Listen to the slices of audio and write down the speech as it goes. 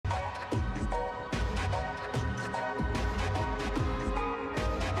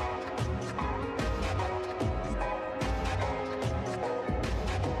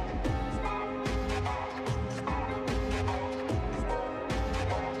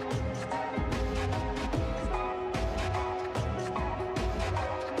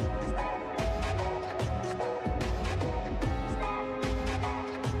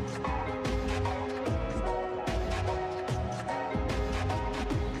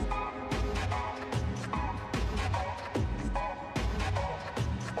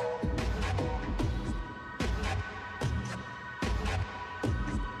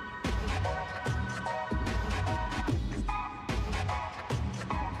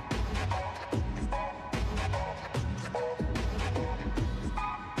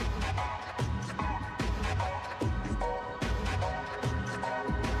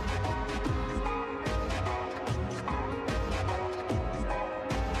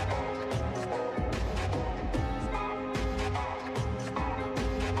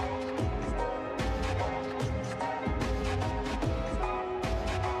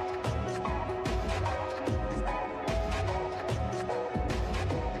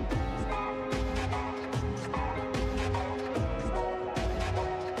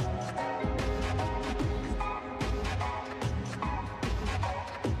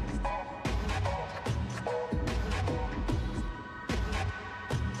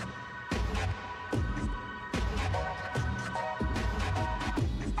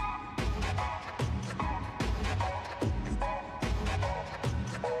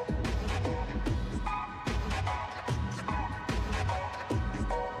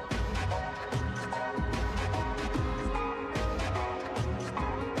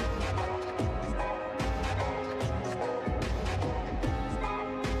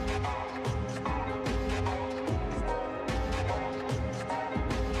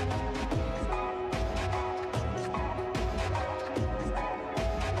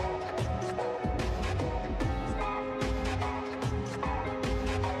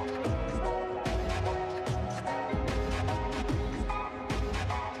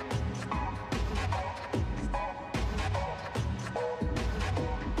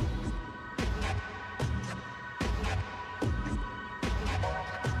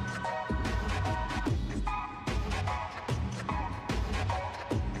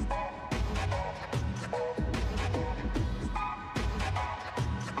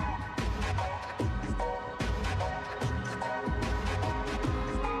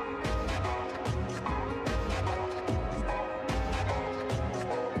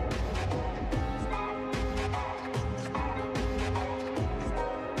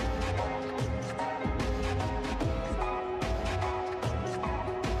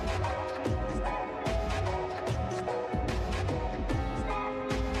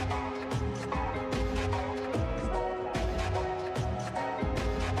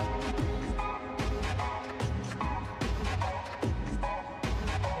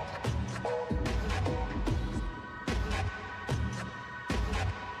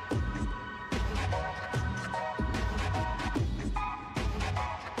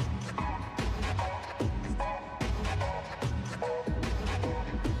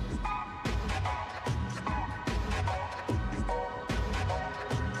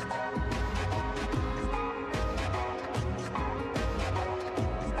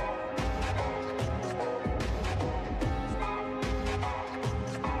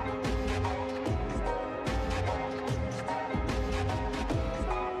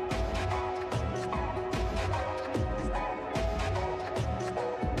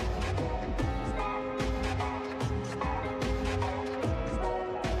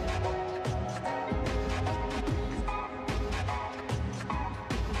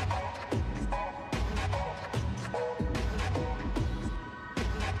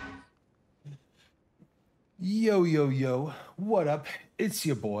Yo, yo, yo, what up? It's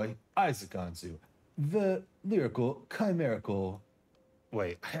your boy, Isaac Anzu, the lyrical, chimerical.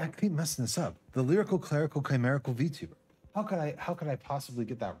 Wait, I keep messing this up. The lyrical, clerical, chimerical VTuber. How could I possibly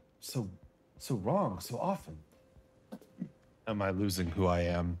get that so wrong so often? Am I losing who I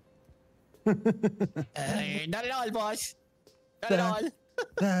am? Not at all, boss. Not at all.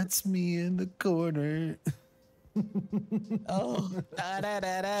 That's me in the corner. Oh.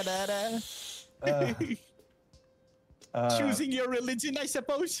 Choosing your religion, I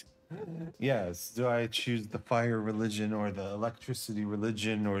suppose. Yes. Do I choose the fire religion or the electricity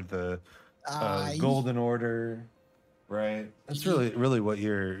religion or the golden order? Right. That's really what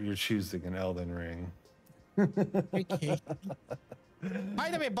you're choosing in Elden Ring. Okay.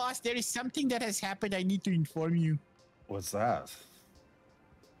 By the way, boss, there is something that has happened. I need to inform you. What's that?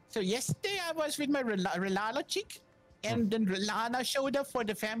 So yesterday I was with my Relana chick, and then Relana showed up for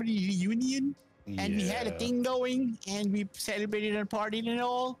the family reunion, and we had a thing going, and we celebrated and partied and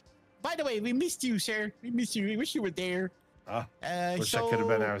all. By the way, we missed you, sir. We missed you. We wish you were there. Wish I could have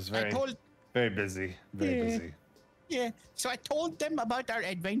been. I was very busy. Very busy. Yeah, so I told them about our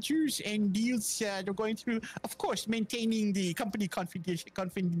adventures and deals they're going through. Of course, maintaining the company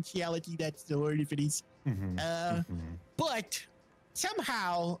confidentiality. That's the word if it is. But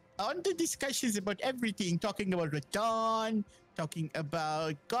somehow, on the discussions about everything, talking about Radon, talking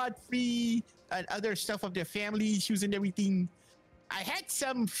about Godfrey, and other stuff of their family issues and everything, I had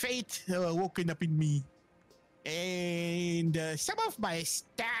some fate woken up in me. And some of my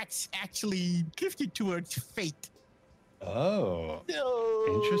stats actually drifted towards fate. Oh, so,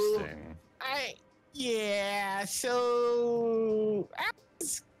 interesting. So I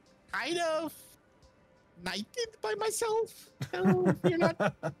was kind of knighted by myself. So you're not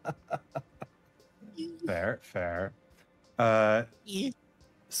fair. Yeah.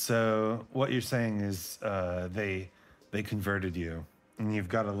 So what you're saying is they converted you, and you've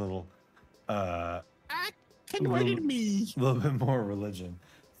got a little converted me. A little bit more religion.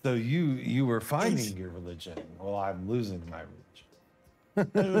 So you were finding your religion while I'm losing my religion.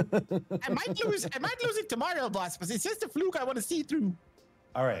 I might lose it tomorrow, boss, but it's just a fluke I want to see through.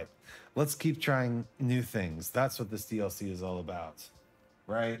 All right. Let's keep trying new things. That's what this DLC is all about.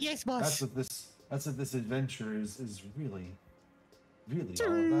 Right? Yes, boss. That's what this adventure is really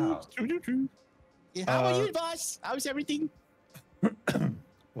all about. True. Yeah, how are you, boss? How's everything?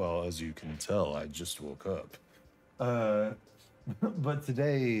 Well, as you can tell, I just woke up. But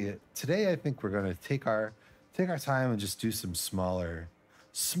today I think we're gonna take our time and just do some smaller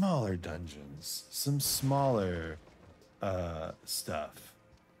dungeons, some smaller stuff.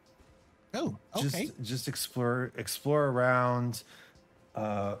 Oh, okay. Just explore around,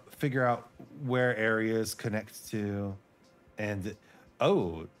 figure out where areas connect to, and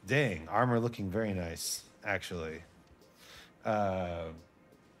oh dang, armor looking very nice actually.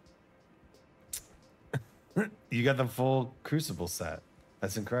 You got the full Crucible set.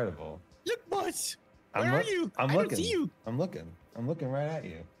 That's incredible. Look, boss. Where are you? I don't see you. I'm looking right at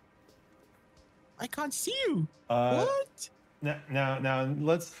you. I can't see you. What? Now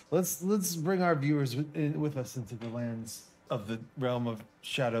let's bring our viewers with us into the lands of the realm of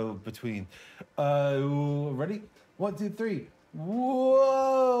shadow between. Ready? 1, 2, 3.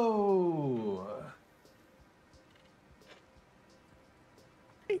 Whoa!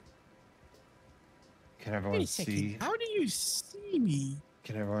 Can everyone see? How do you see me?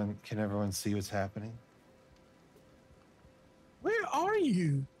 Can everyone see what's happening? Where are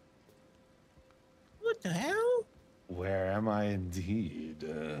you? What the hell? Where am I indeed?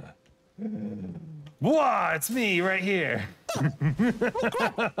 Whoa, it's me right here.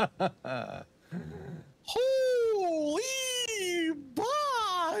 Holy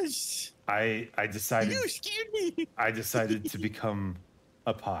boss! I decided. You scared me. I decided to become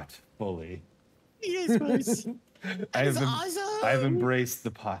a pot fully. Yes, boss. Awesome. I've embraced the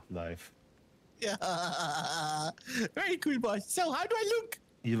pot life. Yeah. Very cool, boss. So how do I look?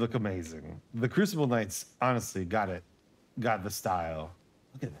 You look amazing. The Crucible Knights honestly got it. Got the style.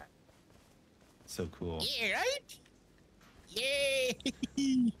 Look at that. So cool. Yeah, right? Yay!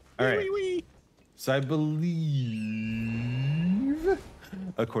 All right. So I believe,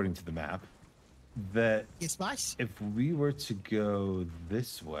 according to the map, that yes, boss. If we were to go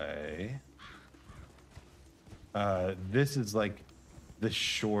this way, this is like the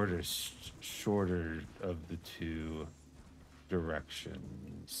shorter of the two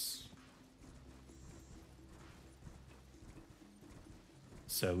directions.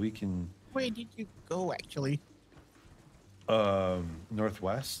 So we can. Where did you go, actually?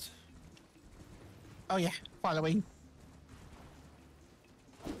 Northwest. Oh yeah, following.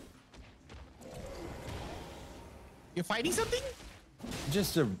 You fighting something?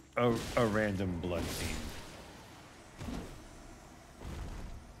 Just a random blood fiend.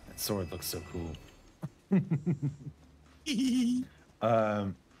 That sword looks so cool.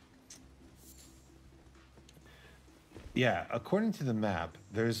 Yeah, according to the map,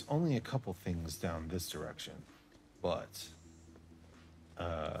 there's only a couple things down this direction, but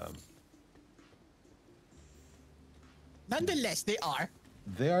nonetheless, they are.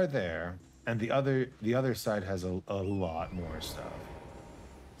 They are there, and the other side has a lot more stuff.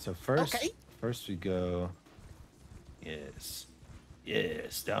 So first we go.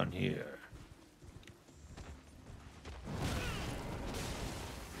 Yes, down here.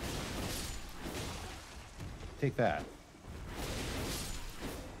 Take that.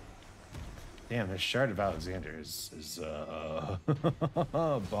 Damn, this Shard of Alexander is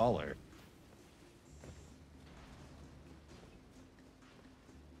baller.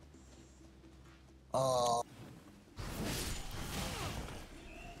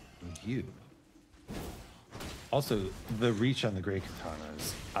 You. Also, the reach on the Great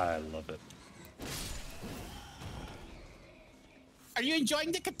Katanas, I love it. Are you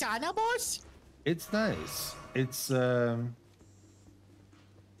enjoying the katana, boss? It's nice. It's I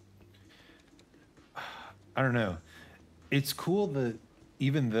don't know. It's cool that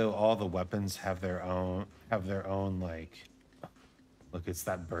even though all the weapons have their own like, look, it's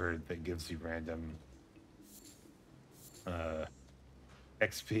that bird that gives you random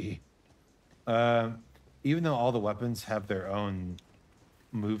XP. Even though all the weapons have their own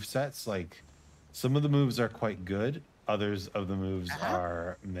move sets, like some of the moves are quite good, others of the moves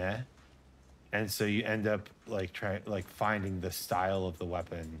are meh. And so you end up like finding the style of the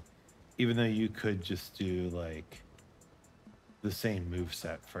weapon, even though you could just do like the same move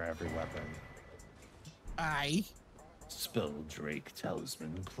set for every weapon. Aye. Spell Drake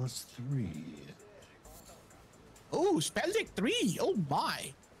Talisman +3. Oh, Spell Drake 3. Oh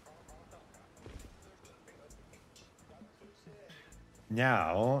my.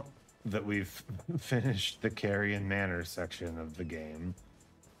 Now that we've finished the Carrion Manor section of the game,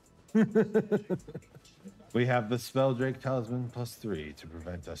 we have the Spell Drake Talisman +3 to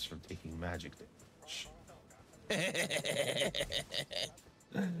prevent us from taking magic damage.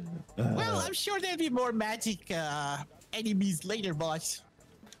 Well, I'm sure there'll be more magic enemies later, boss.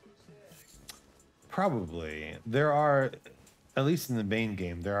 Probably. There are, at least in the main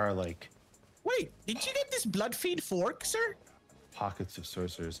game, there are like... Wait, did you get this Blood Fiend fork, sir? Pockets of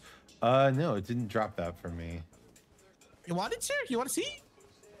sorcerers. No, it didn't drop that for me. You want it, sir? You want to see?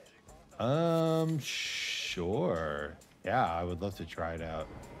 Sure. Yeah, I would love to try it out.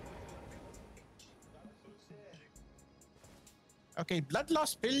 Okay, Blood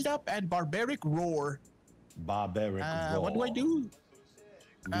Loss Build-Up and Barbaric Roar. Barbaric Roar. What do I do?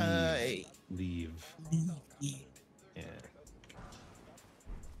 Leave. Yeah. Yeah.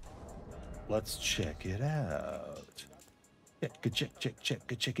 Let's check it out. Yeah,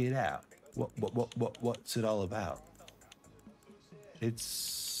 check it out. What's it all about?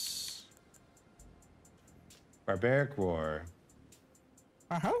 It's Barbaric Roar.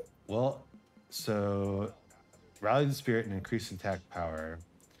 Well, so rally the spirit and increase attack power.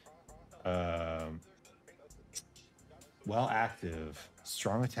 While active,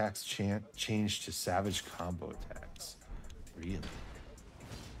 strong attacks change to savage combo attacks. Really?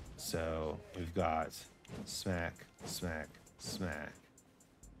 So we've got smack, smack, smack.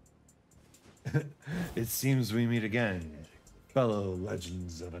 It seems we meet again, fellow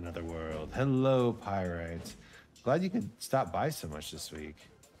legends of another world. Hello, Pyrite. Glad you could stop by so much this week.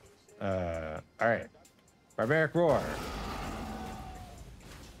 All right. Barbaric Roar.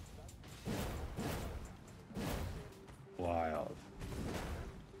 Wild.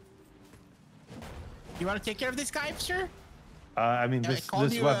 You want to take care of this guy, sir? I mean, this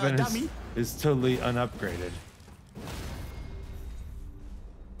weapon is totally unupgraded.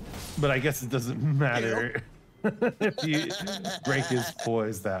 But I guess it doesn't matter if you break his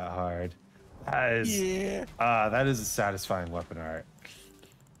poise that hard. That is, that is a satisfying weapon art.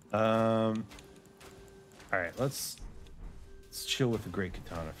 All right, let's chill with the Great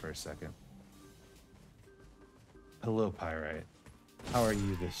Katana for a second. Hello, Pyrite. How are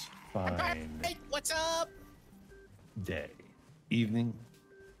you this fine Hey, what's up? day? Evening?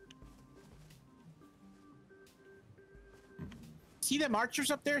 See them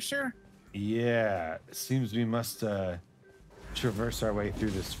archers up there, sir? Yeah, it seems we must traverse our way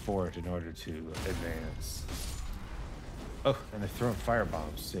through this fort in order to advance. Oh, and they're throwing fire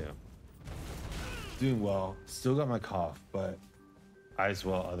bombs too. Doing well. Still got my cough, but eyes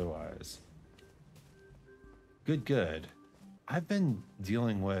well otherwise. Good. I've been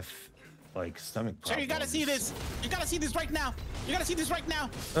dealing with like stomach problems. Sir, you gotta see this. You gotta see this right now. You gotta see this right now.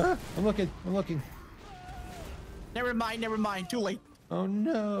 I'm looking. I'm looking. Never mind. Never mind. Too late. Oh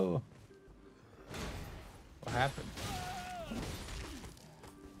no. What happened?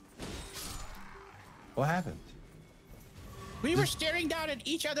 What happened? We were staring down at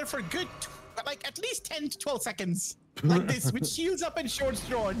each other for good, like at least 10 to 12 seconds. Like this, with shields up and swords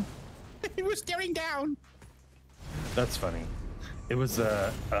drawn. We were staring down. That's funny. It was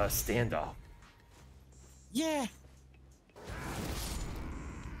a standoff. Yeah.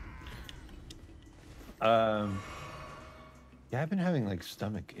 Yeah, I've been having like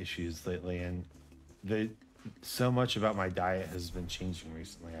stomach issues lately, and so much about my diet has been changing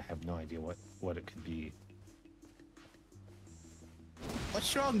recently. I have no idea what it could be.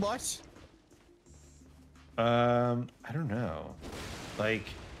 What's wrong, boss? I don't know. Like,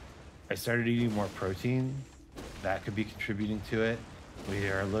 I started eating more protein. That could be contributing to it. We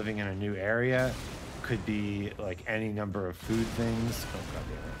are living in a new area. Could be like any number of food things. Oh god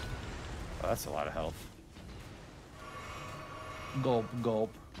damn it. Oh, that's a lot of health. Gulp,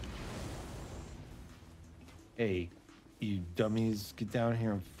 gulp. Hey, you dummies, get down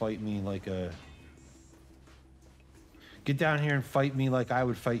here and fight me like a... Get down here and fight me like I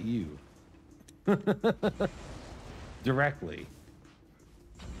would fight you. Directly.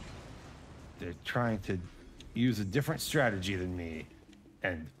 They're trying to use a different strategy than me,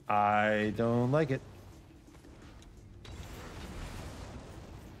 and I don't like it.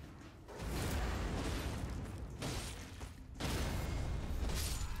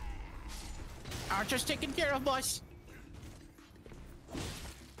 Archer's taken care of, boss.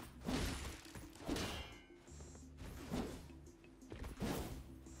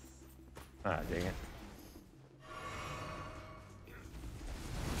 Ah, dang it.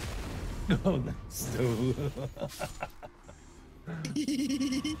 Oh, that's so...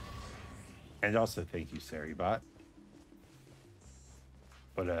 And also, thank you, Saribot.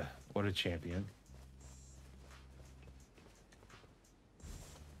 What a champion.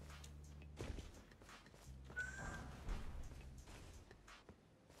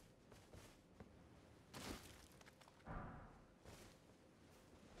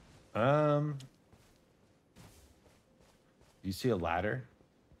 Do you see a ladder?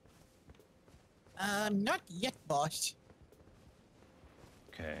 Not yet, boss.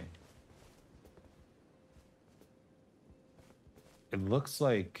 Okay. It looks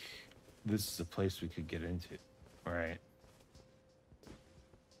like this is a place we could get into. All right.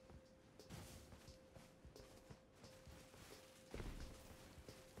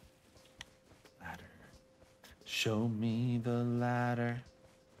 Ladder. Show me the ladder.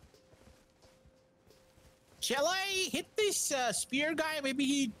 Shall I hit this spear guy? Maybe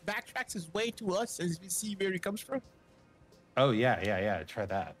he backtracks his way to us as we see where he comes from. Oh, yeah. Try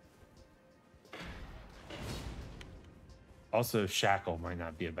that. Also, shackle might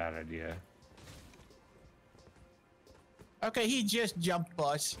not be a bad idea. Okay, he just jumped,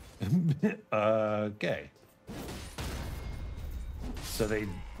 boss. Okay. So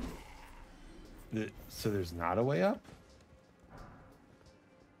so there's not a way up?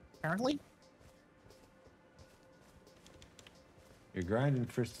 Apparently. Your grind in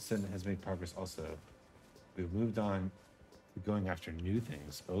First Descendant has made progress also. We've moved on to going after new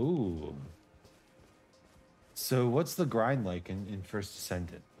things. Oh. So what's the grind like in First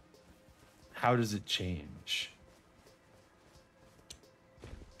Descendant? How does it change?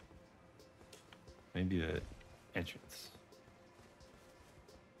 Maybe the entrance.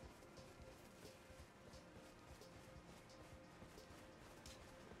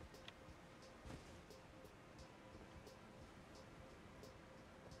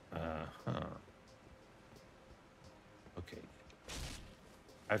 Okay.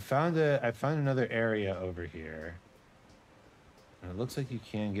 I found another area over here. And it looks like you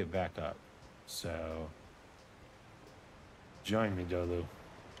can get back up. So join me, Dolu.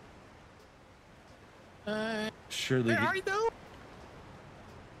 Surely. Where are you though?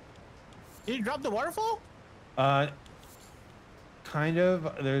 Did you drop the waterfall? Kind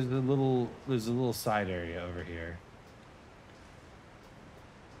of. There's a little side area over here.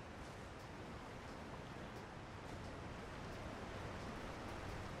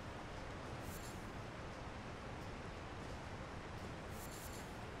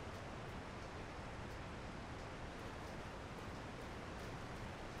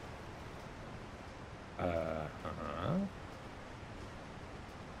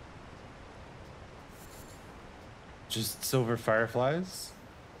 Just silver fireflies?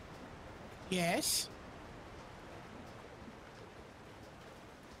 Yes.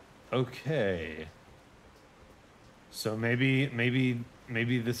 Okay. So maybe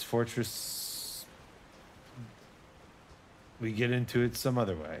this fortress, we get into it some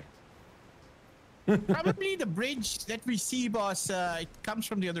other way. Probably the bridge that we see, boss. It comes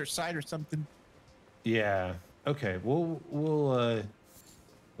from the other side or something. Yeah. Okay. We'll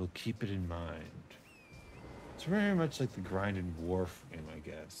keep it in mind. It's very much like the grind and wharf game, I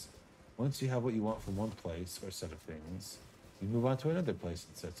guess. Once you have what you want from one place or set of things, you move on to another place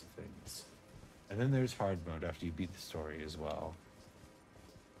and sets of things. And then there's hard mode after you beat the story as well.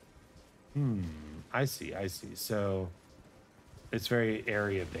 I see. So it's very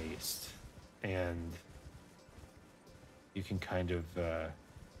area based, and you can kind of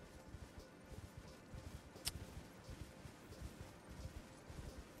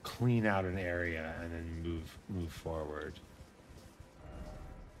clean out an area and then move forward.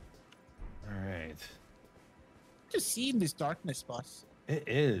 All right. Just seeing this darkness, boss. It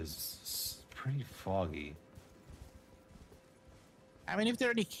is. It's pretty foggy. I mean, if there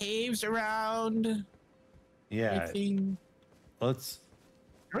are any caves around, Yeah. anything, Let's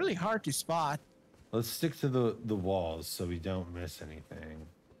really hard to spot. let's stick to the walls so we don't miss anything.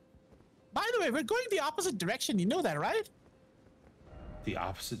 By the way, we're going the opposite direction. You know that, right? The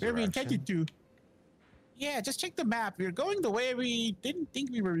opposite Where we direction. intended to. Yeah, just check the map. We're going the way we didn't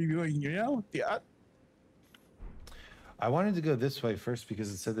think we were going, you know? I wanted to go this way first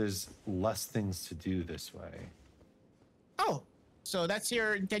because it said there's less things to do this way. Oh, so that's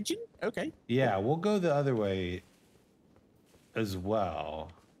your intention? Okay. Yeah, we'll go the other way as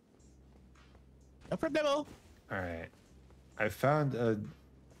well. No problemo. All right. I found a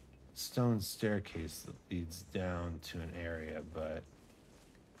stone staircase that leads down to an area, but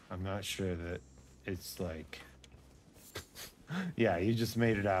I'm not sure that it's like... Yeah, you just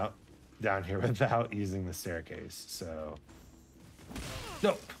made it out down here without using the staircase, so...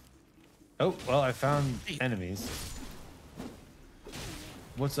 Nope. Oh, well, I found enemies.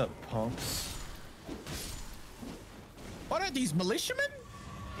 What's up, punks? What are these, militiamen?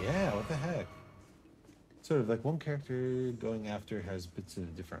 Yeah, what the heck? Sort of like one character going after has bits in a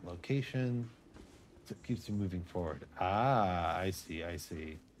different location. So it keeps you moving forward. Ah, I see.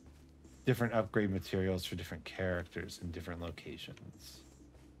 Different upgrade materials for different characters in different locations.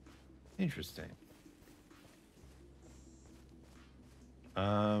 Interesting.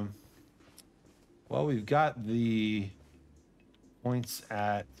 Well, we've got the points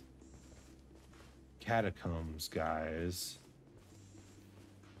at catacombs, guys.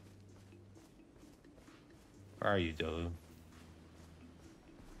 Where are you, Dolu?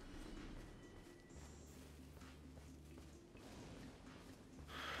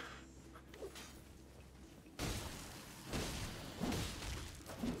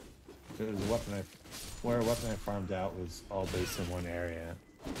 It was a weapon a weapon I farmed out was all based in one area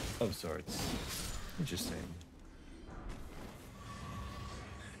of sorts. Interesting.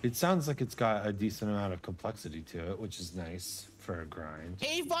 It sounds like it's got a decent amount of complexity to it, which is nice for a grind.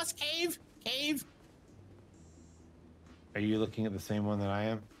 Cave, boss, cave. Are you looking at the same one that I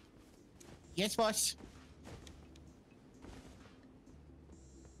am? Yes, boss.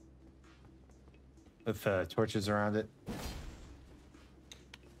 With torches around it?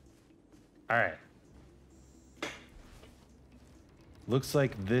 All right. Looks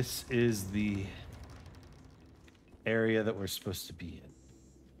like this is the area that we're supposed to be in.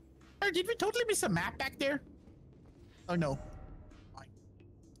 Or did we totally miss a map back there? Oh, no.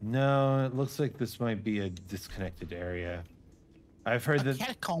 No, it looks like this might be a disconnected area. I've heard that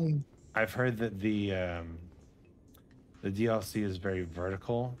Catacomb. I've heard that the DLC is very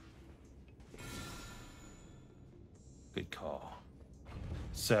vertical. Good call.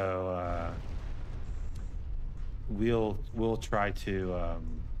 So we'll try to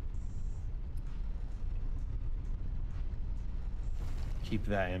keep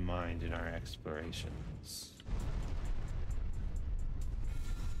that in mind in our explorations.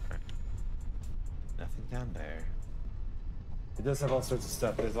 Nothing down there. It does have all sorts of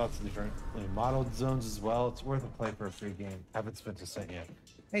stuff. There's lots of different modeled zones as well. It's worth a play for a free game. Haven't spent a cent yet.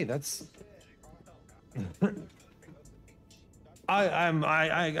 Hey, that's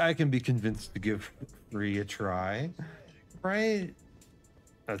I can be convinced to give free a try, right?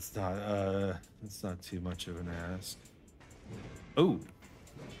 That's not too much of an ask. Oh.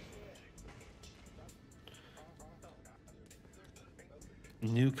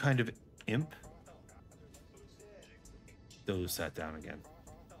 New kind of imp. Dolu sat down again.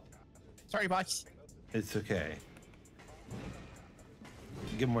 Sorry, boss. It's okay.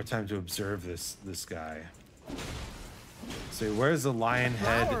 Give him more time to observe this guy. So where's the lion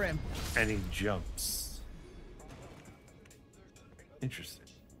head? And he jumps. Interesting.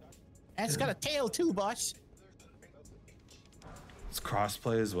 And it's got a tail too, boss. It's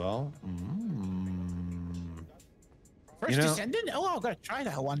crossplay as well. First Descendant? Oh, I gotta try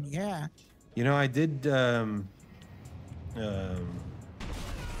that one. Yeah. You know, I did. Boss,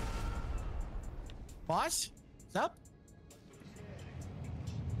 what's up?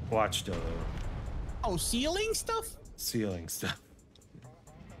 Watch Dolo. Oh, ceiling stuff? Ceiling stuff.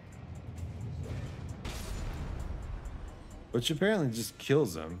 Which apparently just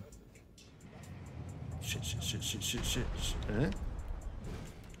kills them. Shit.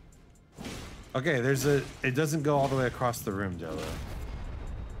 Okay, it doesn't go all the way across the room, Dolo.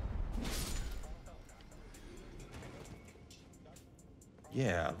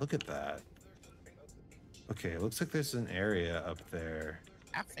 Yeah, look at that. Okay, it looks like there's an area up there.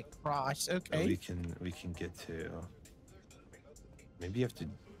 Traffic cross, okay. That we can get to. Maybe you have to.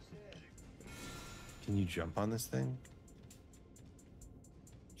 Can you jump on this thing?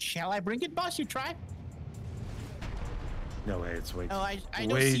 Shall I bring it, boss? You try? No way, it's way. Oh, I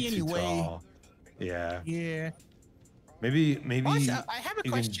don't way see any too way. Tall. Yeah. Yeah. Maybe Boss, I have a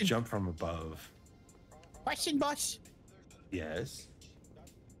you question. can jump from above. Question, boss. Yes.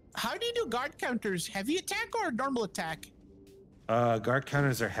 How do you do guard counters? Heavy attack or normal attack? Guard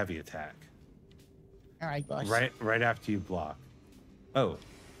counters are heavy attack. All right, boss. Right after you block. Oh,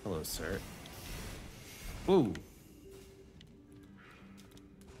 hello, sir. Ooh.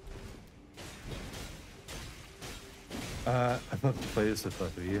 I'm about to play this with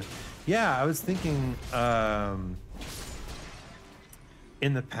both of you. Yeah, I was thinking.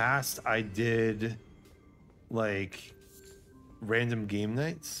 In the past, I did like random game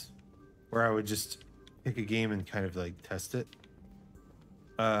nights where I would just pick a game and kind of like test it.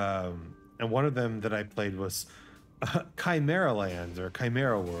 And one of them that I played was Chimera Land or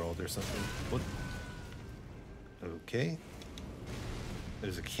Chimera World or something. What? Okay.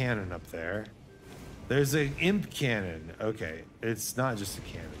 There's a cannon up there. There's an imp cannon. Okay, it's not just a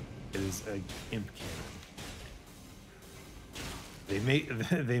cannon. It is an imp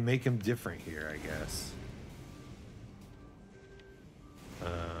cannon. They make them different here, I guess.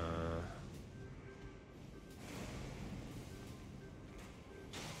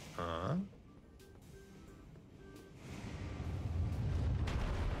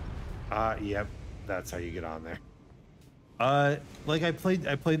 Yep, that's how you get on there. Like I played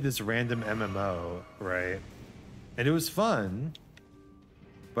this random MMO, right? And it was fun,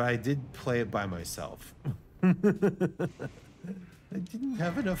 but I did play it by myself. I didn't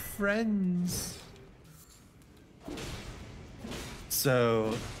have enough friends.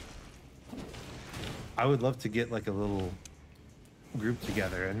 So I would love to get like a little group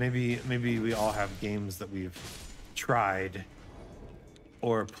together, and maybe we all have games that we've tried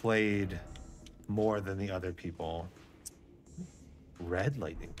or played more than the other people. Red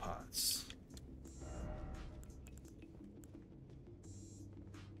lightning pots.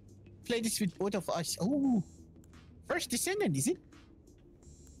 Play this with both of us. Oh, first Descendant, is it?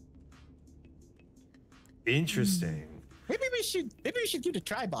 Interesting. Maybe we should give it a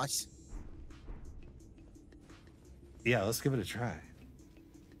try, boss. Yeah, let's give it a try.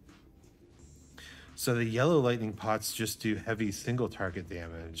 So the yellow lightning pots just do heavy single target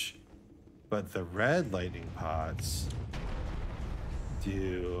damage, but the red lightning pots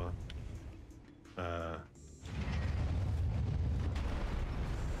do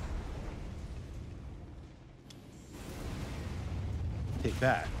take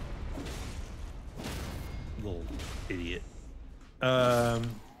that, little idiot. The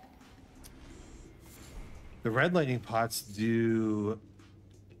red lightning pots do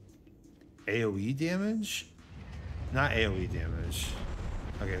AoE damage? Not AoE damage.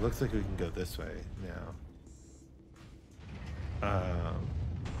 Okay, looks like we can go this way now.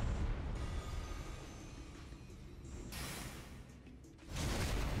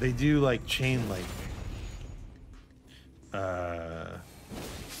 They do like chain lightning.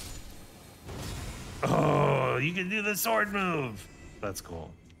 Oh, you can do the sword move. That's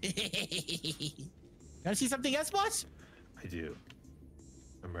cool. Want to see something else, boss? I do.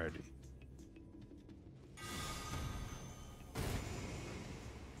 I'm ready.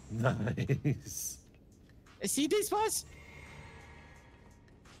 Nice. See this, boss?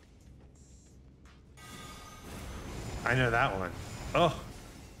 I know that one. Oh.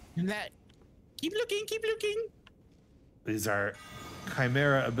 Keep looking, keep looking. These are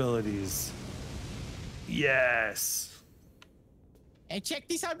Chimera abilities. Yes. And check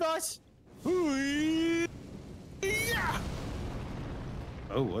this out, boss. Yeah.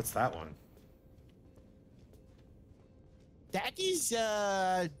 Oh, what's that one? That is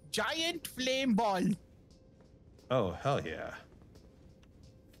a giant flame ball. Oh, hell yeah.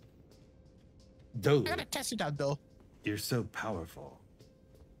 Dope. I gotta test it out, though. You're so powerful.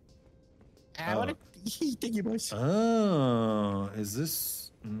 I want to thank you, boss. Oh, is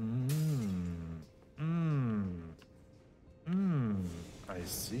this? I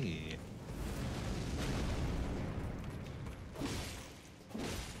see.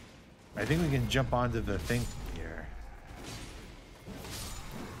 I think we can jump onto the thing here.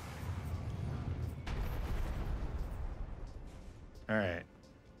 All right.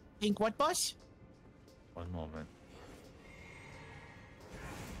 Think what, boss? One moment.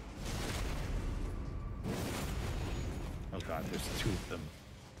 Oh god, there's two of them.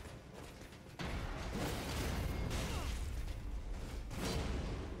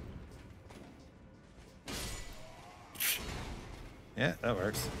 Yeah, that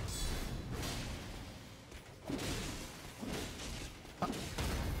works.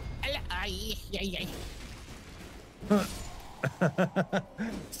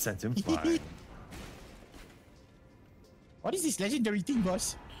 Sent him flying. What is this legendary thing,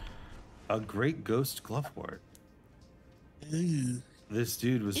 boss? A great ghost glovewort. Ooh. This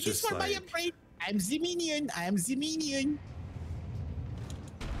dude was It just is for like... my upgrade. I'm the minion. I'm the minion.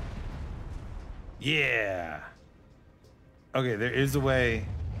 Yeah. Okay, there is a way.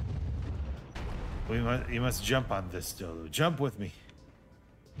 You must jump on this, Dolo. Jump with me.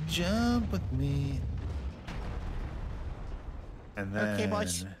 Jump with me. And then okay,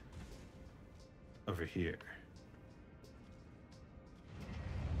 boss. Over here.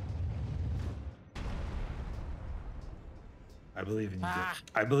 I believe in you.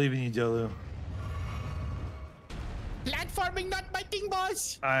 I believe in you, Dolu. Platforming, not my thing,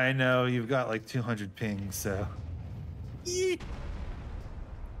 boss. I know you've got like 200 pings, so. Yeah.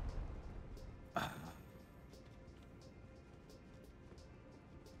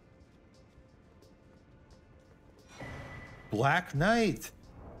 Black Knight.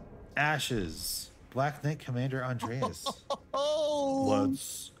 Ashes. Black Knight Commander Andreas. Oh,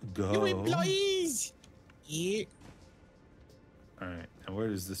 Let's go. new employees. Yeah. All right, and where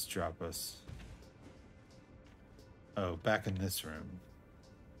does this drop us? Oh, back in this room.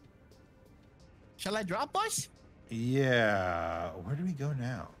 Shall I drop, boss? Yeah. Where do we go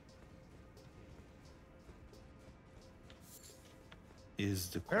now? Is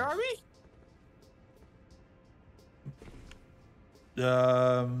the Where are we?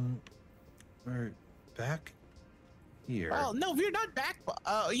 We're back here. Well, no, we're not back.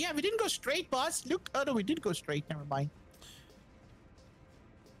 Yeah, we didn't go straight, boss. Look, oh no, we did go straight. Never mind.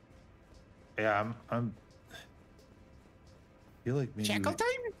 Yeah, I'm. I feel like maybe Shackle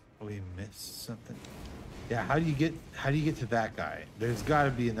time? we missed something. Yeah, how do you get to that guy? There's got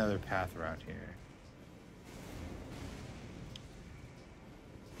to be another path around here.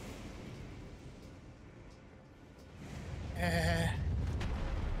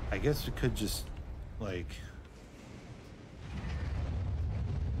 I guess we could just like.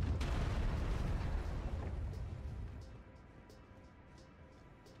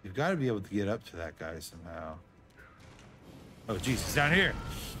 You've got to be able to get up to that guy somehow. Oh, jeez, he's down here.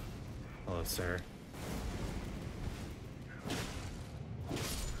 Hello, sir.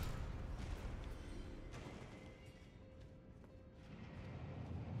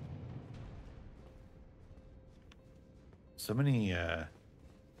 So many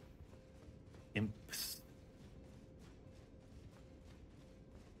imps.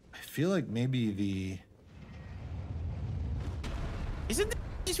 I feel like maybe the... Isn't the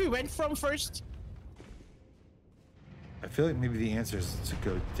place we went from first? I feel like maybe the answer is to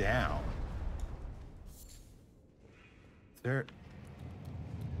go down. There's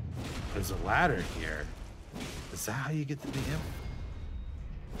a ladder here. Is that how you get to the imp?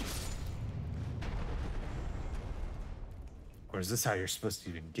 Or is this how you're supposed to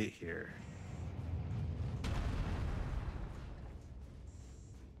even get here?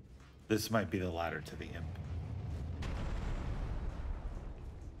 This might be the ladder to the imp.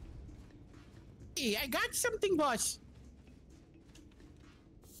 Hey, I got something, boss.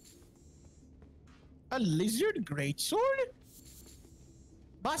 A lizard greatsword?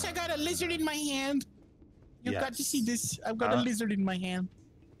 Boss, I got a lizard in my hand. You've got to see this. I've got a lizard in my hand.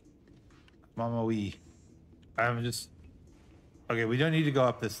 Mama, I'm just... Okay, we don't need to go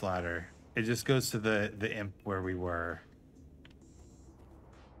up this ladder. It just goes to the imp where we were.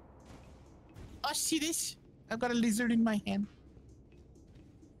 Oh, see this? I've got a lizard in my hand.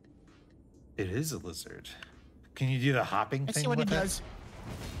 It is a lizard. Can you do the hopping I thing see what it with does.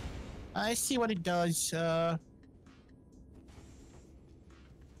 I see what it does.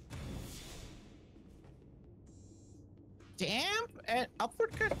 Damn, and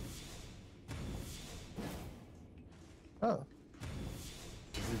upward cut. Oh.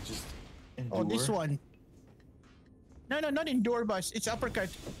 Is it just endure? Oh, this one. No, not indoor boss. It's uppercut.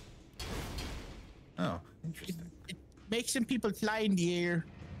 Oh, interesting. It makes some people fly in the air.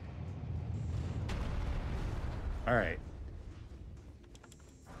 All right.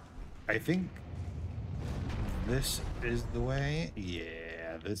 I think this is the way.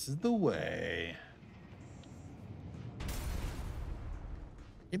 Yeah, this is the way.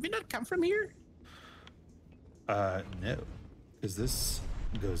 Did we not come from here? No, because this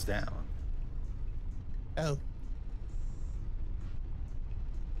goes down. Oh.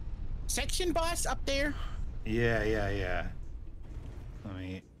 Section boss up there? Yeah.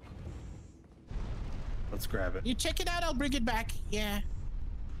 Let's grab it. You check it out, I'll bring it back. Yeah.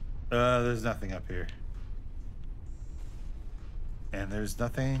 There's nothing up here. And there's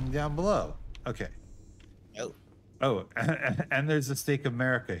nothing down below. Okay. Oh, and there's a Stake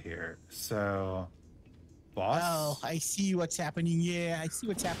America here. So, boss? Oh, I see what's happening. Yeah, I see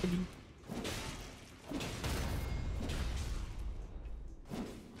what's happening.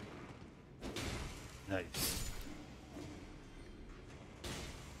 Nice.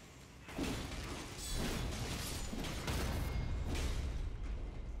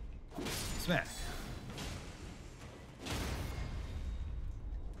 Smack.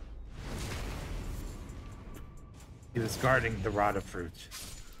 He was guarding the Rada fruit.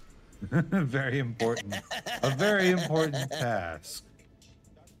 Very important. A very important task.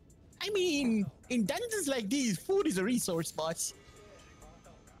 I mean, in dungeons like these, food is a resource, boss.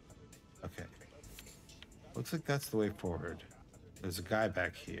 Okay. Looks like that's the way forward. There's a guy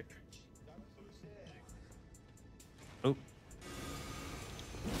back here. Oh.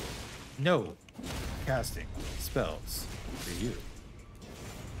 No. Casting spells for you.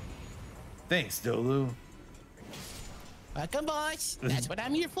 Thanks, Dolu. Welcome, boss. That's what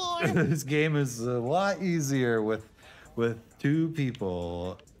I'm here for. This game is a lot easier with 2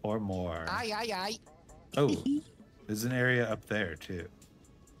 people or more. Aye. Oh, there's an area up there too.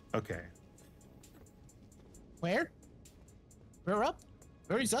 Okay. Where? Where up?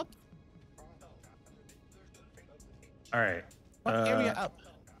 Where is up? All right. What area up?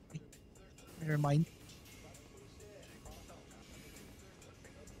 Never mind.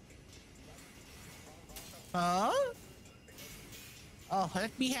 Huh? Oh,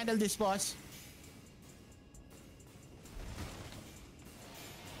 let me handle this, boss.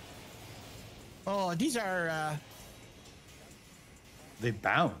 Oh, these are, They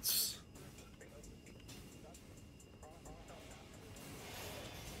bounce.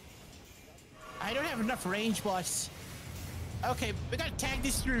 I don't have enough range, boss. Okay, we gotta tag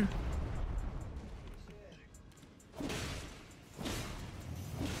this through.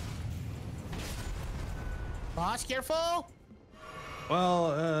 Boss, careful!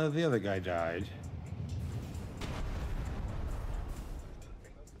 Well, the other guy died.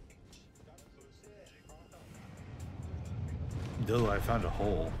 Dill, I found a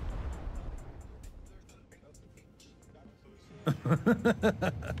hole.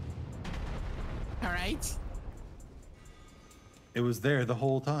 All right. It was there the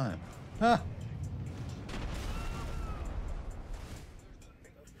whole time. Huh.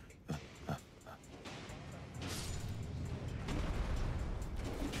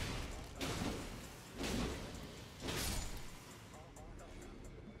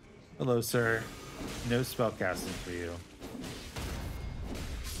 Hello, sir. No spell casting for you.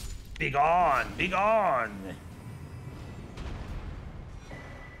 Be gone! Be gone!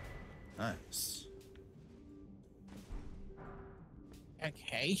 Nice.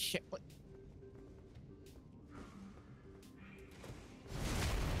 Okay, shit. What?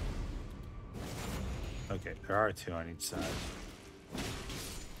 Okay, there are 2 on each side.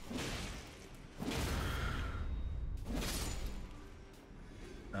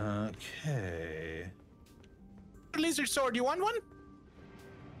 Okay. Lizard sword, you want one?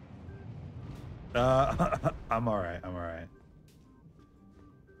 I'm alright, I'm alright.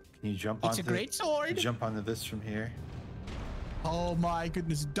 Can you jump It's a great sword. Jump onto this from here? Oh my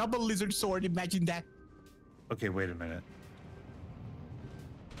goodness, double lizard sword, imagine that. Okay, wait a minute.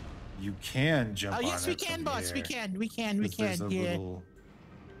 You can jump on it. Oh yes, we can, boss. Here. We can, There's a yeah. little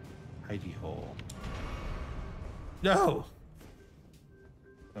hidey hole. No!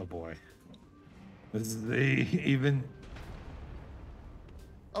 Oh boy. This is the even...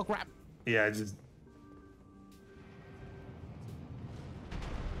 Oh crap. Yeah, just...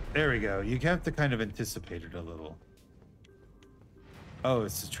 There we go. You have to kind of anticipate it a little. Oh,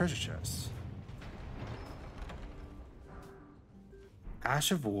 it's a treasure chest.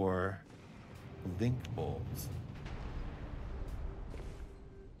 Ash of War, Link Bowls.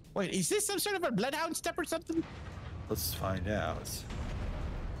 Wait, is this some sort of a bloodhound step or something? Let's find out.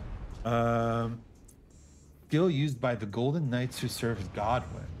 skill used by the Golden Knights who serve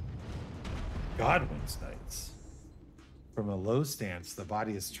Godwin. Godwin's Knights. From a low stance, the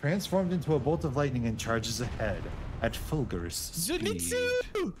body is transformed into a bolt of lightning and charges ahead at Fulgur's speed.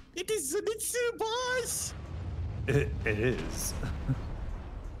 Zenitsu! It is Zenitsu, boss! It is.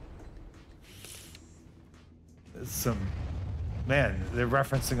 Man, they're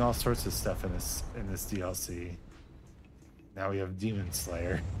referencing all sorts of stuff in this DLC. Now we have Demon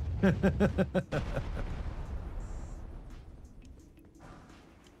Slayer.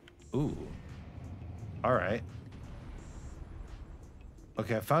 Ooh. All right.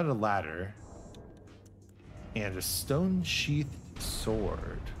 Okay, I found a ladder and a stone-sheathed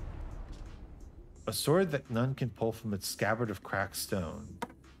sword. A sword that none can pull from its scabbard of cracked stone.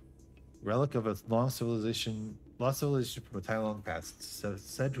 Relic of a lost civilization from a time long past,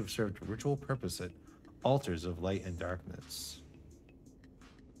 said to have served a ritual purpose at altars of light and darkness.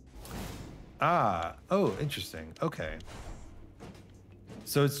 Ah, oh, interesting. Okay.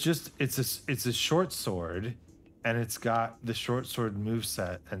 So it's a short sword, and it's got the short sword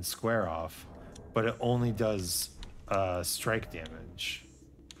moveset and square off, but it only does strike damage.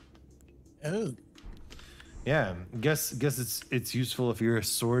 Oh. Yeah, guess it's useful if you're a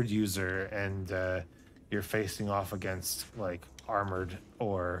sword user and you're facing off against like armored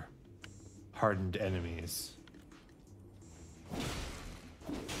or hardened enemies.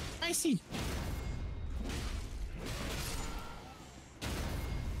 I see.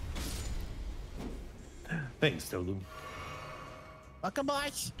 Thanks, Dolu. Welcome,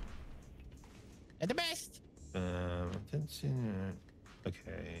 boss. You're the best. Attention.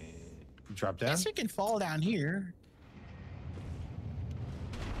 Okay. Drop down. Guess we can fall down here.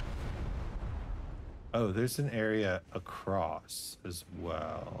 Oh, there's an area across as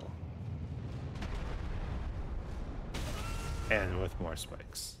well. And with more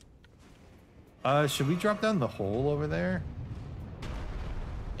spikes. Should we drop down the hole over there?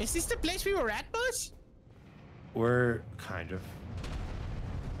 Is this the place we were at, boss? We're kind of.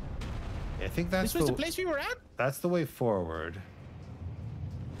 I think that's This was the place we were at? That's the way forward.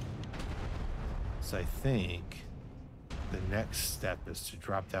 So I think the next step is to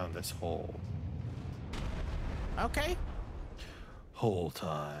drop down this hole. Okay. Hole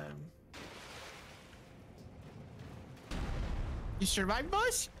time. You survived,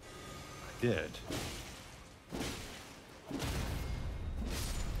 boss? I did.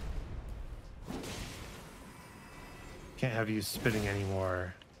 Can't have you spitting any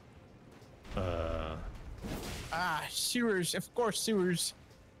more. Sewers. Of course, sewers.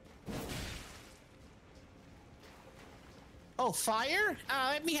 Oh, fire?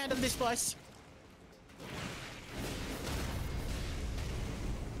 Let me handle this, boss.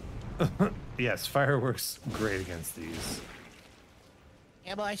 Yes, fire works great against these.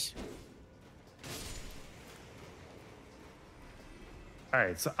 Yeah, boss. All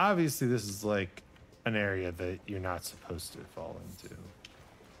right, so obviously this is like an area that you're not supposed to fall into.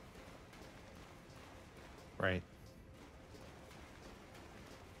 Right?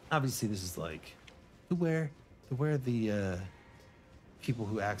 Obviously this is like where the people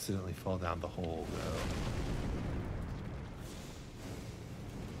who accidentally fall down the hole go.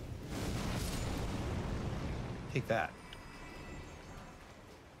 Take that.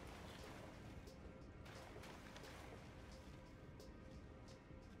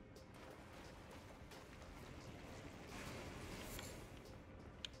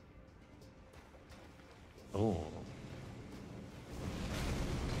 Oh.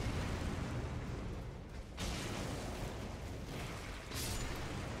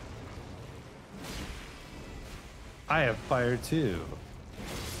 I have fire too.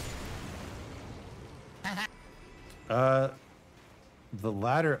 The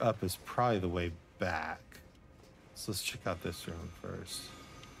ladder up is probably the way back. So let's check out this room first.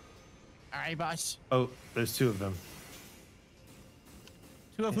 All right, boss. Oh, there's two of them.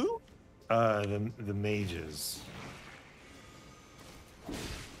 Two of who? The mages.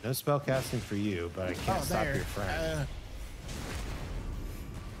 No spell casting for you, but I can't stop your friend.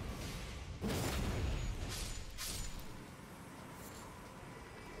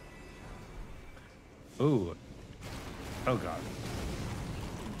 Ooh. Oh god.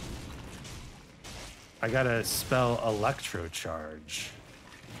 I gotta spell electro charge.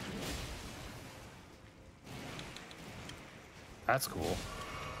 That's cool.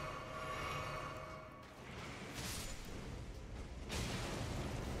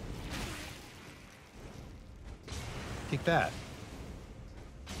 Take that.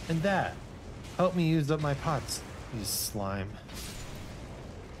 And that. Help me use up my pots, you slime.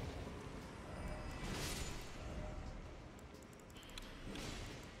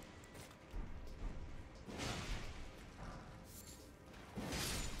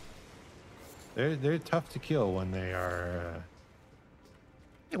 They're tough to kill when they are.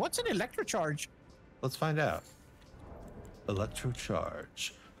 Hey, what's an electrocharge? Let's find out.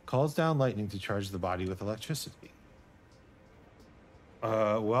 Electrocharge calls down lightning to charge the body with electricity.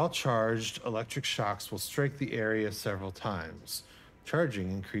 While charged, electric shocks will strike the area several times. Charging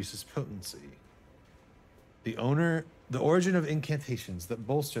increases potency. The origin of incantations that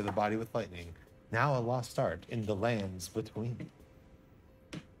bolster the body with lightning, now a lost art in the lands between.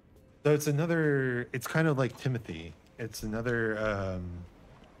 So it's another, it's kind of like Timothy. It's another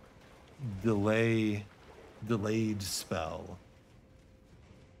delayed spell.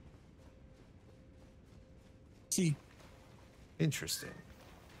 See. Interesting.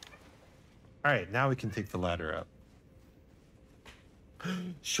 All right, now we can take the ladder up.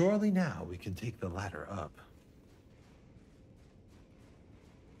 Surely now we can take the ladder up.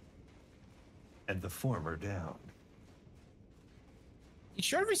 And the former down. You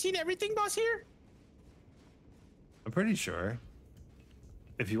sure we've seen everything, boss, here? I'm pretty sure.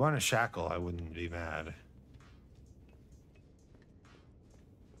 If you want a shackle, I wouldn't be mad.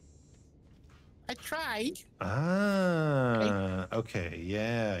 I tried. Ah, okay.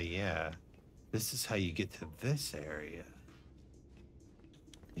 Yeah. This is how you get to this area.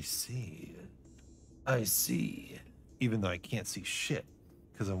 I see. Even though I can't see shit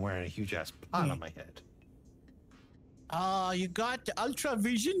because I'm wearing a huge ass pot on my head. You got ultra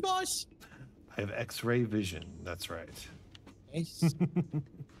vision, boss? I have X-ray vision. That's right. Yes.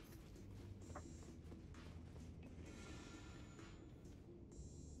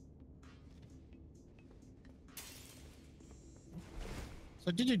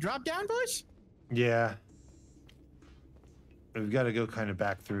 So did you drop down, boss? Yeah. We've got to go kind of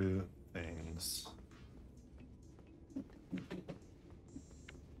back through things.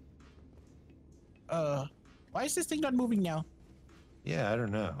 Why is this thing not moving now? Yeah, I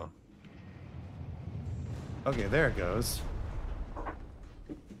don't know. Okay, there it goes.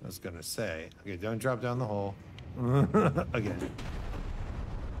 I was gonna say. Okay, don't drop down the hole. Again.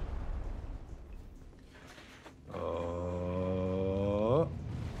 Oh.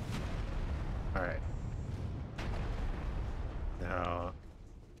 All right. Now.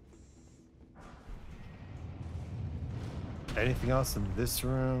 Anything else in this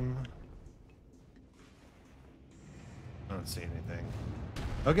room? I don't see anything.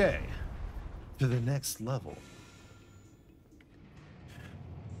 Okay. To the next level.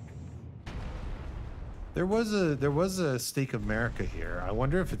 There was a Stake America here. I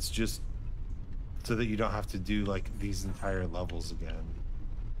wonder if it's just so that you don't have to do like these entire levels again.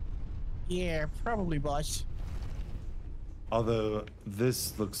 Yeah, probably, boss. Although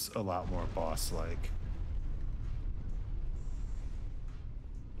this looks a lot more boss-like.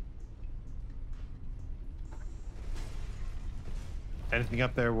 Anything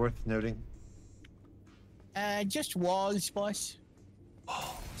up there worth noting? Just walls, boss.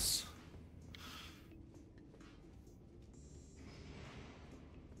 Walls.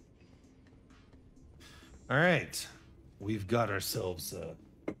 All right, we've got ourselves a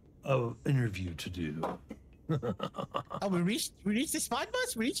interview to do. Oh, we reached the spot,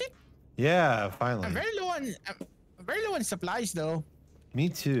 boss. We reached it. Yeah, finally. I'm very low on supplies, though. Me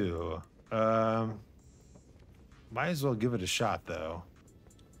too. Might as well give it a shot, though.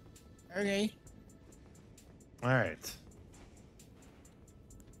 Okay. All right.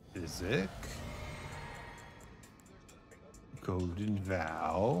 Physic. Golden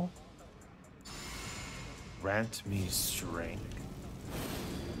Vow. Grant me strength.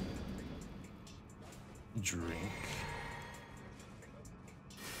 Drink.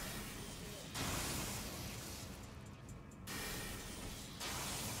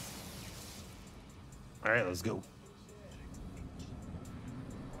 All right, let's go.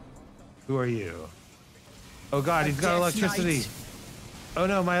 Who are you? Oh God, he's got electricity. Knight. Oh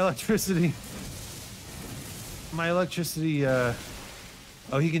no, my electricity. My electricity, oh,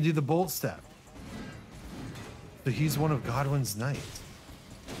 he can do the bolt step. So he's one of Godwin's knights.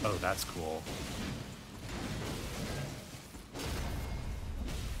 Oh, that's cool.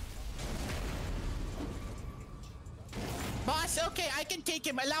 Boss, okay, I can take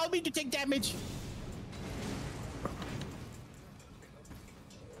him. Allow me to take damage.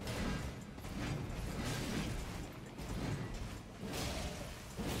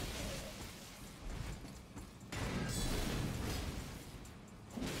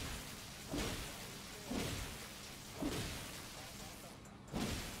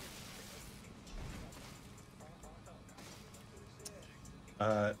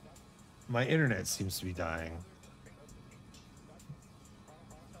 My internet seems to be dying.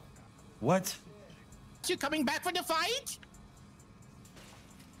 What? You coming back for the fight?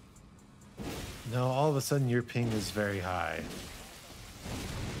 No, all of a sudden your ping is very high.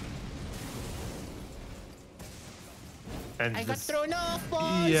 And I got thrown off,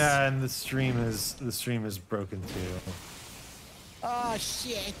 boss. Yeah, and the stream is broken too. Oh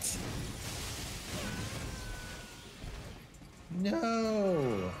shit.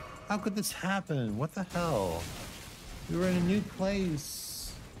 No. How could this happen? What the hell? We were in a new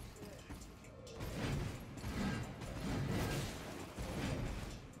place.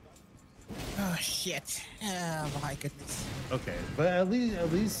 Oh shit. Oh my goodness. Okay, but at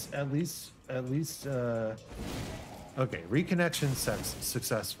least okay, reconnection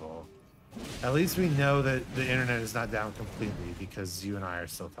successful. At least we know that the internet is not down completely because you and I are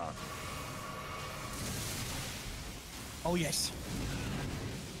still talking. Oh yes.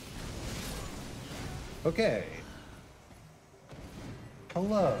 Okay.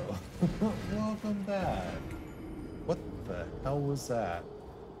 Hello. Welcome back. What the hell was that?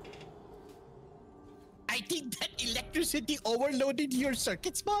 I think that electricity overloaded your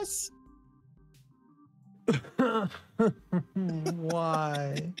circuits, boss. Why?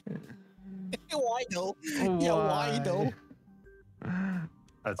 Why though? Why? Yeah, why though?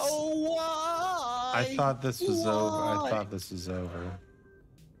 That's, oh, why? I thought this was over. I thought this was over.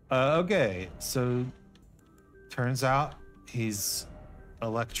 Okay, so turns out he's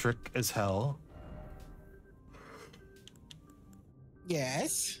electric as hell.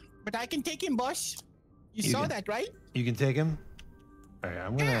 Yes, but I can take him, boss. You saw that, right? You can take him? All right,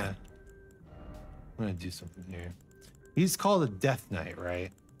 I'm gonna do something here. He's called a Death Knight,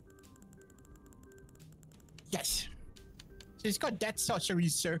 right? Yes. So it's called Death Sorcery,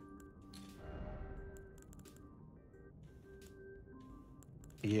 sir.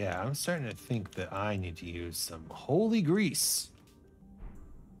 Yeah, I'm starting to think that I need to use some holy grease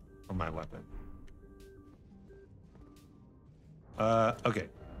on my weapon. Okay.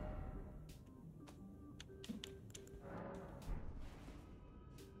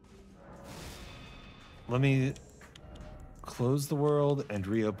 Let me close the world and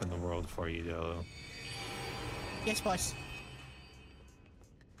reopen the world for you, Dolo. Yes, boss.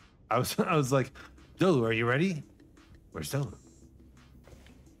 I was like, Dolo, are you ready? Where's Dolo?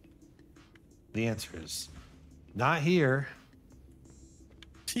 The answer is not here.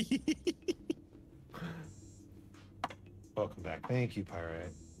 Welcome back. Thank you,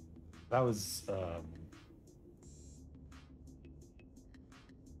 Pirate. That was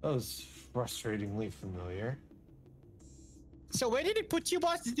frustratingly familiar. So where did it put you,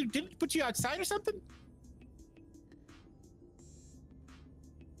 boss? Did it put you outside or something?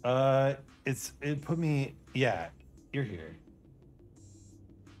 It put me, yeah, you're here.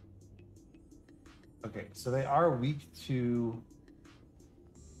 Okay, so they are weak to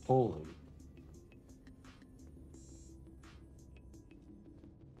holy.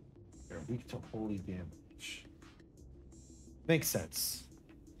 They're weak to holy damage. Makes sense,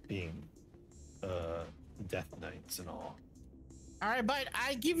 being Death Knights and all. All right, but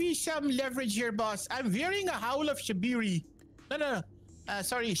I give you some leverage here, boss. I'm wearing a Howl of Shabiri. No.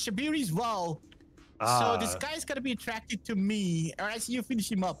 Sorry, Shabiri's vow. So this guy's gonna be attracted to me, or I see you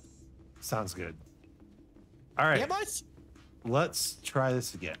finish him up. Sounds good. All right. Yeah, boss? Let's try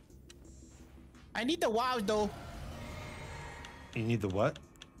this again. I need the wow, though. You need the what?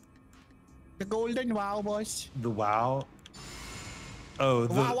 The golden wow, boss. The wow? Oh,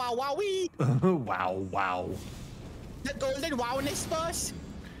 the... Wow, wowee. wow. The golden wowness, boss.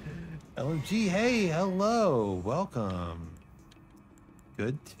 LMG, hey, hello. Welcome.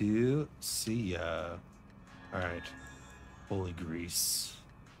 Good to see ya. All right. Holy grease.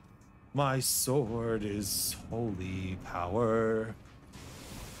 My sword is holy power.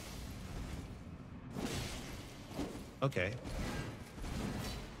 Okay.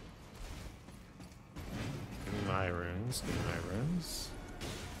 Give me my runes. Give me my runes.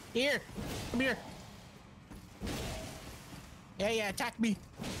 Here. Come here. Yeah, attack me.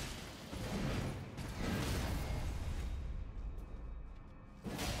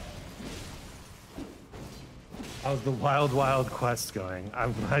 How's the wild quest going?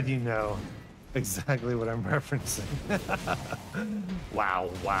 I'm glad you know exactly what I'm referencing.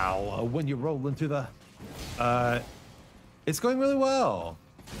 Wow. When you roll into the... it's going really well.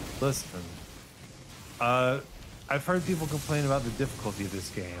 Listen. I've heard people complain about the difficulty of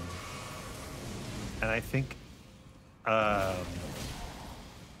this game. And I think...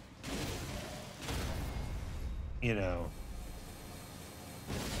 you know...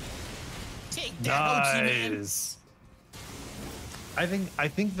 Nice. I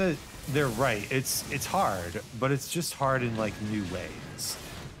think that they're right. It's hard, but it's just hard in like new ways.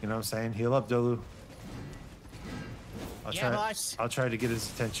 You know what I'm saying? Heal up, Dolu. boss. I'll try to get his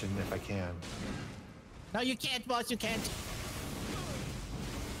attention if I can. No, you can't, boss. You can't.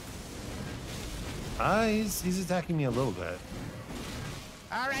 He's attacking me a little bit.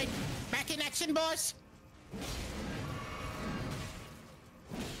 All right, back in action, boss.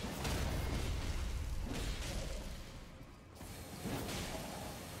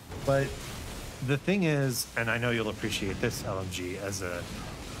 But the thing is, and I know you'll appreciate this, LMG, as a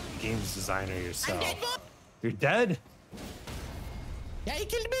games designer yourself. I'm dead, boss. You're dead? Yeah, he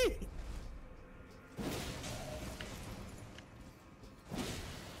killed me.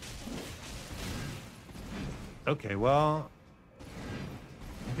 Okay, well,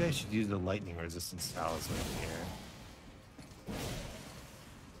 maybe I should use the lightning resistance talisman here.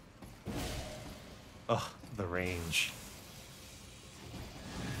 Oh, the range.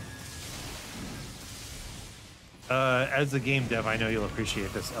 As a game dev, I know you'll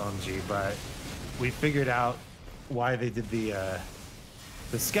appreciate this, LMG, but we figured out why they did the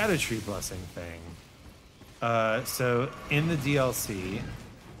scatter tree blessing thing. So in the DLC,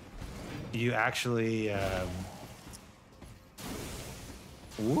 you actually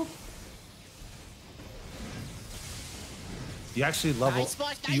whoop. You actually level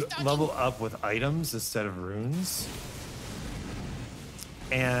level up with items instead of runes,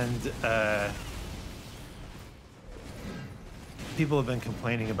 and people have been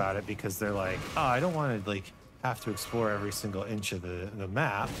complaining about it because they're like, oh, I don't want to like have to explore every single inch of the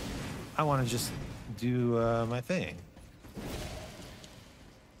map. I want to just do my thing.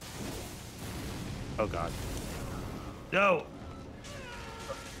 Oh God. No.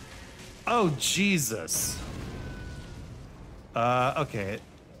 Oh Jesus. Okay.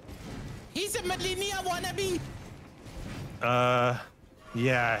 He's a Millennia wannabe.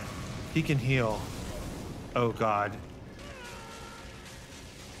 Yeah, he can heal. Oh God.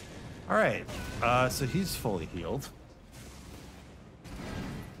 All right, so he's fully healed.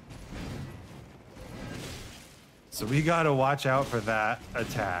 So we gotta watch out for that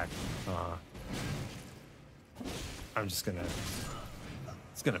attack. I'm just gonna,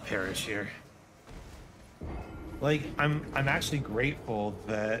 it's gonna perish here. Like I'm actually grateful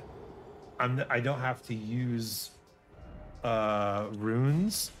that I don't have to use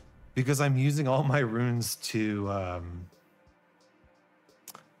runes, because I'm using all my runes to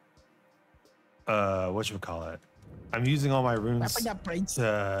whatchamacallit? I'm using all my runes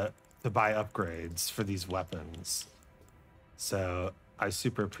to buy upgrades for these weapons. So I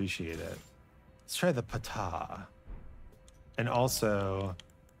super appreciate it. Let's try the Pata. And also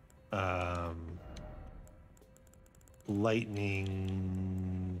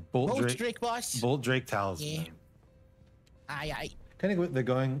lightning Bolt Drake boss. Bolt Drake talisman. Yeah. Aye. Kind of what they're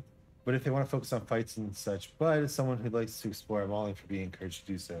going, but if they want to focus on fights and such, but as someone who likes to explore, I'm all in for being encouraged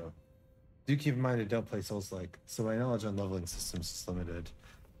to do so. Do keep in mind I don't play Souls-like, so my knowledge on leveling systems is limited.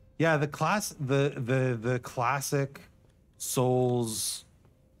 Yeah, the classic Souls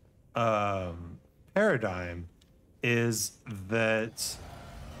paradigm is that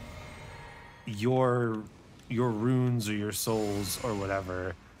your runes or your souls or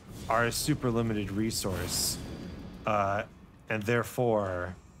whatever are a super limited resource, and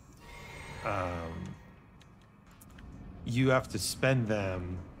therefore you have to spend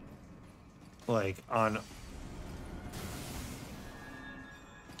them like on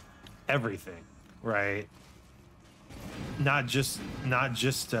everything, right? Not just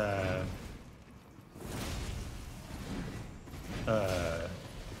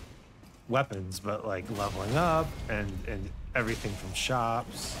weapons, but like leveling up and everything from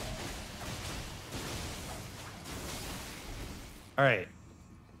shops. All right,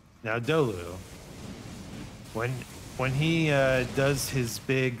 now Dolu, when he does his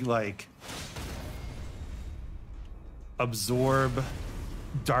big like absorb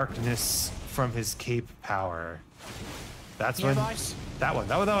darkness from his cape power, that's when that one.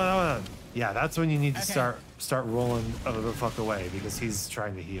 Yeah, that's when you need to start rolling the fuck away, because he's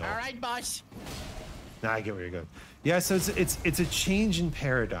trying to heal. All right, boss. Now I get where you're going. Yeah, so it's a change in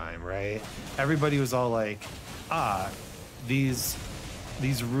paradigm, right? Everybody was all like, these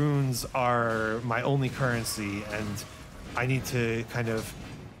runes are my only currency, and I need to kind of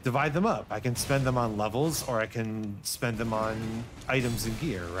divide them up. I can spend them on levels, or I can spend them on items and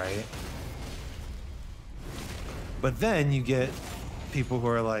gear, right? But then you get people who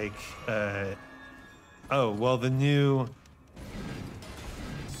are like, oh, well, the new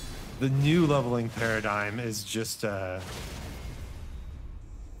leveling paradigm is just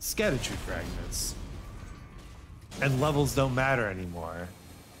scatter-tree fragments, and levels don't matter anymore.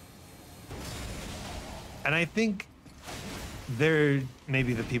 And I think they're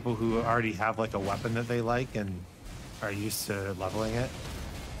maybe the people who already have like a weapon that they like, and are used to leveling it.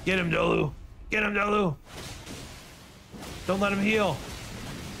 Get him, Dolu! Get him, Dolu! Don't let him heal!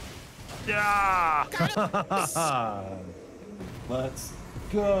 Yeah! Let's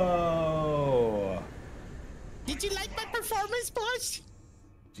go! Did you like my performance, boss?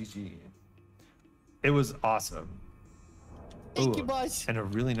 GG. It was awesome. Thank you, boss. And a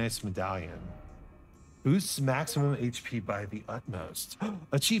really nice medallion. Boosts maximum HP by the utmost.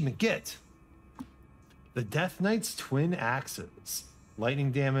 Achievement get! The Death Knight's twin axes.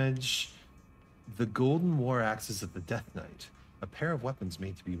 Lightning damage. The golden war axes of the Death Knight. A pair of weapons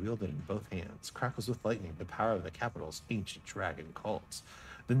made to be wielded in both hands. Crackles with lightning, the power of the capital's ancient dragon cults.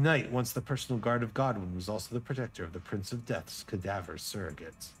 The knight, once the personal guard of Godwin, was also the protector of the Prince of Death's cadaver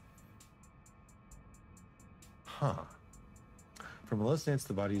surrogate. Huh. From a low stance,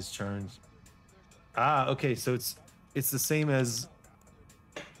 the body is charged. Ah, okay, so it's the same as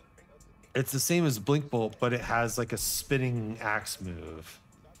Blink Bolt, but it has like a spinning axe move.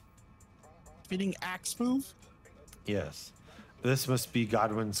 Spinning axe move? Yes. This must be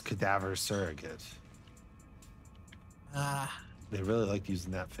Godwin's cadaver surrogate. They really liked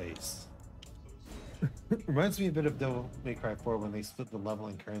using that face. Reminds me a bit of Devil May Cry 4 when they split the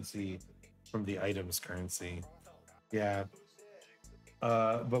leveling currency from the items currency. Yeah.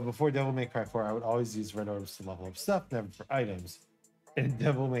 But before Devil May Cry 4, I would always use red orbs to level up stuff, never for items. In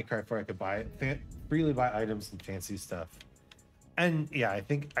Devil May Cry 4, I could freely buy items and fancy stuff. And yeah, I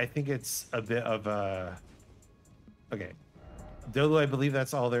think it's a bit of a... Okay. Dolu, I believe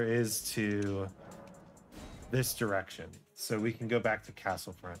that's all there is to this direction. So we can go back to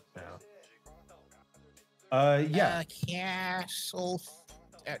Castlefront now. Yeah. Castle.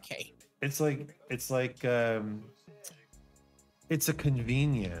 Okay. It's a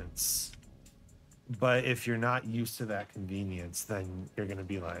convenience, but if you're not used to that convenience, then you're gonna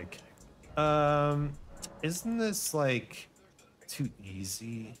be like, isn't this like too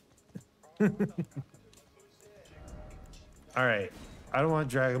easy? All right, I don't want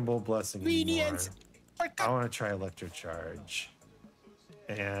Dragon Ball Blessing anymore. I want to try Electrocharge.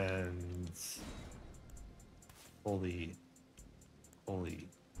 And holy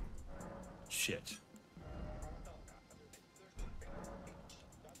shit.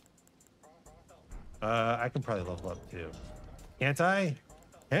 I can probably level up too. Can't I?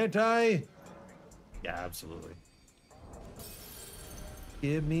 Can't I? Yeah, absolutely.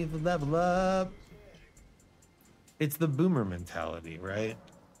 Give me the level up. It's the boomer mentality, right?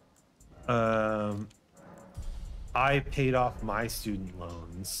 I paid off my student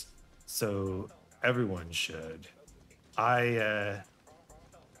loans, so everyone should. I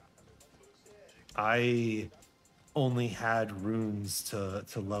only had runes to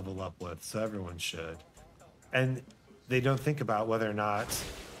level up with, so everyone should. And they don't think about whether or not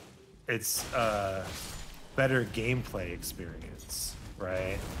it's a better gameplay experience,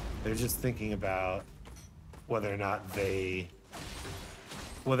 right? They're just thinking about whether or not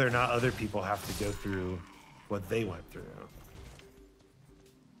other people have to go through what they went through.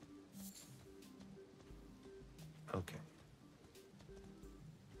 Okay.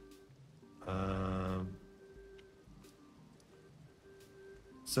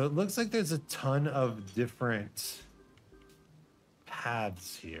 So it looks like there's a ton of different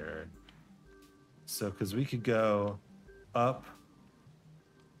paths here. So, because we could go up,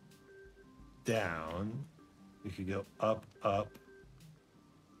 down. We could go up, up,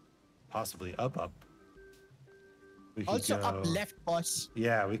 possibly up, up. We could also go, up left, boss.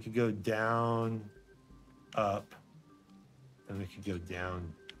 Yeah, we could go down, up, and we could go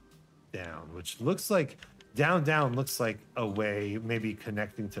down, down, which looks like down, down looks like a way maybe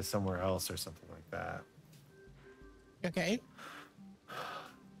connecting to somewhere else or something like that. Okay.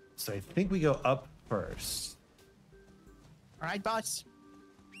 So I think we go up first. All right, boss.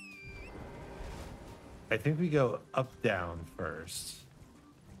 I think we go up, down first.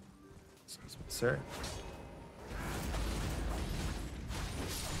 Excuse me, sir.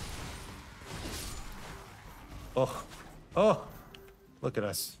 Oh, oh, look at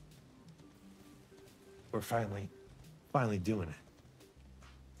us. We're finally doing it.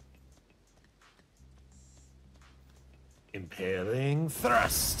 Impaling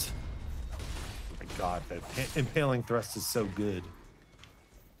thrust. Oh my God, that impaling thrust is so good.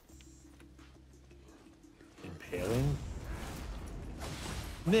 Impaling.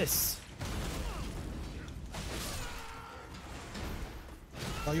 Miss.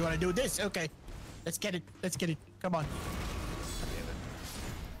 Oh, you want to do this? Okay. Let's get it. Let's get it. Come on.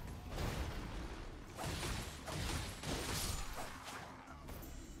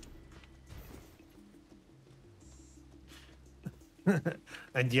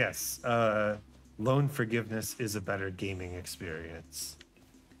 And yes, Loan forgiveness is a better gaming experience,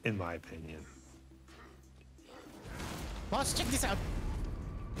 in my opinion. Boss, check this out.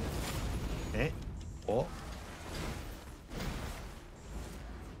 Eh? Oh.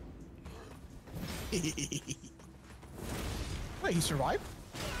 Wait, he survived?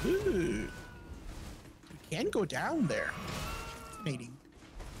 Ooh. You can go down there. Fascinating.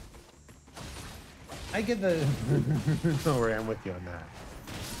 I get the... Don't worry, I'm with you on that.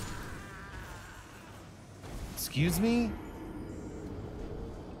 Excuse me?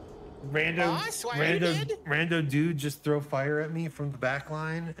 Rando dude just throw fire at me from the back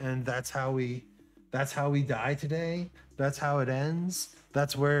line, and that's how we die today. That's how it ends.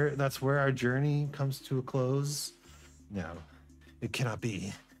 That's where our journey comes to a close. No, it cannot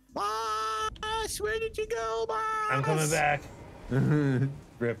be. Boss, where did you go, boss? I'm coming back.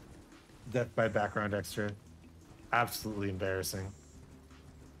 Rip. Death by background extra. Absolutely embarrassing.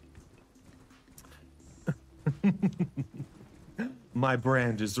 My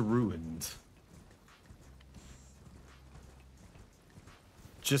brand is ruined.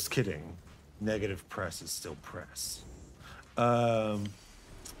 Just kidding. Negative press is still press.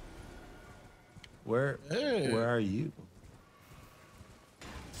 Where are you?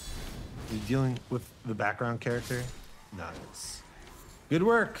 You dealing with the background character? Nice. Good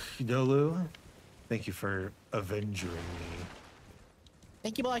work, Dolu. Thank you for avenging me.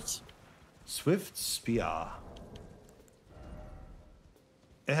 Thank you, boss. Swift Spear.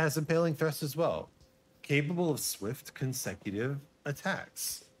 It has impaling thrust as well, capable of swift consecutive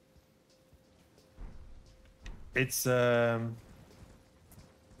attacks. It's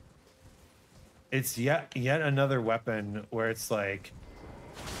yet another weapon where it's like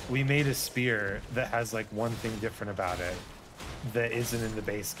we made a spear that has like one thing different about it that isn't in the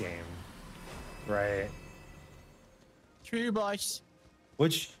base game, right? True, boss.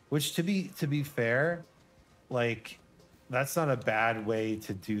 Which to be fair, like that's not a bad way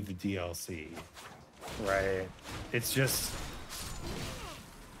to do the DLC, right? It's just,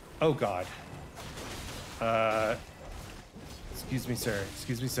 oh God. Excuse me, sir.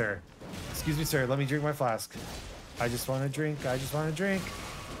 Excuse me, sir. Excuse me, sir. Let me drink my flask. I just want to drink. I just want to drink.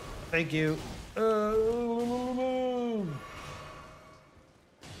 Thank you.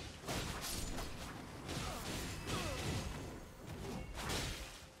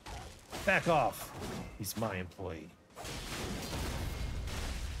 Back off. He's my employee.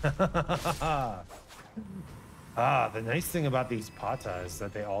 The nice thing about these pata is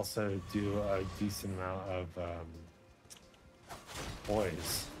that they also do a decent amount of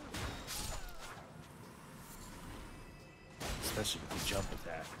poise. Especially with the jump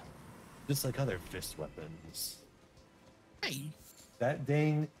attack. Just like other fist weapons. Hey. That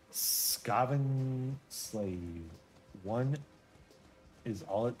dang Skaven slave. One is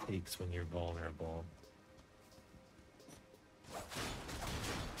all it takes when you're vulnerable.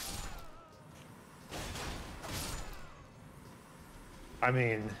 I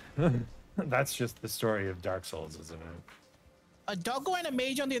mean, that's just the story of Dark Souls, isn't it? A doggo and a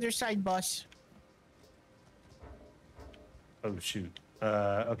mage on the other side, boss. Oh, shoot.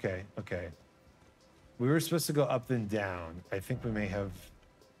 Okay. We were supposed to go up then down. I think we may have...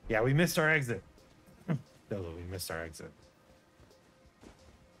 Yeah, we missed our exit. Dolo, we missed our exit.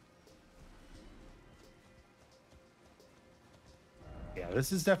 Yeah,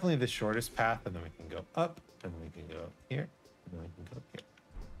 this is definitely the shortest path, and then we can go up, and then we can go here, and then we can go here.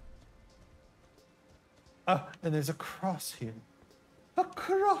 Oh, and there's a cross here. A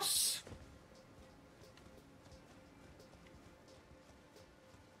cross!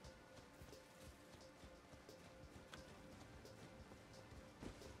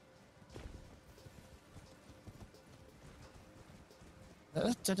 A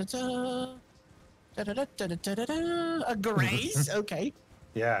grace? Okay.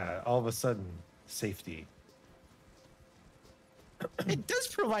 Yeah, all of a sudden, safety. It does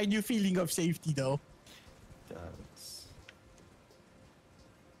provide you feeling of safety, though. It does.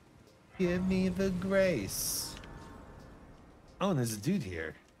 Give me the grace. Oh, and there's a dude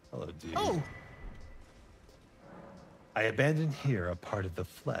here. Hello, dude. Oh. I abandoned here a part of the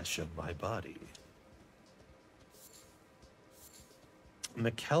flesh of my body.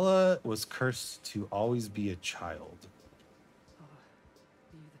 Michaela was cursed to always be a child. Oh,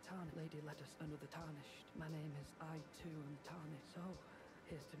 you the Tarnished lady led us under the Tarnished. My name is I too am Tarnished. So,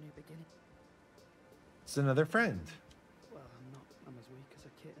 here's to new beginning. It's another friend. Well, I'm not. I'm as weak as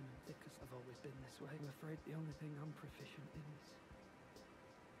a kitten and thick as I've always been this way. I'm afraid the only thing I'm proficient in is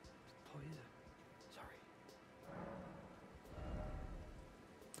poison. Sorry.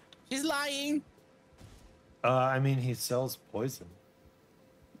 He's lying. I mean, he sells poison.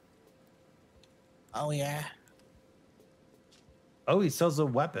 Oh yeah. Oh, he sells a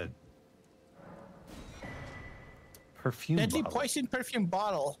weapon. Perfume Deadly bottle. poison perfume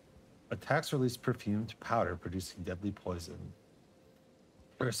bottle. Attacks release perfumed powder producing deadly poison.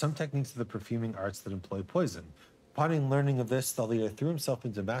 There are some techniques of the perfuming arts that employ poison. Upon learning of this, the leader threw himself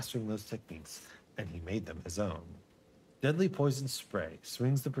into mastering those techniques, and he made them his own. Deadly poison spray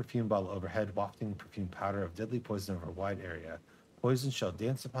swings the perfume bottle overhead, wafting perfume powder of deadly poison over a wide area. Poison shall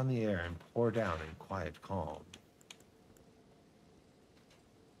dance upon the air and pour down in quiet calm.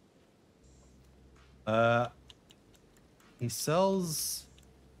 He sells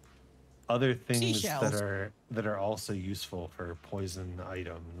other things that are also useful for poison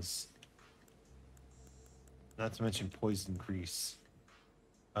items. Not to mention poison grease.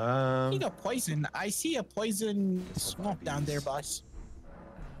 Speaking of poison, I see a poison swamp down there, boss.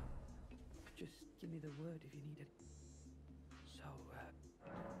 Just give me the word if you need it. So,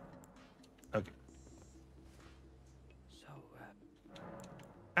 Okay. so,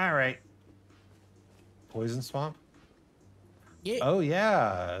 All right. Poison swamp? Yeah. Oh,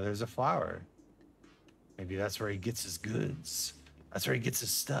 yeah. There's a flower. Maybe that's where he gets his goods. That's where he gets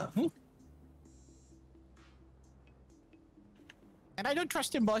his stuff. And I don't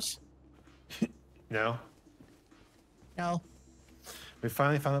trust him, boss. No? No. We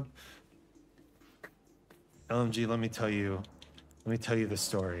finally found LMG, let me tell you the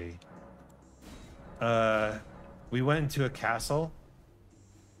story. We went into a castle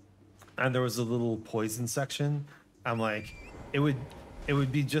and there was a little poison section. I'm like, it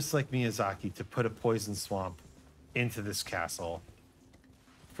would be just like Miyazaki to put a poison swamp into this castle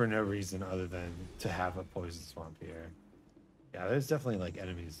for no reason other than to have a poison swamp here. Yeah, there's definitely like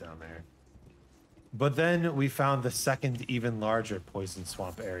enemies down there. But then we found the second, even larger poison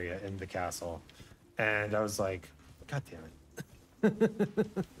swamp area in the castle. And I was like, God damn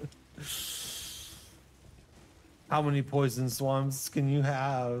it. How many poison swamps can you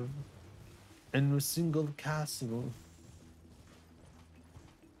have in a single castle?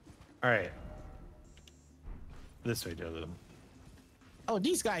 All right. This way, Dolu. Oh,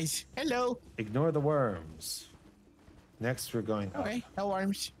 these guys. Hello. Ignore the worms. Next, we're going up. Okay, no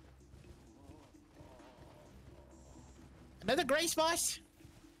worms. Another grace, boss.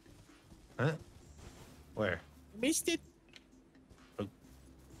 Huh? Where? Missed it.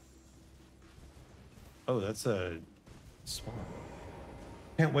 Oh, that's a swamp.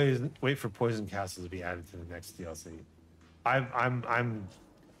 Can't wait for Poison Castle to be added to the next DLC. I'm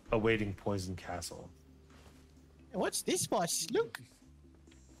awaiting Poison Castle. What's this, boss? Look.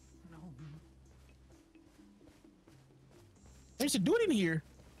 There's a dude in here.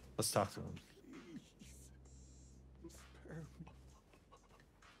 Let's talk to him.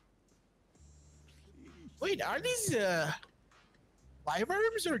 Wait, are these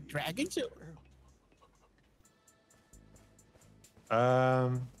wyverns or dragons? I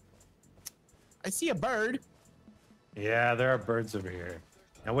see a bird. Yeah, there are birds over here.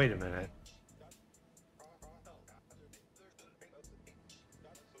 Now wait a minute.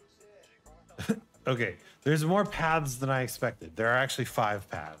 Okay, there's more paths than I expected. There are actually 5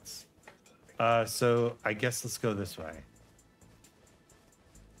 paths. So I guess let's go this way.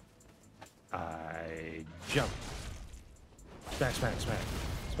 I jump. Smack, smack, smack.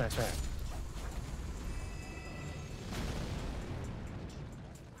 Smack, smack.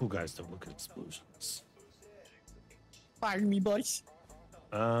 Cool guys don't look at explosions. Pardon me, boys.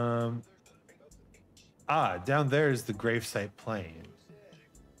 Down there is the gravesite plain.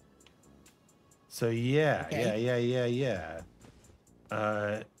 So yeah, Okay. yeah.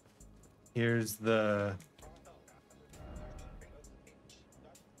 Here's the...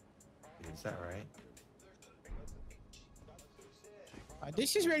 Is that right?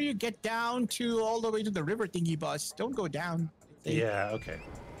 This is where you get down to all the way to the river thingy, boss. Don't go down. Yeah, okay.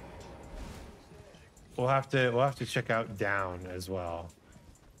 We'll have to check out down as well.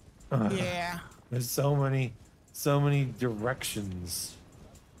 Yeah. There's so many directions.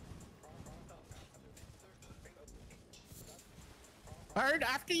 Bird,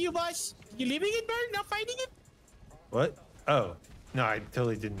 after you, boss. You leaving it, bird? Not fighting it? What? Oh, no, I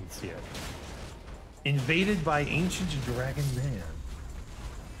totally didn't see it. Invaded by ancient dragon man.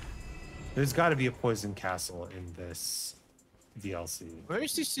 There's got to be a poison castle in this DLC. Where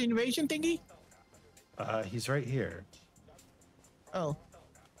is this invasion thingy? He's right here. Oh.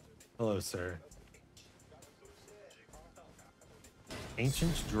 Hello, sir.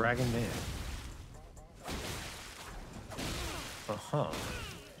 Ancient dragon man. Uh-huh.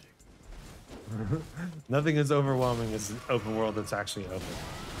 Nothing as overwhelming as an open world that's actually open.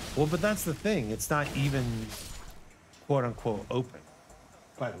 Well, but that's the thing. It's not even quote-unquote open,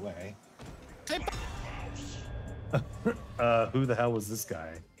 by the way. Who the hell was this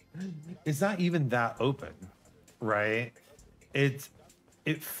guy? It's not even that open, right? It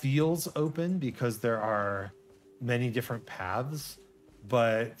feels open because there are many different paths,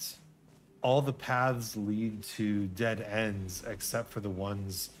 but all the paths lead to dead ends except for the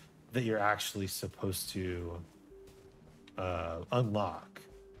ones that you're actually supposed to unlock,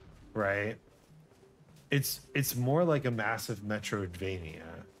 right? It's more like a massive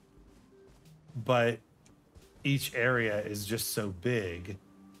Metroidvania, but each area is just so big,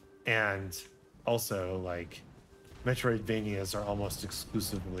 and also like Metroidvanias are almost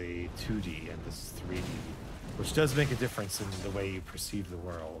exclusively 2D and this is 3D, which does make a difference in the way you perceive the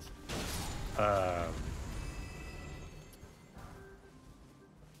world.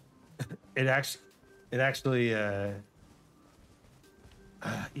 It actually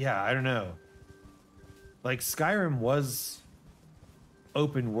yeah, I don't know. Like Skyrim was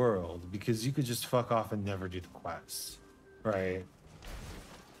open world because you could just fuck off and never do the quests, right?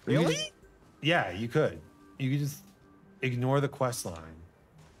 Really? Yeah, you could. You could just ignore the quest line.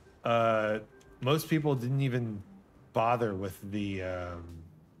 Most people didn't even bother with the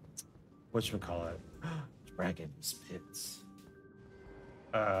whatchamacallit? Dragon spits.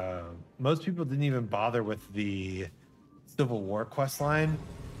 Most people didn't even bother with the Civil War quest line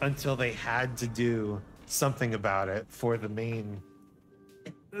until they had to do something about it for the main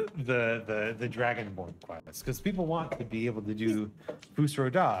the Dragonborn quest, because people want to be able to do Fus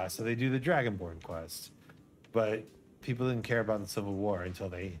Roda, so they do the Dragonborn quest. But people didn't care about the Civil War until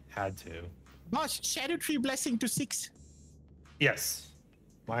they had to. Boss, Shadow Tree Blessing to 6. Yes,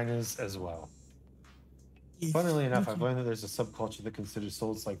 mine is as well. Funnily enough, I've learned that there's a subculture that considers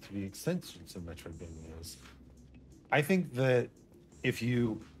Souls-like to be extensions of Metroidvanias. I think that if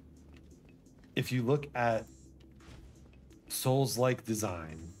you look at Souls-like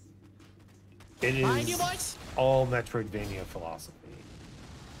design, it is all Metroidvania philosophy.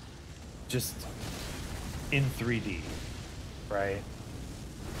 Just in 3D, right?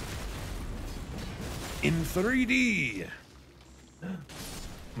 In 3D!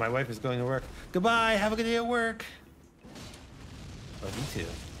 My wife is going to work. Goodbye, have a good day at work. Oh, me too.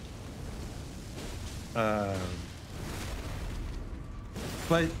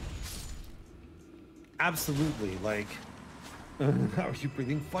 But absolutely, like, how are you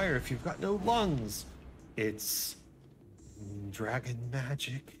breathing fire if you've got no lungs? It's dragon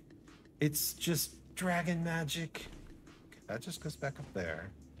magic. It's just dragon magic. Okay, that just goes back up there.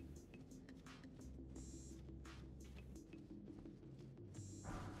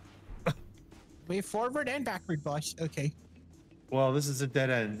 Way forward and backward, boss. Okay. Well, this is a dead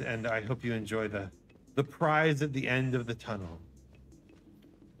end, and I hope you enjoy the prize at the end of the tunnel.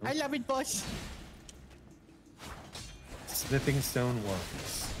 I love it, boss. Smithing stone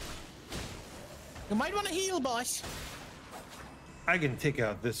works. You might want to heal, boss. I can take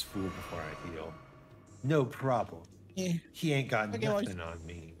out this fool before I heal. No problem. Yeah. He ain't got Okay, nothing on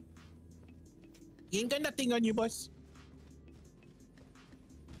me. He ain't got nothing on you, boss.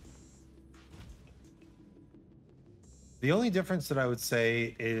 The only difference that I would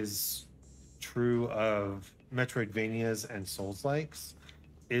say is true of Metroidvanias and Souls-likes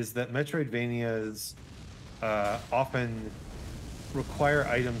is that Metroidvanias often require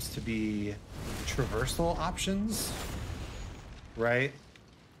items to be traversal options, right?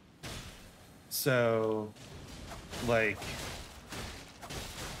 So, like,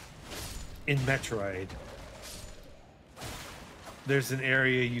 in Metroid, there's an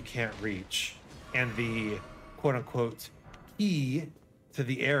area you can't reach, and the quote-unquote key to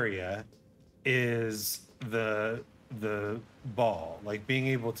the area is the ball, like being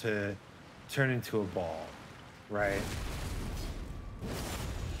able to turn into a ball, right?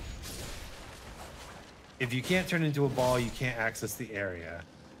 If you can't turn into a ball, you can't access the area.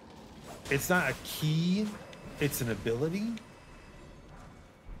 It's not a key, it's an ability,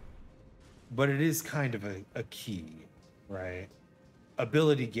 but it is kind of a key, right?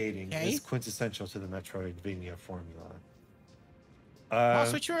 Ability gating is quintessential to the Metroidvania formula.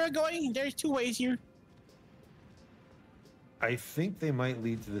 Boss, which way are we going? There's 2 ways here. I think they might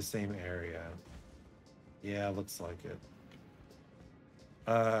lead to the same area. Yeah, looks like it.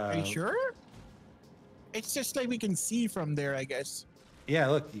 Are you sure? It's just like we can see from there, I guess. Yeah,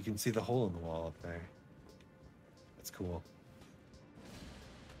 look, you can see the hole in the wall up there. That's cool.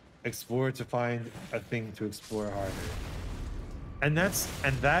 Explore to find a thing to explore harder. And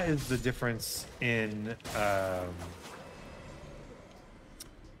that is the difference in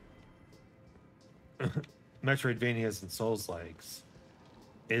Metroidvanias and Souls-likes,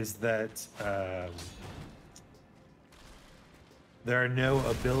 is that there are no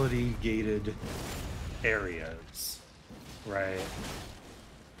ability gated areas, right?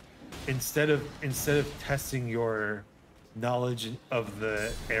 Instead of testing your knowledge of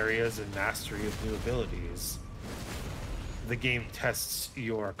the areas and mastery of new abilities, the game tests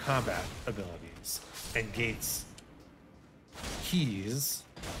your combat abilities and gates keys,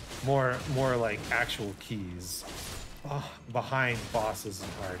 more like actual keys, behind bosses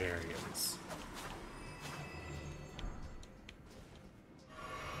and hard areas.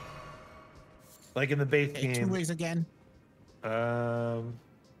 Like in the base game. 2 ways again. All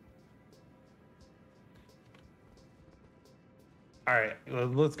right,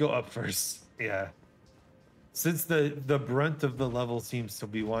 let's go up first. Yeah. Since the brunt of the level seems to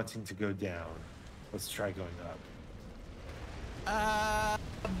be wanting to go down, let's try going up.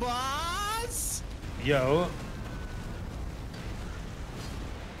 Boss? Yo.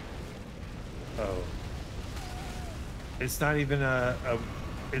 Oh. It's not even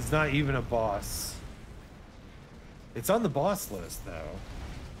it's not even a boss. It's on the boss list though.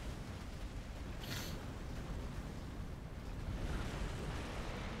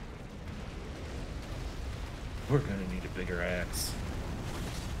 We're gonna need a bigger axe.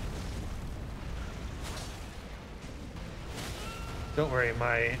 Don't worry,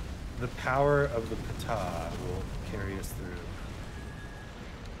 the power of the Ptah will carry us through.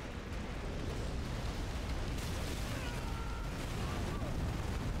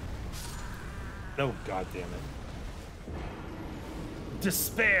 Oh, god damn it.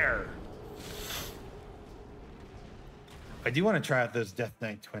 Despair! I do want to try out those Death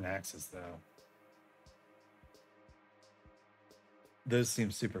Knight twin axes though. Those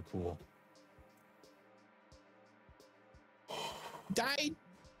seem super cool. Died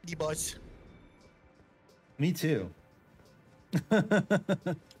the boss. Me too.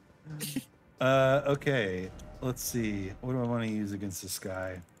 Okay, let's see. What do I want to use against this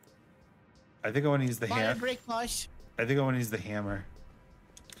guy? I think I want to use the hammer. Break, boss. I think I want to use the hammer.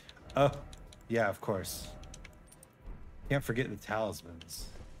 Oh, yeah, of course. Can't forget the talismans.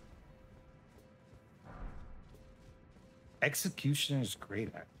 Executioner's Great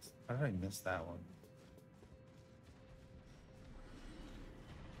Axe. How did I miss that one?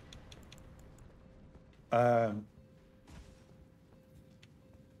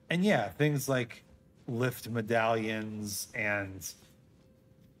 And yeah, things like lift medallions and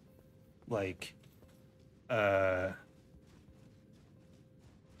like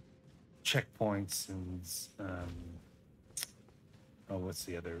checkpoints and oh, what's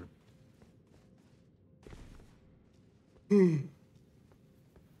the other?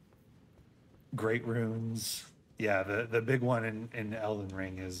 Great runes. Yeah, the big one in Elden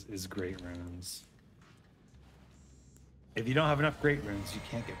Ring is great runes. If you don't have enough great runes, you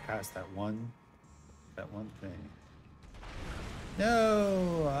can't get past that one thing.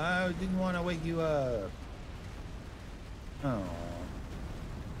 No, I didn't want to wake you up. Oh.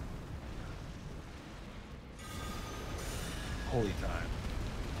 Holy time.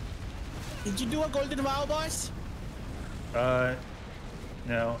 Did you do a golden vow, boss?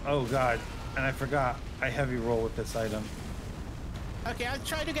 No. Oh god. And I forgot. I heavy roll with this item. Okay, I'll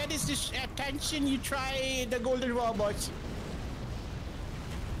try to get his attention. You try the golden vow, boss.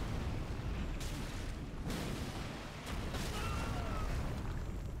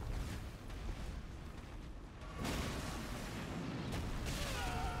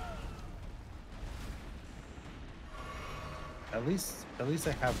 At least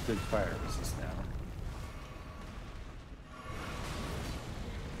I have good fire resist now.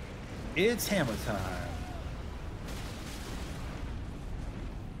 It's hammer time.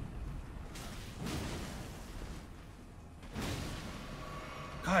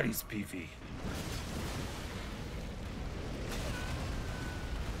 God, he's beefy.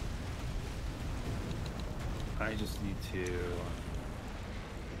 I just need to...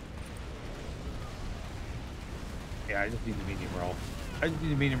 Yeah, I just need the medium roll. I just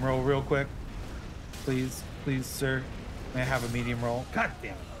need a medium roll real quick. Please, please, sir. May I have a medium roll? God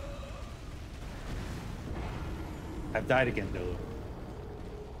damn it. I've died again, Dolo.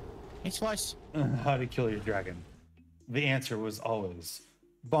 It's was. How to kill your dragon. The answer was always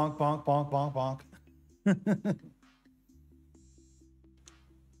bonk, bonk, bonk, bonk, bonk.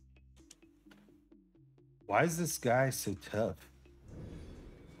 Why is this guy so tough?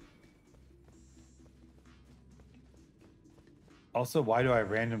 Also, why do I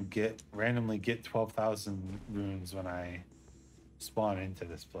randomly get 12,000 runes when I spawn into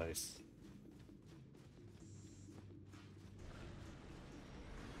this place?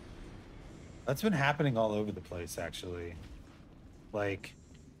 That's been happening all over the place, actually. Like,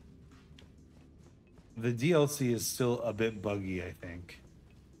 the DLC is still a bit buggy, I think.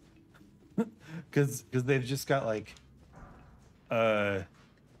 Because they've just got like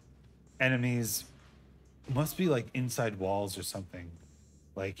enemies must be like inside walls or something.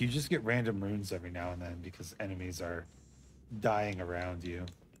 Like you just get random runes every now and then because enemies are dying around you.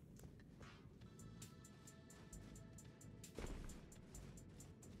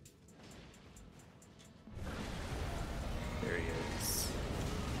 There he is.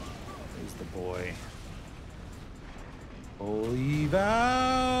 There's the boy. Holy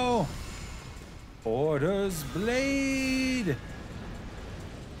vow! Orders blade!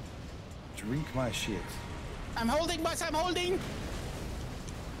 Drink my shit. I'm holding, boss, I'm holding!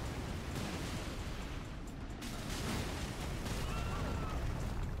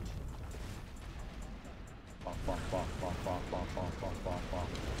 Bonk, bonk, bonk, bonk, bonk, bonk, bonk, bonk, bonk, bonk.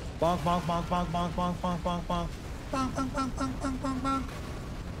 Bonk, bonk, bonk, bonk, bonk, bonk, bonk, bonk, bonk. Bonk, bonk, bonk, bonk, bonk, bonk, bonk.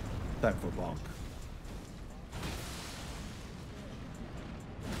 Time for bonk.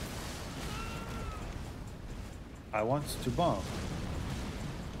 I want to bonk.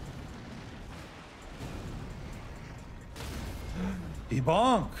 He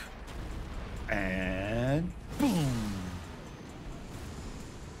bonk. And boom.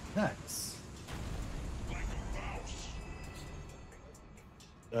 Nice.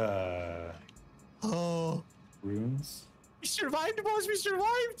 Oh. Runes? We survived, boss, we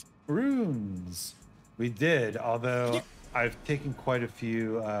survived! Runes. We did, although I've taken quite a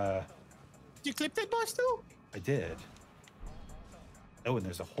few. Did you clip that, boss, too? I did. Oh, and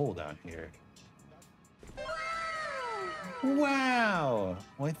there's a hole down here. Wow!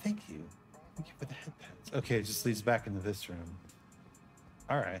 Why, thank you. Thank you for the headpats. Okay, it just leads back into this room.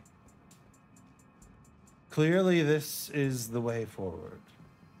 All right. Clearly, this is the way forward.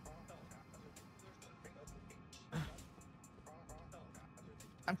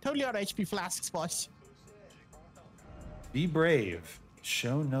 I'm totally out of HP flasks, boss. Be brave.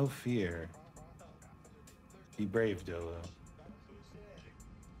 Show no fear. Be brave, Dolo.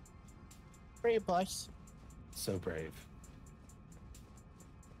 Brave, boss. So brave.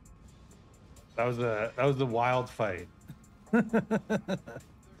 That was a wild fight. Okay,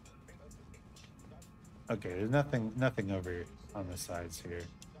 there's nothing over on the sides here.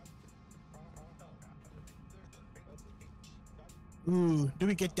 Ooh, do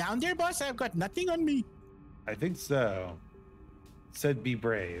we get down there, boss? I've got nothing on me. I think so. It said be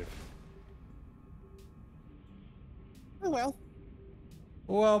brave. Oh, well.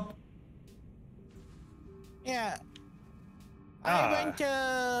 Well, Yeah.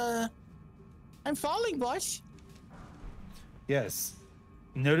 Ah. I'm falling, boss. yes.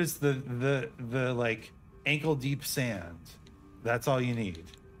 Notice the like ankle deep sand. That's all you need.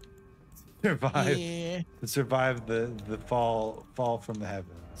 Survive. Yeah. To survive the fall from the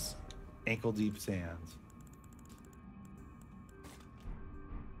heavens. Ankle deep sand.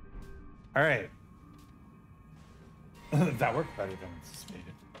 All right. That worked better than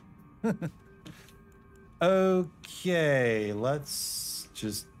anticipated. Okay, let's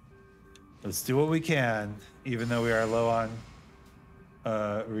do what we can, even though we are low on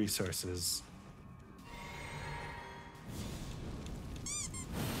resources.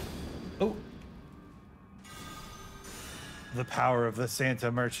 Oh. The power of the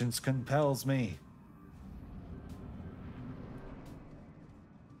Santa merchants compels me.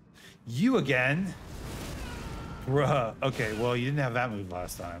 You again? Bruh. Okay, well, you didn't have that move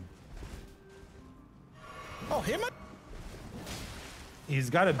last time. Oh, him? He's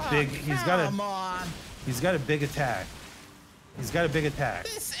got a big, Come on. he's got a big attack. He's got a big attack.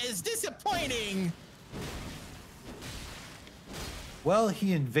 This is disappointing. Well,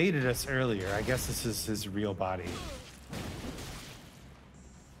 he invaded us earlier. I guess this is his real body.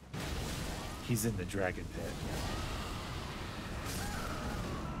 He's in the dragon pit.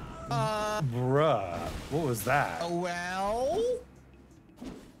 Bruh, what was that? Well.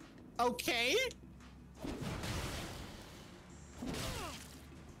 Okay.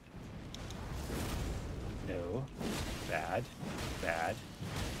 No. Bad. Bad.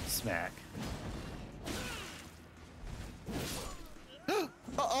 Smack.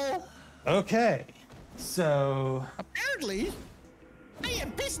 Uh-oh. Okay. So. Apparently, I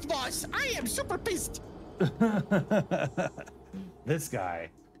am pissed, boss. I am super pissed. This guy.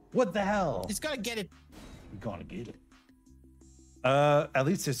 What the hell? He's gotta get it. We're gonna get it. At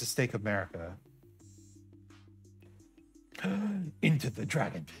least there's a stake of America. Into the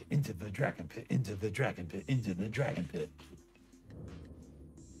dragon pit, into the dragon pit, into the dragon pit, into the dragon pit.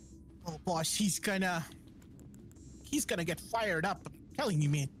 Oh, boss, he's gonna get fired up. I'm telling you,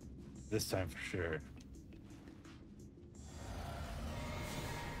 man. This time for sure.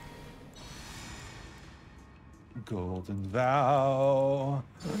 Golden vow,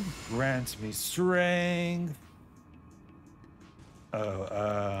 grant me strength.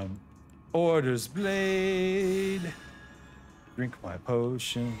 Oh, Order's blade, drink my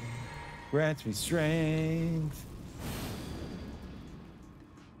potion, grant me strength.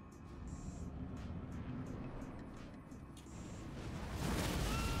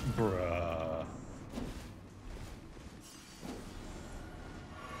 Bruh.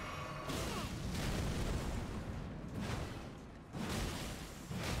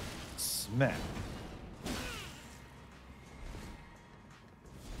 Smack.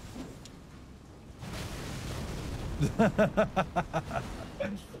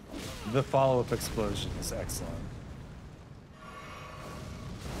 The follow-up explosion is excellent.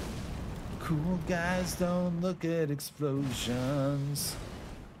 Cool guys don't look at explosions.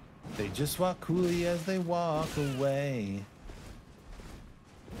 They just walk coolly as they walk away.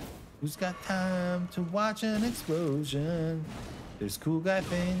 Who's got time to watch an explosion? There's cool guy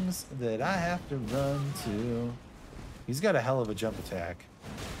things that I have to run to. He's got a hell of a jump attack,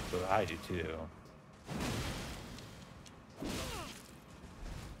 but I do too.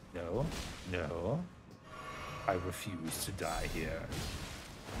 No, no. I refuse to die here.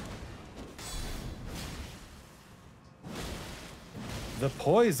 The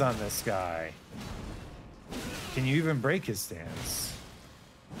poise on this guy. Can you even break his stance?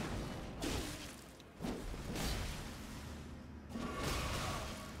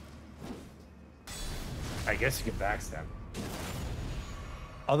 I guess you can backstab.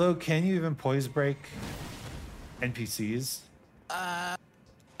 Although, can you even poise break NPCs? A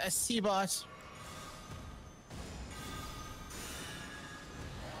sea boss.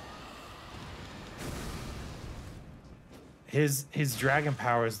 His dragon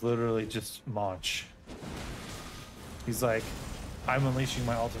power is literally just launch. He's like, I'm unleashing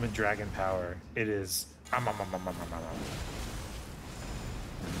my ultimate dragon power. It is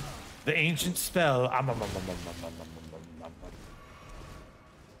the ancient spell.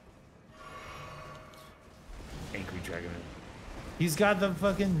 Angry dragon. He's got the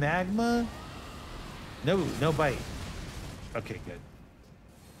fucking magma. No bite. Okay, good.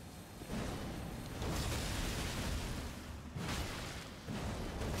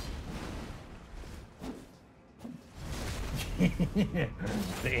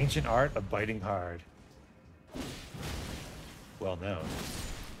 The ancient art of biting hard. Well known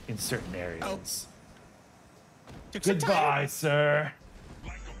in certain areas. Goodbye, sir.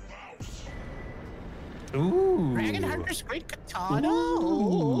 Ooh. Dragon Hunter's great katana.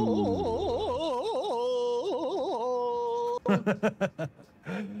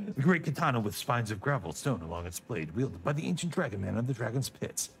 The great katana with spines of gravel stone along its blade, wielded by the ancient dragon man of the dragon's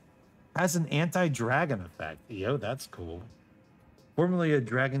pits, has an anti-dragon effect. Yo, that's cool. Formerly a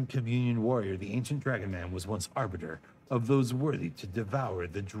dragon communion warrior, the ancient dragon man was once arbiter of those worthy to devour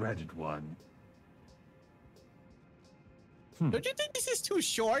the dreaded one. Don't you think this is too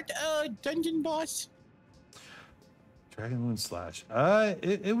short, dungeon boss? Dragon Moon Slash.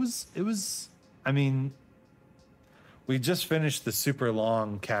 It was. I mean, we just finished the super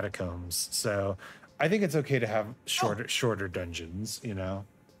long catacombs, so I think it's okay to have shorter dungeons. You know.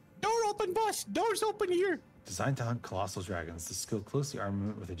 Door open, boss. Doors open here. Designed to hunt colossal dragons, the skill closely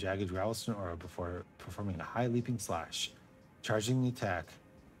armament with a jagged Ralston aura before performing a high leaping slash. Charge the attack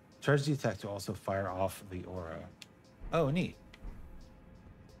to also fire off the aura. Oh, neat.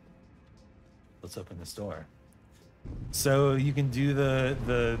 Let's open this door. So you can do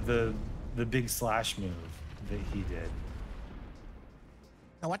the big slash move that he did.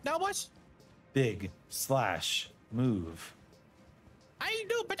 Now what now, boss? Big slash move. I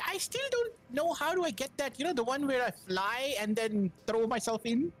know, but I still don't know how do I get that. You know, the one where I fly and then throw myself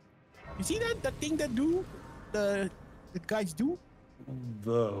in? You see that? The thing that the guys do?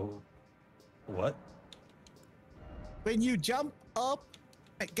 The what? When you jump up,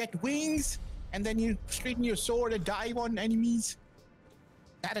 get wings, and then you straighten your sword and dive on enemies.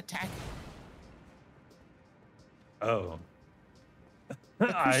 That attack. Oh. The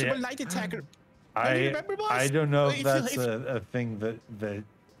Crucible Light Attacker. Remember, boss? I don't know if that's a thing that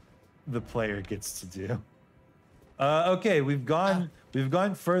the player gets to do. Okay, we've gone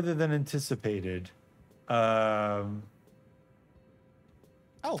further than anticipated. Oh,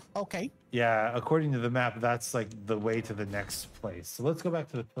 okay. Yeah, according to the map, that's like the way to the next place. So let's go back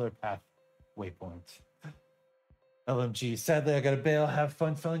to the Pillar Path waypoint. LMG, sadly I gotta bail. Have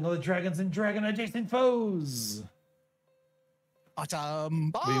fun felling all the dragons and dragon adjacent foes.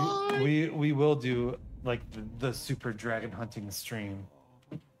 Awesome. Bye. We will do like the super dragon hunting stream,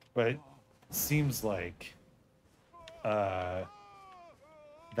 but it seems like that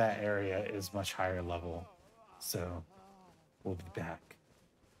area is much higher level So we'll be back.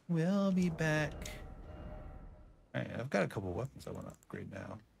 We'll be back. All right, I've got a couple weapons I want to upgrade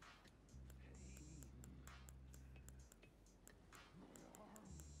now.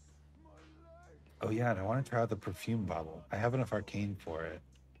 Oh yeah, and I want to try out the perfume bottle. I have enough arcane for it.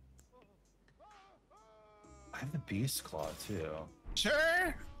 I have the beast claw too.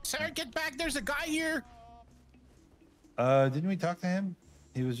 Sir, get back. There's a guy here. Didn't we talk to him?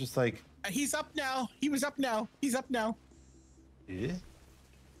 He was just like, he's up now. He was up now. He's up now. yeah.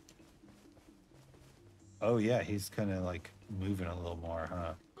 Oh yeah, he's kind of like moving a little more,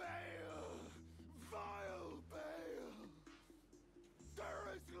 huh? Bale, vile Bale. There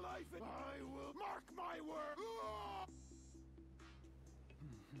is life in I will mark my word.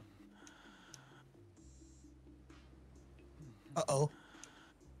 Uh-oh.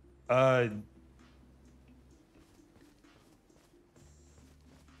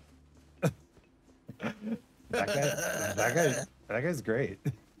 That guy's great.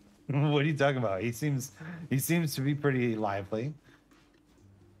 What are you talking about? He seems to be pretty lively.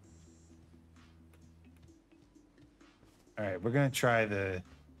 All right, we're gonna try the.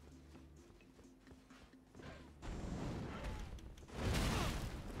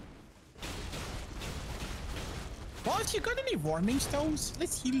 Boss, you got any warming stones?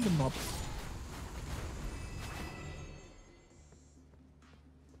 Let's heal them up.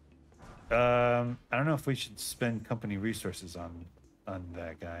 I don't know if we should spend company resources on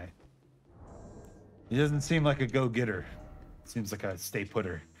that guy. He doesn't seem like a go-getter. Seems like a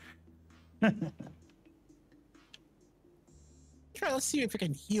stay-putter. Try. Let's see if I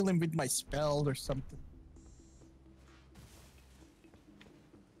can heal him with my spell or something.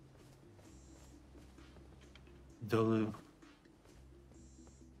 Dolu,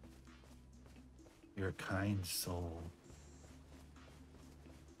 you're a kind soul.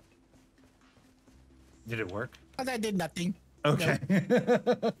 Did it work? Oh, that did nothing. Okay.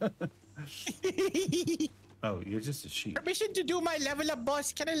 No. Oh, you're just a sheep. Permission to do my level up,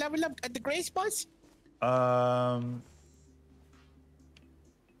 boss. Can I level up at the Grace, boss?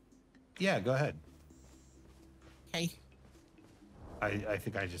 Yeah, go ahead. Okay. I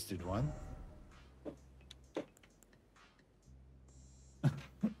think I just did one.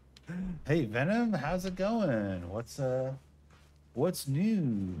 Hey Venom, how's it going? What's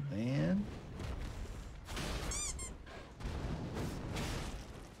new, man?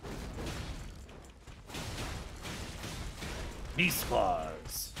 Beast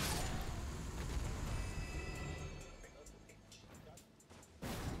claws.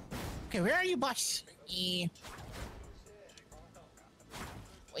 Okay, where are you, boss? Wait.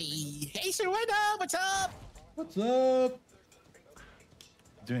 Hey, Sir Winner, what's up? What's up?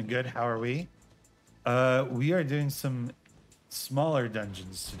 Doing good. How are we? We are doing some smaller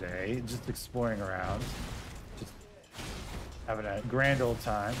dungeons today, just exploring around, just having a grand old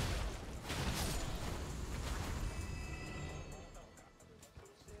time.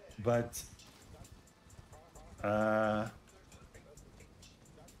 But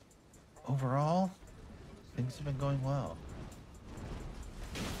overall, things have been going well.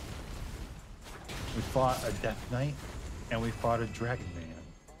 We fought a Death Knight and we fought a Dragon Man.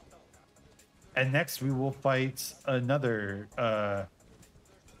 And next we will fight another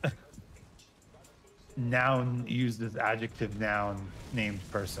noun used as adjective noun named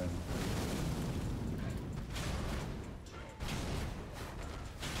person.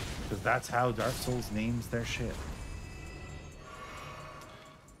 Because that's how Dark Souls names their shit.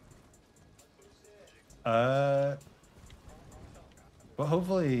 But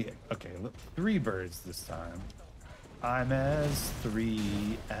hopefully, okay, look, 3 birds this time. I'm as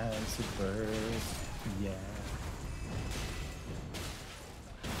 3 as a bird, yeah.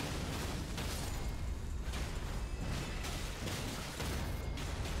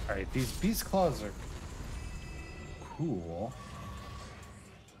 All right, these beast claws are cool.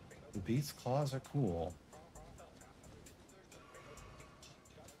 The beast claws are cool.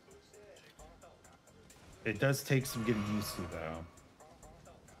 It does take some getting used to, though.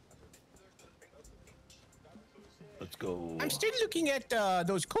 Let's go. I'm still looking at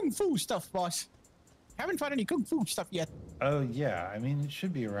those kung fu stuff, boss. Haven't found any kung fu stuff yet. Oh, yeah. I mean, it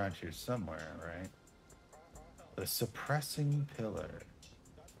should be around here somewhere, right? The suppressing pillar.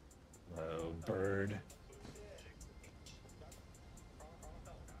 Hello, bird.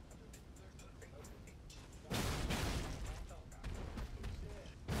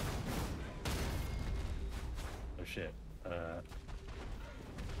 Oh, shit.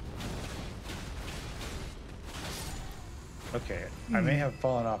 Okay, I may have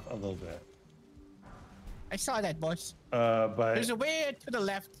fallen off a little bit. I saw that, boss. But There's a way to the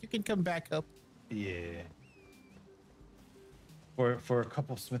left. You can come back up. yeah. For a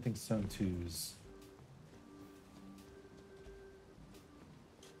couple smithing stone 2s.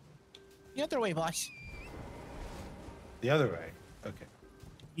 The other way, boss. The other way. Okay.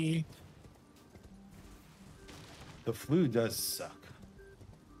 Yeah. The flu does suck.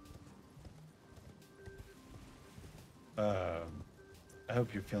 I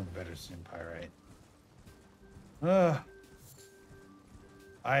hope you're feeling better soon, Pyrite.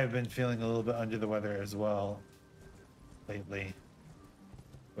 I have been feeling a little bit under the weather as well lately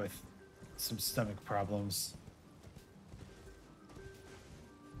with some stomach problems.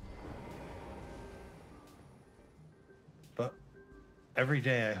 But every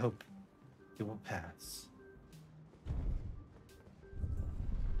day I hope it will pass.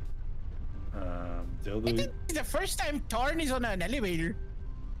 I Dolu. think it's the first time Torn is on an elevator.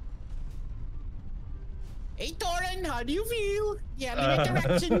 Hey, Torren, how do you feel? The elevator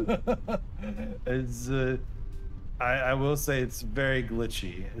action. It's, I will say it's very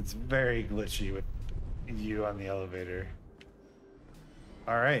glitchy. It's very glitchy with you on the elevator.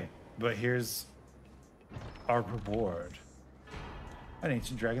 All right, but here's our reward. An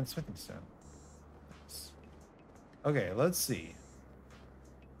ancient dragon smithing stone. Nice. Okay, let's see.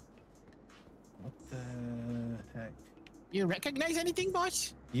 What the heck? You recognize anything,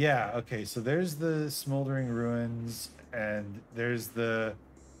 boss? Yeah, okay, so there's the smoldering ruins and there's the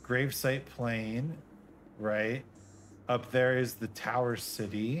gravesite plain, right? Up there is the tower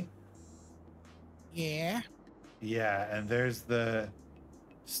city. Yeah. Yeah, and there's the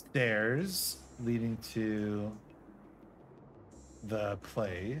stairs leading to the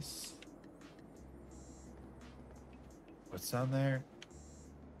place. What's down there?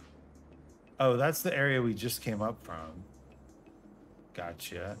 Oh, that's the area we just came up from.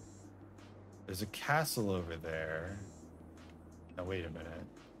 Gotcha. There's a castle over there. Now, wait a minute.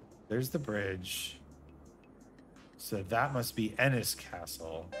 There's the bridge. So that must be Ennis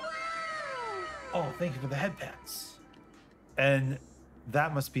Castle. Oh, thank you for the head pats. And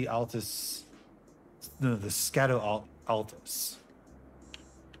that must be Altus. No, the Scato Altus.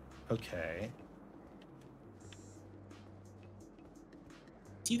 Okay.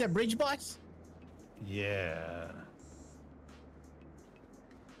 See the bridge, boss? Yeah.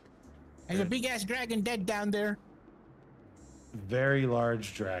 There's a big ass dragon dead down there. Very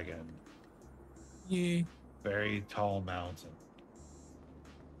large dragon. Yeah. Very tall mountain.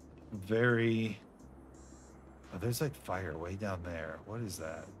 Very... Oh, there's like fire way down there. What is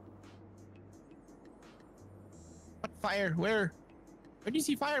that? What fire? Where? Where do you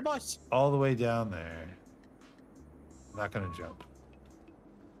see fire, boss? All the way down there. I'm not gonna jump.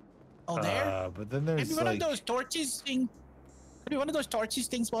 Oh, there? But then there's Maybe one of those torches thing. Could be one of those torches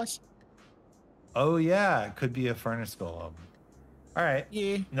things, boss. Oh yeah, it could be a furnace golem. All right.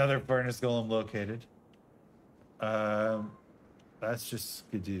 Yeah. Another furnace golem located. That's just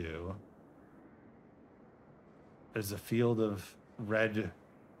skidoo. There's a field of red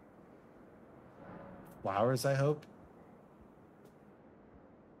flowers, I hope.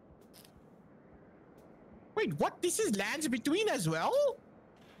 Wait, what? This is lands between as well?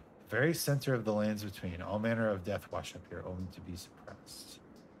 Very center of the lands between. All manner of death wash up here, only to be suppressed.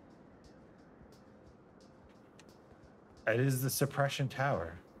 It is the suppression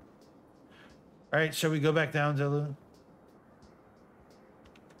tower. All right, shall we go back down, Delu?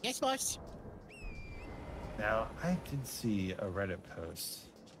 Yes, boss. Now, I did see a Reddit post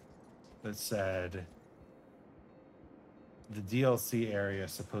that said the DLC area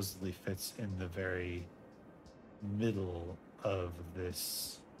supposedly fits in the very middle of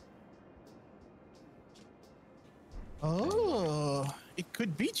this. Oh, it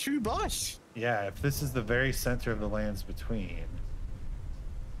could be true, boss. Yeah, if this is the very center of the lands between.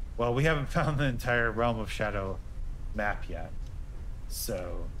 Well, we haven't found the entire Realm of Shadow map yet.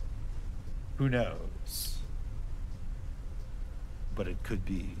 So, who knows? But it could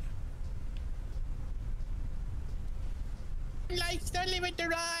be. Life's the limit to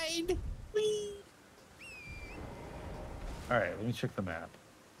ride. Whee! All right, let me check the map.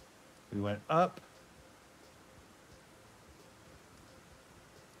 We went up.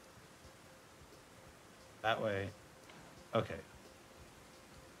 That way. Okay.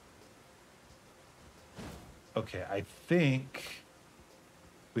 Okay, I think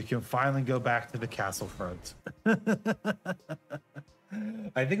we can finally go back to the castle front.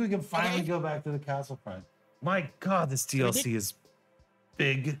 I think we can finally go back to the castle front. My God, this DLC is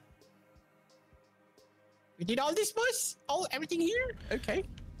big. We did all this, boss? All everything here? Okay.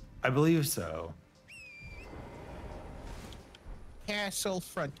 I believe so. Castle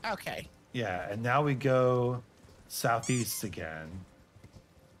front. Okay. Yeah, and now we go southeast again.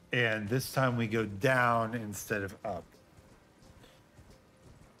 And this time we go down instead of up.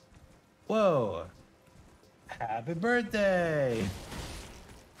 Whoa. Happy birthday.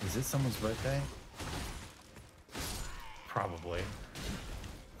 Is it someone's birthday? Probably.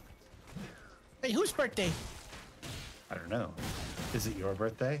 Wait, whose birthday? I don't know. Is it your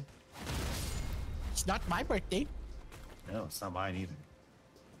birthday? It's not my birthday. No, it's not mine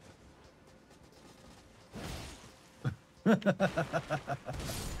either.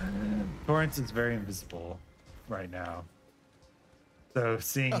 Torrance is very invisible right now. So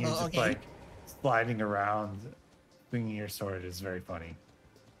seeing you just like sliding around, swinging your sword is very funny.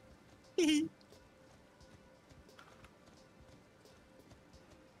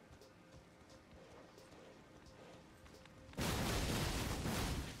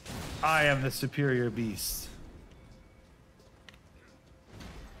 I am the superior beast.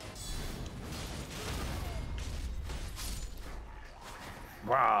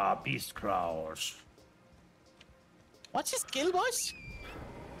 Rah, beast claws. What's his skill, boss?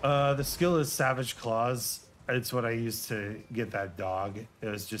 The skill is Savage Claws. It's what I used to get that dog. It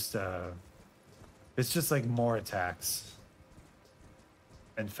was just it's just like more attacks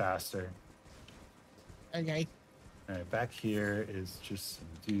and faster. Okay. All right, back here is just some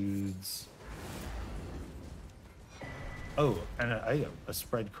dudes. Oh, and an item, a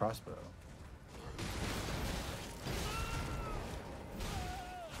spread crossbow.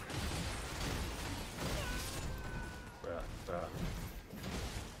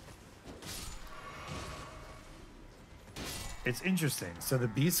 It's interesting. So the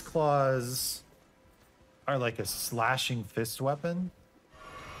beast claws are like a slashing fist weapon.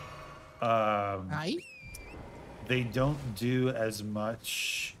 Right? They don't do as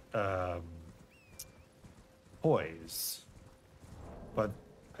much poise, but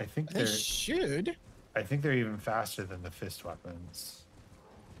I think They should. I think they're even faster than the fist weapons.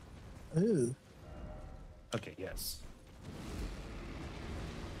 Ooh. Okay, yes.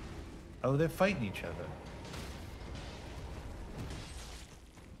 Oh, they're fighting each other.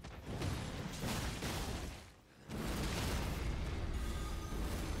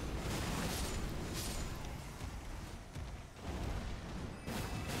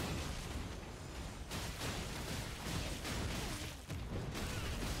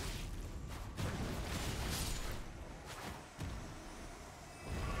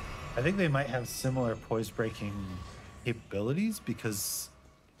 I think they might have similar poise breaking capabilities because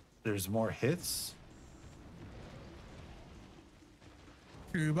there's more hits.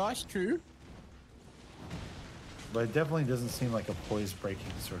 True, boss, true. But it definitely doesn't seem like a poise breaking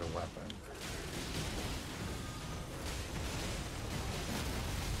sort of weapon.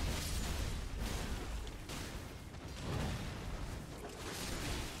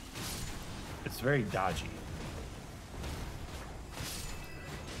 It's very dodgy.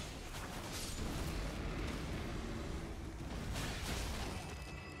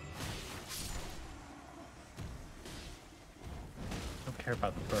 Care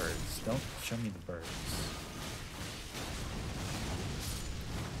about the birds. Don't show me the birds.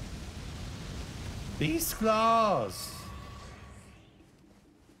 Beast claws.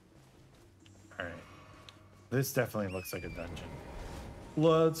 All right. This definitely looks like a dungeon.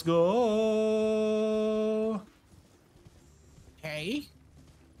 Let's go. Okay.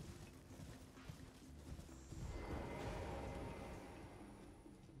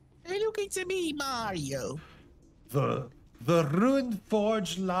 Hey, look at me, Mario. The Ruined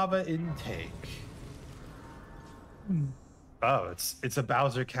Forge lava intake. Oh, it's a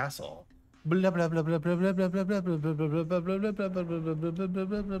Bowser castle. Blah blah blah blah blah blah blah blah blah blah blah blah blah blah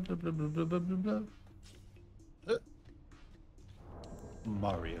blah blah.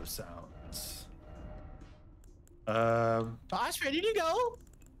 Mario sounds. Boss, ready to go?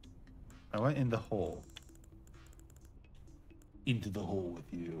 I went in the hole. Into the hole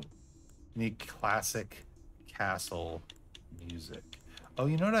with you. Need classic castle music. Oh,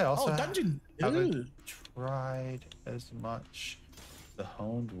 you know what I also dungeon. haven't tried as much? The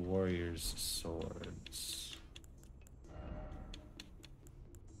Honed Warriors swords.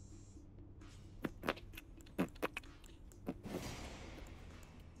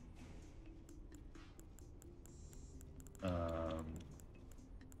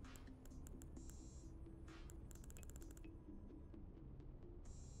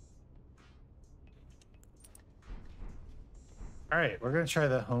 All right, we're gonna try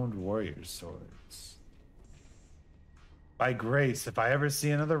the Honed Warriors swords. By grace, if I ever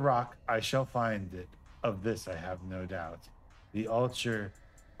see another rock, I shall find it. Of this I have no doubt. The altar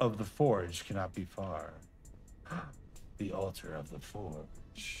of the forge cannot be far. The altar of the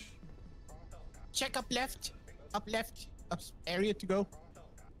forge. Check up left. Up left. Up area to go.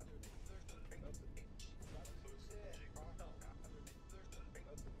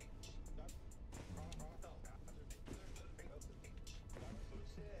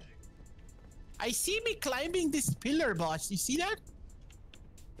 I see me climbing this pillar, boss. You see that?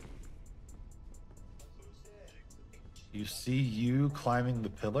 You see you climbing the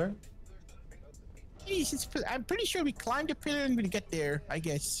pillar? Jeez, I'm pretty sure we climbed the pillar and we get there, I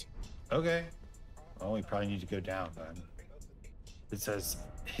guess. Okay. Well, we probably need to go down then. It says,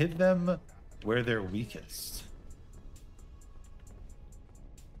 hit them where they're weakest.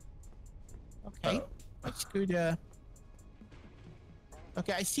 Okay. That's good.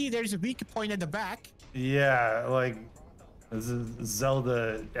 Okay, I see there's a weak point at the back. Yeah, like, this is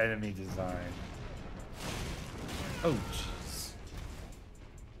Zelda enemy design. Oh, jeez.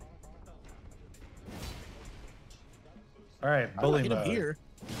 All right, bully mode. Here.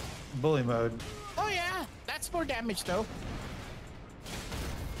 Bully mode. Oh yeah, that's more damage though.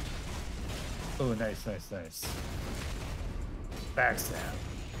 Oh, nice, nice, nice. Backstab.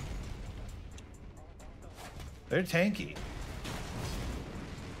 They're tanky.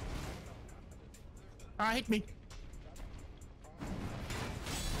 Hit me.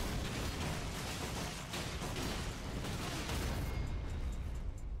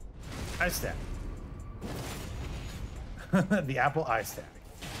 Eye stab. The apple eye stab.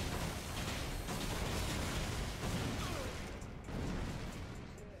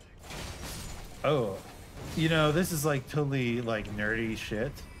 Oh, you know, this is like totally like nerdy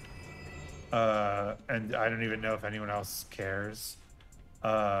shit. And I don't even know if anyone else cares.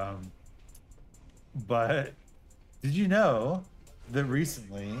 But did you know that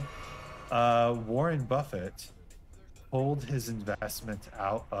recently Warren Buffett pulled his investment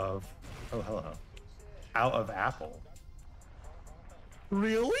out of Apple?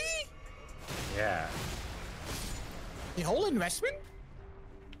 Really? Yeah. The whole investment?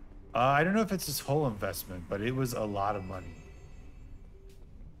 I don't know if it's his whole investment, but it was a lot of money.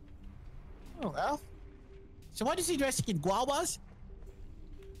 Oh well. So what is he investing in? Guavas?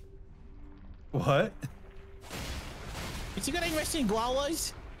 What? Is he gonna invest in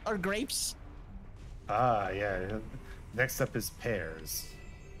guavas or grapes? Ah, yeah. Next up is pears.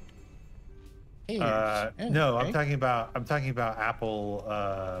 Pears. No, okay. I'm talking about Apple,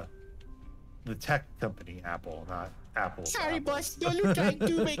 the tech company Apple, not Apple. Sorry, Apple. boss. Dolu tried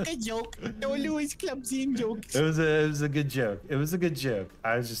to make a joke. Dolu is clumsy in jokes. It was a good joke. It was a good joke.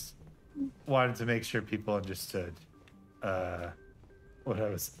 I was just wanted to make sure people understood what I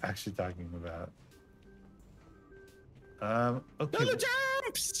was actually talking about. Okay. Dolu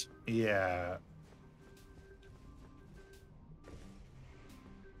jumps! Yeah.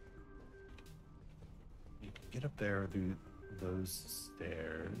 You can get up there through those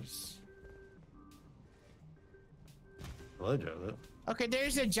stairs. Hello, Jolo. Okay,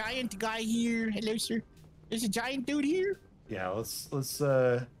 there's a giant guy here. Hello, sir. There's a giant dude here. Yeah, let's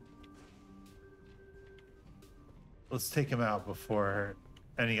take him out before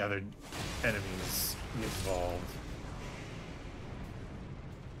any other enemies get involved.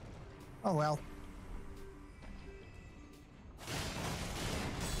 Oh well.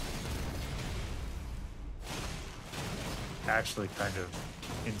 Actually, kind of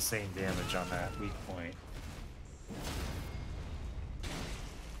insane damage on that weak point.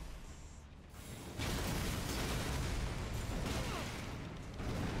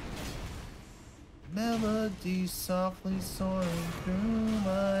 Melody softly soaring through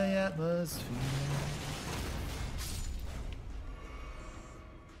my atmosphere.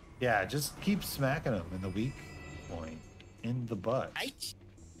 Yeah, just keep smacking him in the weak point, in the butt. Right?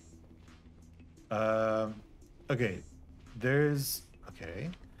 Okay, there's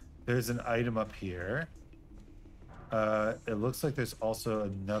an item up here. It looks like there's also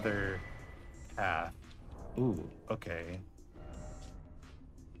another path. Ooh, okay.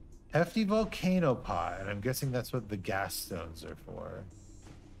 Hefty volcano pot, and I'm guessing that's what the gas stones are for.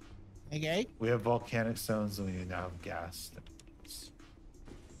 Okay. We have volcanic stones, and we now have gas stones.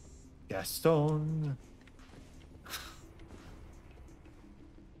 Gas stone.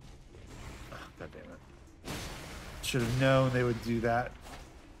 Oh, God damn it! Should have known they would do that.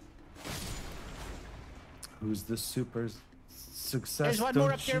 Who's the super success? There's one Don't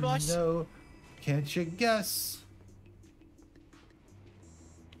more up here, you boss. know? Can't you guess?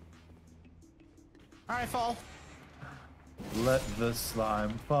 All right, fall. Let the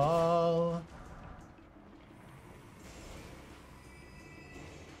slime fall.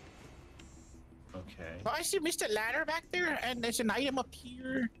 Okay. Oh, I see Mr. Ladder back there, and there's an item up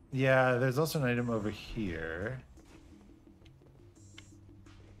here. Yeah, there's also an item over here.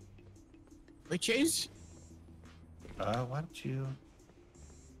 Which is? Why don't you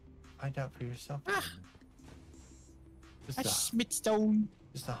find out for yourself? Ah. A Just smith stone.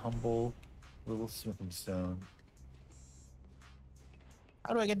 just a humble little smithing stone.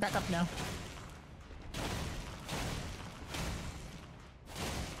 How do I get back up now?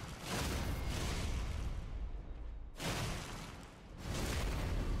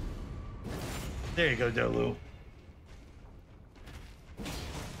 There you go, Dolu.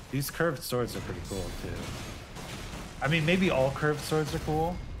 These curved swords are pretty cool too. I mean, maybe all curved swords are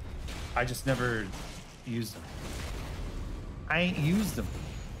cool. I just never used them. I ain't used them.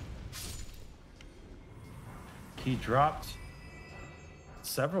 He dropped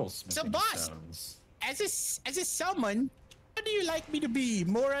several smithing stones. As a summon, how do you like me to be?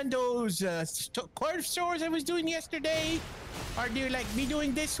 More on those curved swords I was doing yesterday, or do you like me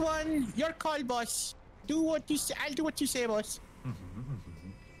doing this one? Your call, boss. Do what you say. I'll do what you say, boss.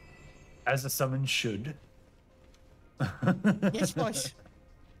 As a summon should. Yes, boss.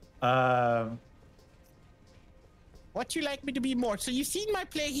 What you like me to be more? So you've seen my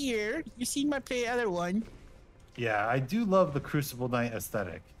play here. You've seen my play other one. Yeah, I do love the Crucible Knight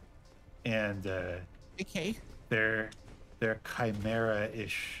aesthetic, and okay, their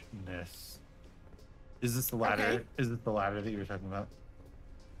chimera-ishness. Is this the ladder? Okay. Is this the ladder that you were talking about?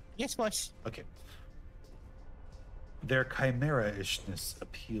 Yes, boss. Okay. Their chimera-ishness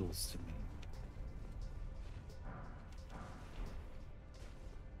appeals to me.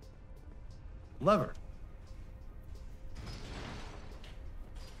 Lever.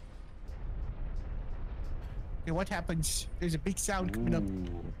 Okay, what happens? There's a big sound coming up.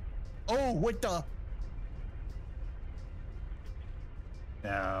 Ooh. Oh, what the?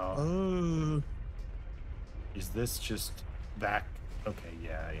 Now, Oh. is this just back? Okay,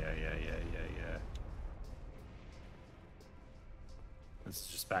 yeah. This is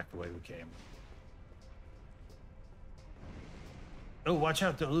just back the way we came. Oh, watch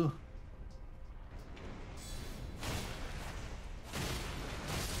out, Dolu.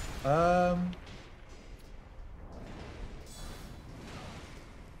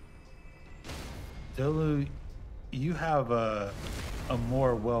 Dolu, you have a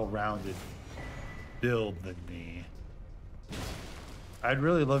more well-rounded build than me. I'd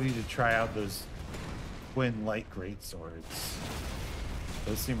really love you to try out those twin light greatswords.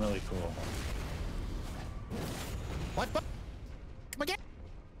 Those seem really cool. What? Come again?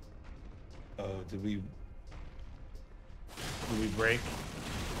 Oh, did we break?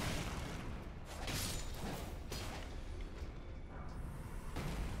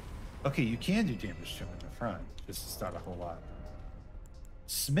 Okay, you can do damage to him in the front. This is not a whole lot.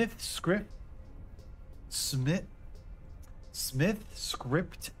 Smith script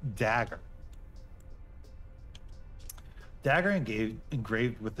dagger. Dagger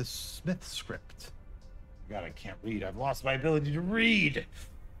engraved with the Smith script. God, I can't read. I've lost my ability to read.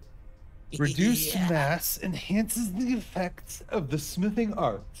 Reduced mass enhances the effects of the smithing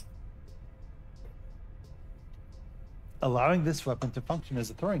art, allowing this weapon to function as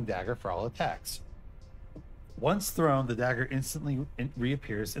a throwing dagger for all attacks. Once thrown, the dagger instantly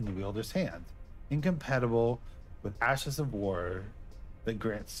reappears in the wielder's hand, incompatible with Ashes of War that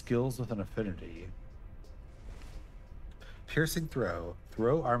grants skills with an affinity. Piercing throw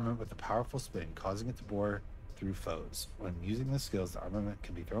armament with a powerful spin, causing it to bore through foes. When using the skills, the armament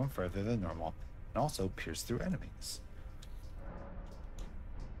can be thrown further than normal and also pierce through enemies.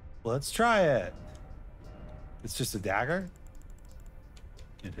 Let's try it. It's just a dagger?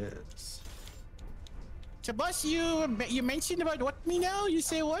 It is. So, boss, you mentioned about what me now? You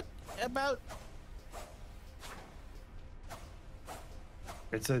say what about?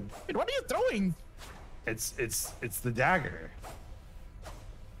 It's a. Wait, what are you throwing? It's the dagger.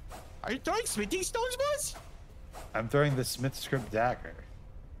 Are you throwing smithing stones, boss? I'm throwing the Smith script dagger.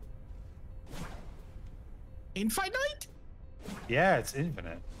 Infinite? Yeah, it's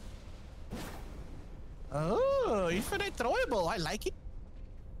infinite. Oh, infinite throwable. I like it.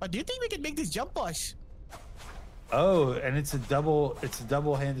 But do you think we can make this jump, boss? Oh, and it's a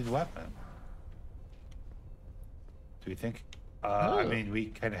double-handed weapon. Do we think? I mean, we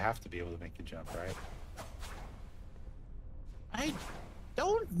kind of have to be able to make the jump, right? I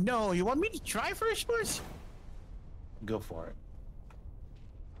don't know. You want me to try first, boss? Go for it.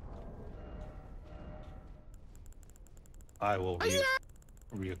 I will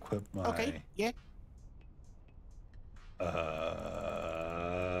re-equip my... Okay, yeah.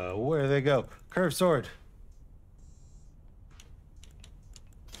 Where do they go? Curved sword.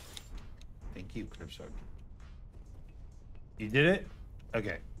 Thank you, curved sword. You did it?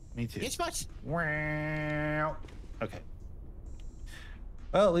 Okay, me too. Yes, boss. Wow. Okay.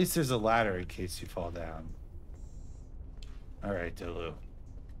 Well, at least there's a ladder in case you fall down. All right, Dolu.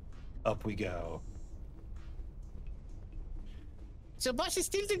 Up we go. So, boss, it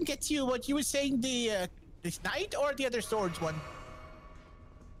still didn't get you what you were saying, this knight or the other swords one?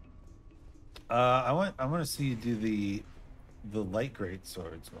 I want to see you do the light great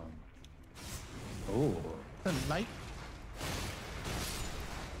swords one. Oh. The light?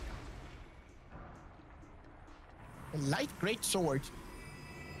 A light great sword.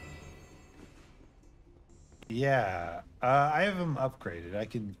 Yeah, I have them upgraded. I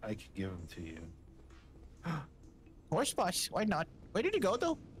can give them to you. Horse boss, why not? Where did he go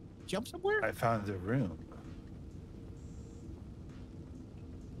though? Jump somewhere? I found a room.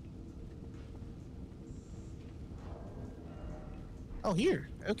 Oh, here.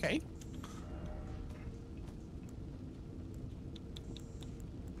 Okay.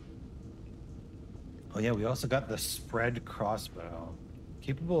 Oh yeah, we also got the spread crossbow,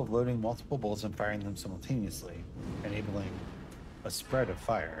 capable of loading multiple bolts and firing them simultaneously, enabling a spread of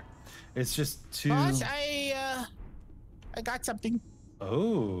fire. It's just too. Boss, I got something.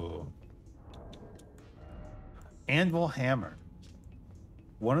 Oh. Anvil hammer.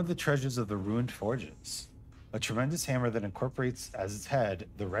 One of the treasures of the ruined forges. A tremendous hammer that incorporates as its head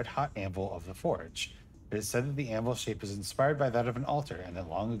the red-hot anvil of the forge. It is said that the anvil shape is inspired by that of an altar, and that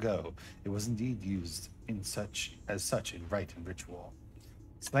long ago it was indeed used in such in rite and ritual.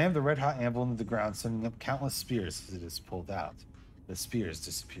 Slam the red-hot anvil into the ground, sending up countless spears as it is pulled out. The spears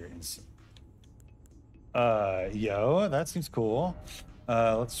disappear instantly. Yo, that seems cool.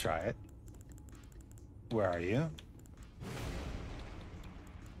 Let's try it. Where are you?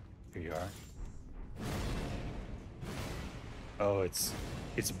 Here you are. Oh, it's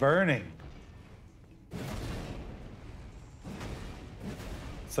burning.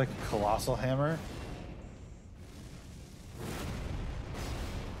 It's like a colossal hammer.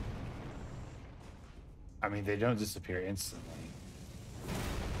 I mean, they don't disappear instantly.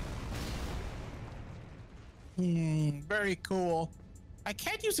 Very cool. I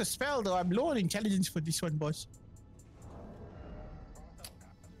can't use a spell though. I'm low on intelligence for this one, boss.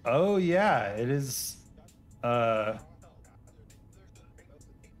 Oh yeah, it is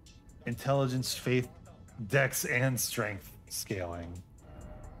intelligence, faith, dex, and strength scaling.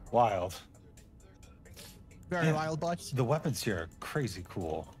 Wild. Very Yeah, wild, boss. the weapons here are crazy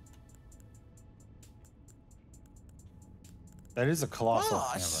cool. That is a colossal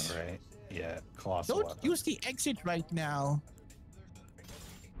Boss. hammer, right? Yeah, colossal Don't weapon. use the exit right now.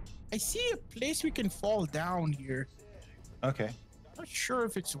 I see a place we can fall down here. Okay. Not sure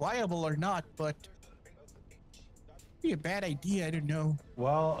if it's viable or not, but be a bad idea. I don't know.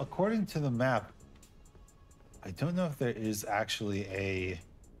 Well, according to the map, I don't know if there is actually a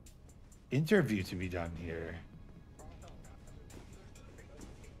interview to be done here.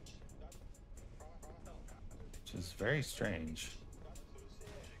 Which is very strange.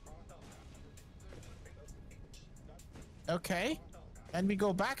 Okay, and we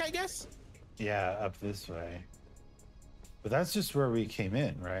go back, I guess. Yeah, up this way. But that's just where we came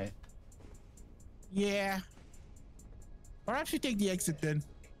in, right? Yeah. Perhaps we take the exit then.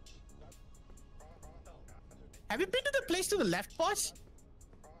 Have you been to the place to the left, boss?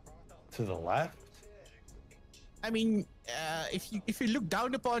 To the left? I mean, if you look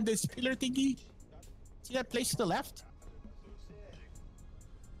down upon this pillar thingy, see that place to the left?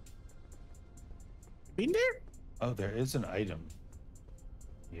 Been there? Oh, there is an item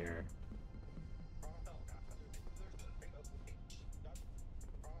here.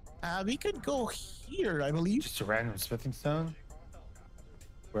 We could go here, I believe. Just a random smithing stone?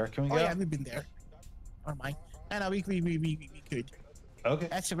 Where can we go? Oh yeah, we've been there. Or mine. No, we could. Okay.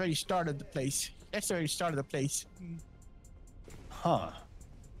 That's the very start of the place. That's the very start of the place. Huh.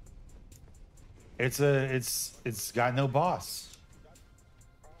 It's got no boss.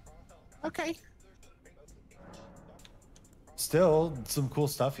 Okay. Still some cool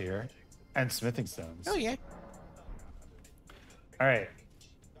stuff here. And smithing stones. Oh yeah. Alright.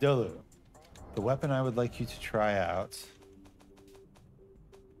 Dolu. The weapon I would like you to try out.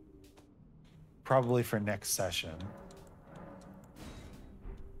 Probably for next session.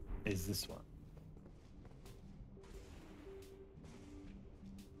 Is this one.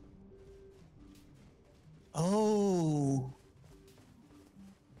 Oh.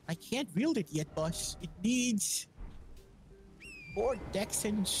 I can't wield it yet, boss. It needs more dex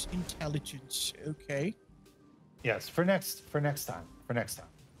and intelligence. Okay. Yes, for next time. For next time.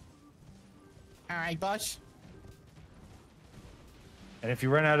 All right, boss. And if you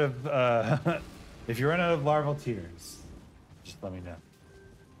run out of if you run out of larval tears, just let me know.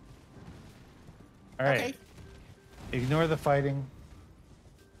 All right. Okay. Ignore the fighting.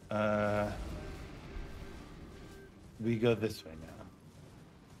 We go this way now.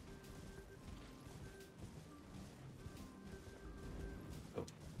 Oh.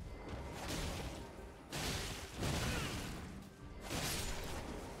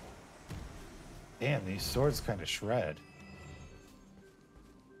 Damn, these swords kind of shred.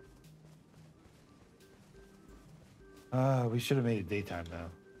 We should have made it daytime though.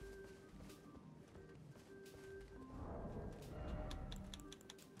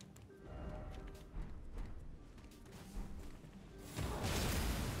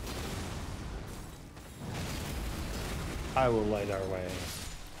 I will light our way.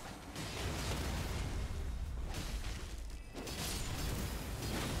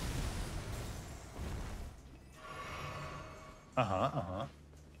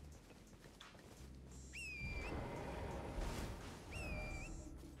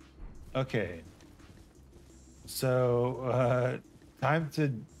 Okay. So, time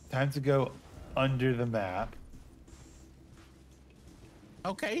to go under the map.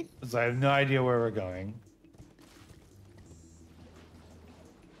 Okay. So I have no idea where we're going.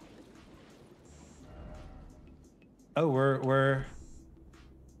 Oh, we're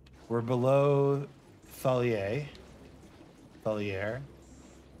below Thalier. Thalier.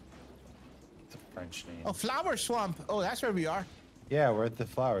 It's a French name. Oh, Flower Swamp. Oh, that's where we are. Yeah, we're at the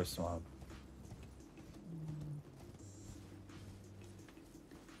flower swamp.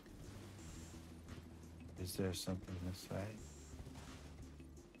 Is there something this way?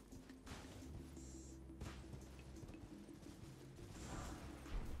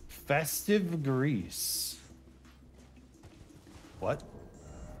 Festive Grease. What?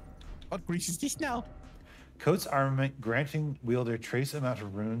 What grease is this now? Coat's armament granting wielder trace amount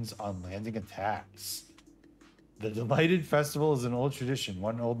of runes on landing attacks. The Delighted Festival is an old tradition,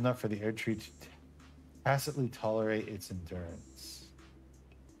 one old enough for the air tree to tacitly tolerate its endurance.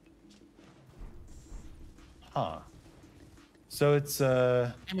 Huh. So it's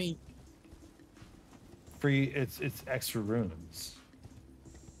I mean, free. It's extra runes.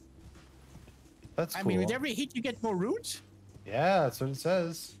 That's cool. I mean, with every hit you get more runes. Yeah, that's what it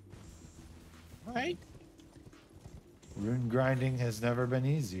says. All right. Rune grinding has never been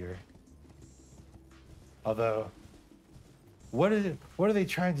easier. Although, what are they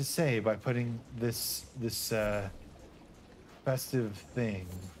trying to say by putting this festive thing,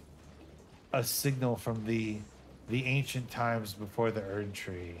 a signal from the ancient times before the Erd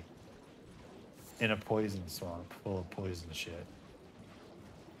Tree, in a poison swamp full of poison shit?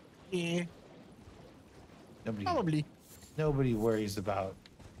 Yeah. Nobody, Probably. Nobody worries about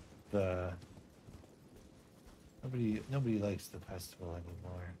the. Nobody likes the festival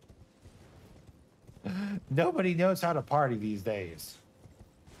anymore. Nobody knows how to party these days.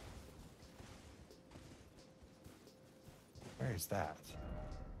 Where is that?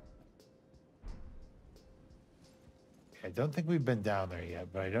 I don't think we've been down there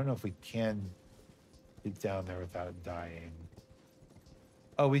yet, but I don't know if we can get down there without dying.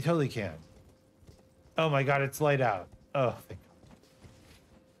 Oh, we totally can. Oh my god, it's light out. Oh, thank God.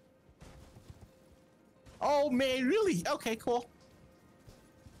 Oh man, really? Okay, cool.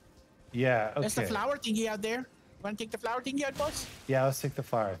 Yeah, okay. There's the flower thingy out there. Want to take the flower thingy out, boss? Yeah, let's take the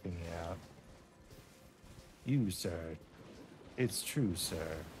flower thingy out. You, sir. It's true,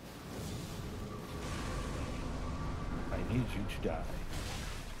 sir. I need you to die.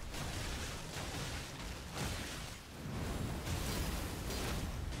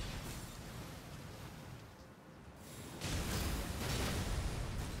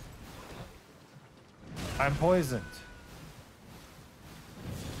 I'm poisoned.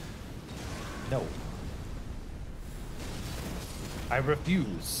 No. I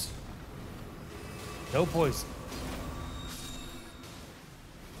refuse. No poison.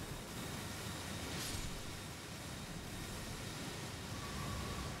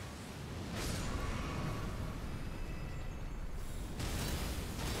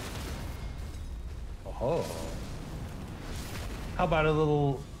 Oh. How about a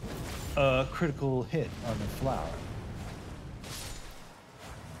little critical hit on the flower?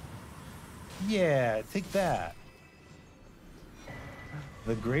 Yeah, take that.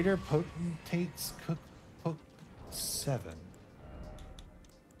 The Greater Potentate's Cookbook 7.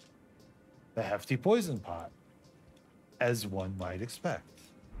 The hefty poison pot, as one might expect.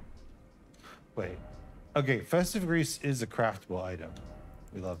 Wait. Okay, Festive Grease is a craftable item.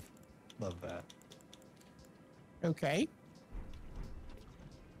 We love that. Okay.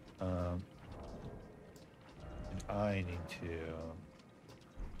 And I need to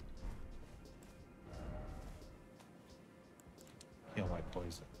heal my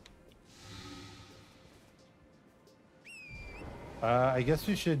poison. I guess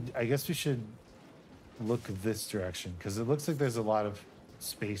we should look this direction because it looks like there's a lot of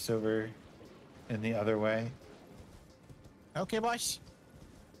space over in the other way. Okay, boss.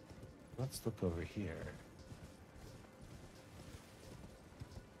 Let's look over here.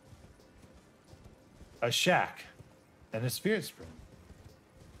 A shack and a spirit spring.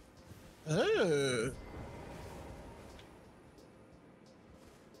 Oh.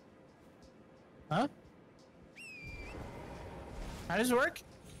 Huh? How does it work?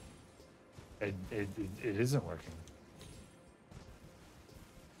 It isn't working.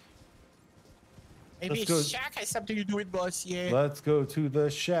 Maybe Let's a go. shack has something to do with boss. Yeah. Let's go to the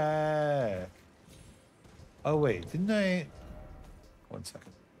shack. Oh wait, didn't I? 1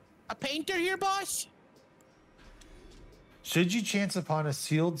 second. A painter here, boss? Should you chance upon a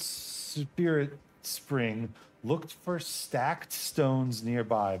sealed spirit spring, look for stacked stones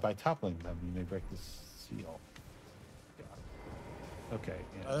nearby. By toppling them, you may break the seal. Okay.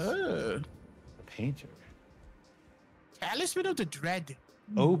 Yes. A painter. Talisman of the Dread.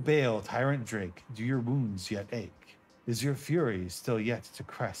 O Bale, tyrant Drake, do your wounds yet ache? Is your fury still yet to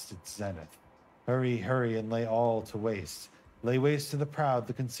crest its zenith? Hurry, hurry, and lay all to waste. Lay waste to the proud,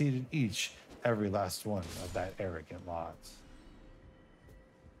 the conceited, each, every last one of that arrogant lot.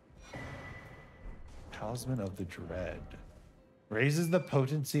 Talisman of the Dread. Raises the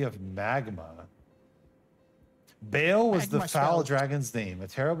potency of magma. Bale was the Magma foul spell. dragon's name, a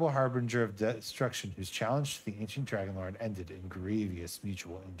terrible harbinger of destruction whose challenge to the ancient dragon lord ended in grievous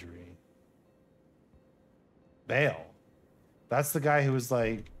mutual injury. Bale. That's the guy who was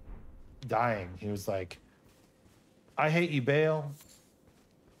like dying. He was like, I hate you, Bale.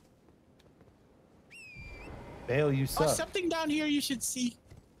 Bale, you Oh, suck. something down here you should see.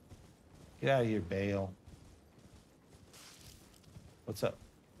 Get out of here, Bale. What's up?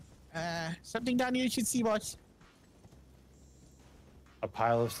 Something down here you should see, boss. A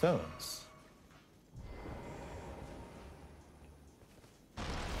pile of stones.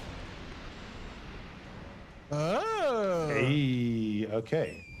 Oh. Hey,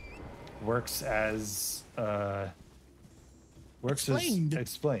 okay. Works as Explained.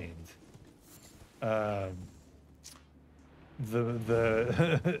 explained. The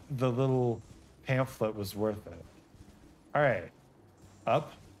the little pamphlet was worth it. All right.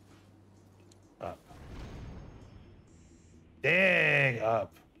 Up. Up. Dang,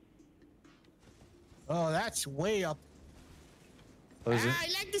 up. Oh, that's way up. Oh, is it- I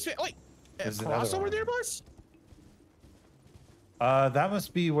like this way. Wait, There's another cross over one. there, boss? That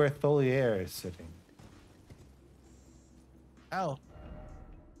must be where Tholier is sitting. Oh.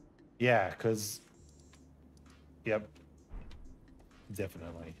 Yeah, because... Yep.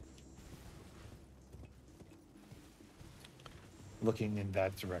 Definitely. Looking in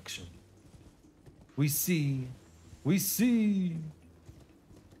that direction. We see. We see.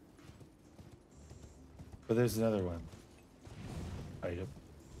 But there's another one. Item.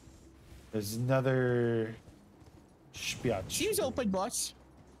 There's another... Spiat. Seems open, boss.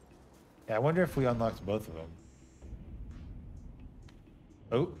 Yeah, I wonder if we unlocked both of them.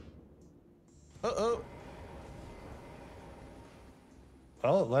 Oh. Uh-oh.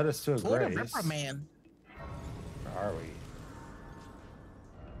 Well, it led us to a Fort of grace. Reprimand. Where are we?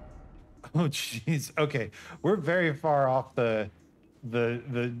 Oh, jeez. Okay, we're very far off the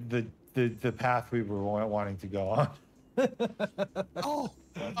path we were wanting to go on. Oh,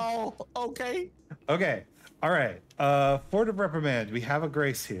 okay. Okay. All right. Fort of Reprimand. We have a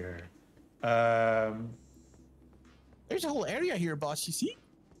grace here. There's a whole area here, boss, you see?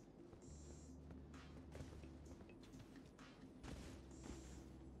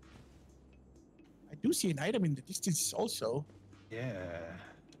 I do see an item in the distance also. Yeah.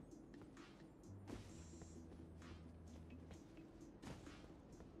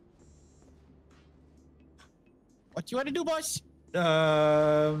 What you want to do, boss?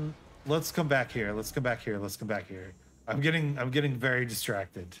 Let's come back here. Let's come back here. Let's come back here. I'm getting very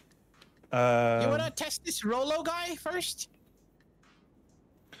distracted. You want to test this Rolo guy first?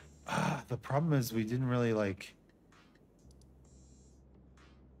 The problem is we didn't really like.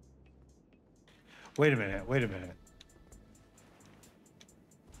 Wait a minute. Wait a minute.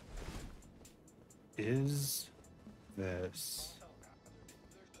 Is this?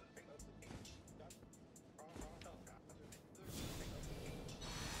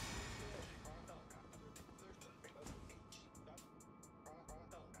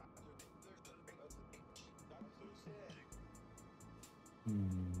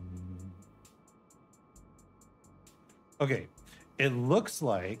 Okay, it looks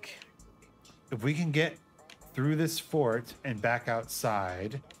like if we can get through this fort and back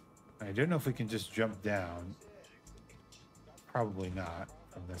outside, I don't know if we can just jump down. Probably not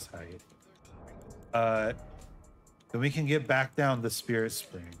from this height. Then we can get back down the Spirit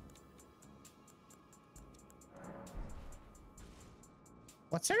Spring.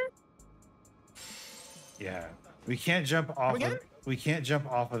 What's her? Yeah, we can't jump off. Again? We can't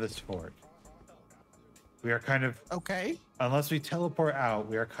jump off of this fort. We are kind of, Okay. unless we teleport out,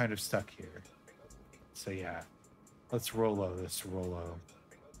 we are kind of stuck here. So yeah, let's Rolo this Rolo.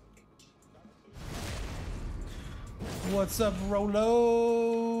 What's up,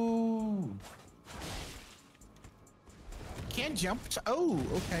 Rolo? Can't jump. Oh,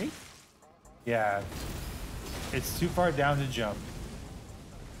 okay. Yeah. It's too far down to jump.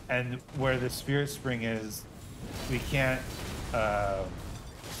 And where the spirit spring is, we can't,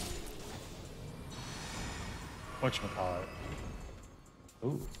 whatchamacallit?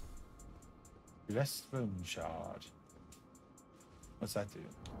 Ooh. Restroom shard. What's that do?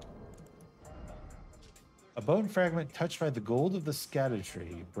 A bone fragment touched by the gold of the scatter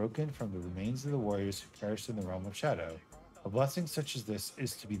tree, broken from the remains of the warriors who perished in the realm of shadow. A blessing such as this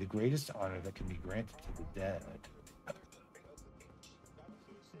is to be the greatest honor that can be granted to the dead.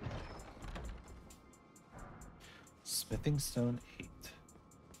 Smithing stone 8.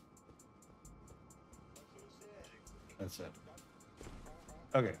 That's it.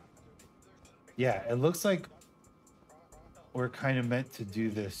 Okay. Yeah, it looks like we're kind of meant to do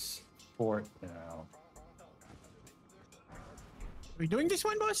this fort now. Are we doing this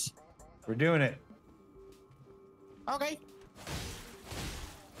one, boss? We're doing it. Okay.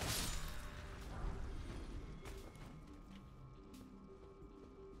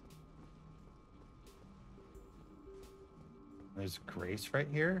 There's Grace right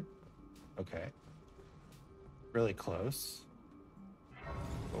here. Okay. Really close.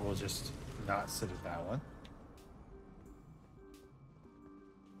 But we'll just not sit at that one.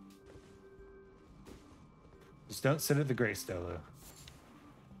 Just don't sit at the Grace, Dolo.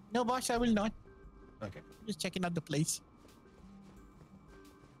 No, boss, I will not. Okay. Just checking out the place.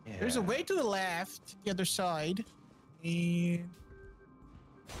 Yeah. There's a way to the left, the other side. And...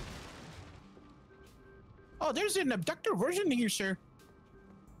 oh, there's an abductor version here, sir.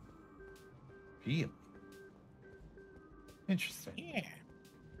 Really? Interesting. Yeah.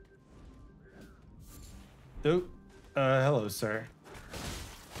 Oh, hello, sir.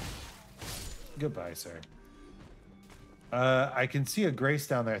 Goodbye, sir. I can see a Grace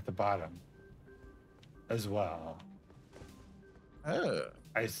down there at the bottom as well. Oh.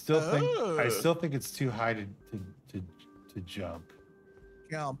 I still think it's too high to jump.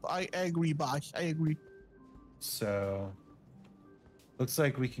 Jump. I agree, boss. I agree. So looks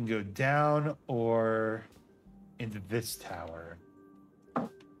like we can go down or into this tower.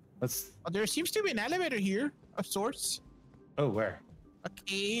 Let's. Oh, there seems to be an elevator here of sorts. Oh, where? A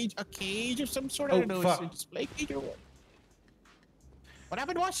cage of some sort. Oh, I don't know. fuck. It's a display cage or what? What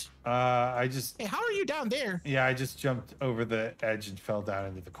happened, boss? I just. Hey, how are you down there? Yeah, I just jumped over the edge and fell down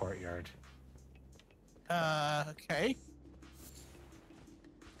into the courtyard. Okay.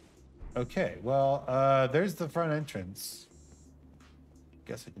 Okay, well, there's the front entrance.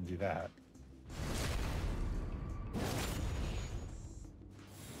 Guess I can do that.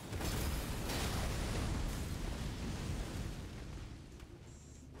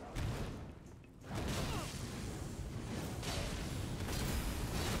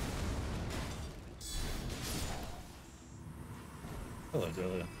 Hello,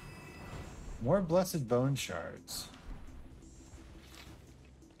 Dilla. More blessed bone shards.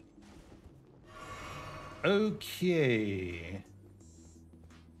 Okay.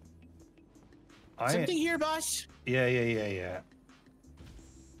 Something here, boss? Yeah.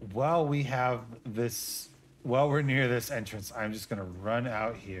 While we have this, while we're near this entrance, I'm just gonna run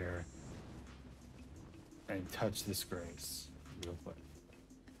out here and touch this Grace real quick.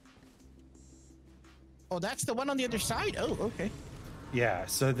 Oh, that's the one on the other side? Oh, okay. Yeah,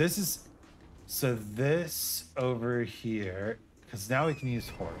 so this over here, because now we can use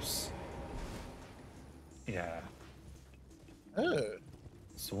horse. Yeah. Oh.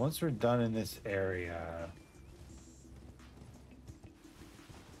 So once we're done in this area,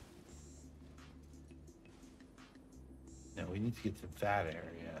 no, we need to get to that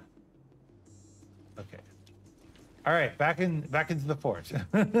area. Okay. All right, back into the fort.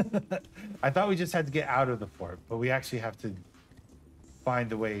 I thought we just had to get out of the fort, but we actually have to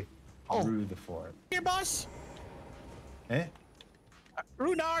find a way through the fort. Here, boss. Eh?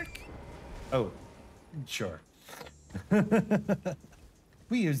 Runark. Oh, sure.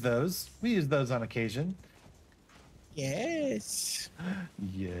 We use those. We use those on occasion. Yes.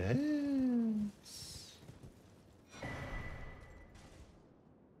 Yes.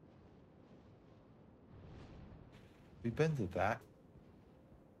 We've been to that.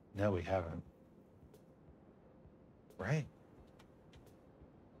 No, we haven't. Right.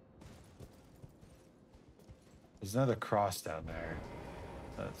 There's another cross down there.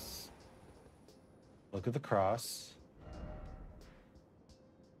 Let's look at the cross.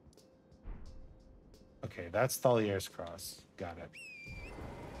 Okay, that's Thalier's cross. Got it.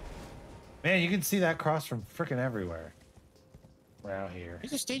 Man, you can see that cross from freaking everywhere. Around here.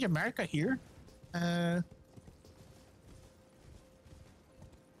 There's a stage of America here. Boss,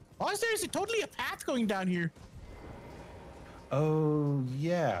 there's totally a path going down here. Oh,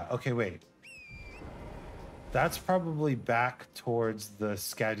 yeah. Okay, wait. That's probably back towards the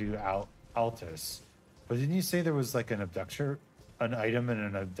Skadu Altus. But didn't you say there was like an abductor, an item and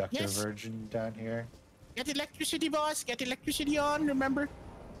an abductor Yes. version down here? Get electricity, boss. Get electricity on, remember?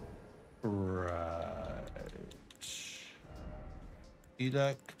 Right.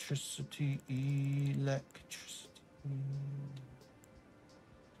 Electricity.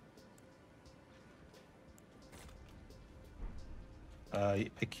 I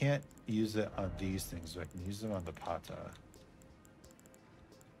can't use it on these things, but I can use them on the pata.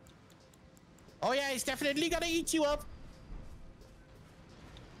 Oh yeah, it's definitely gonna eat you up.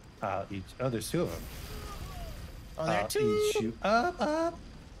 I'll eat. Oh, there's two of them. Oh, there I'll too. eat you up.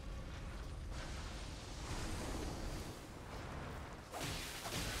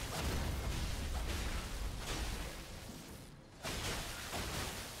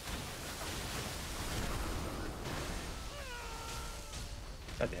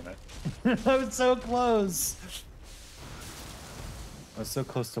 God damn it. I was so close. I was so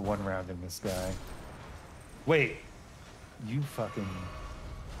close to one round in this guy. Wait. You fucking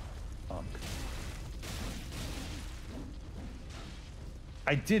punk.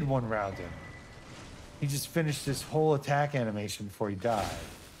 I did one round him. He just finished his whole attack animation before he died.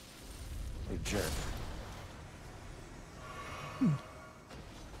 A jerk.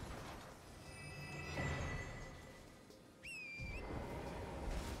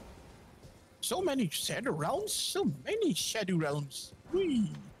 So many shadow rounds. So many shadow rounds.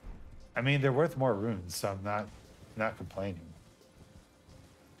 Whee. I mean, they're worth more runes, so I'm not complaining.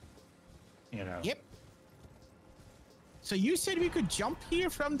 You know. Yep. So you said we could jump here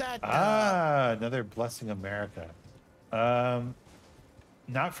from that. Another Blessing America.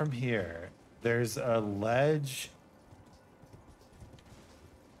 Not from here. There's a ledge.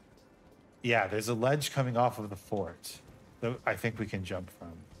 Yeah, there's a ledge coming off of the fort that I think we can jump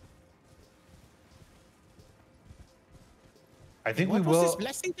from. I think What we was will. this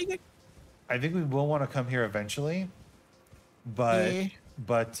blessing thing? I think we will want to come here eventually, but Yeah.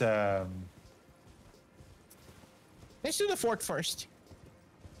 but Let's do the fort first.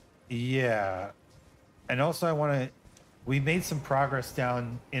 yeah, and also I want to. We made some progress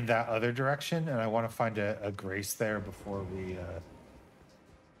down in that other direction, and I want to find a grace there before we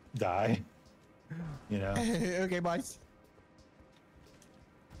die. You know. Okay, boys.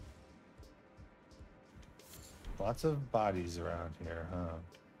 Lots of bodies around here, huh?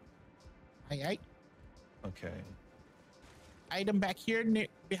 Aye. Okay. Item back here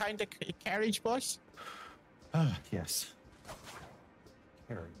behind the carriage, boss. Ah, yes.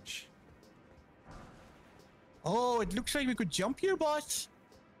 Carriage. Oh, it looks like we could jump here, boss.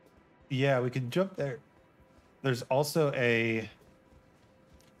 Yeah, we can jump there. There's also a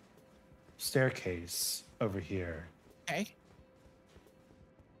staircase over here. Okay.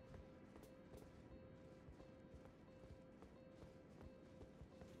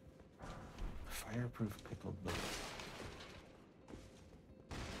 Fireproof pickled meat.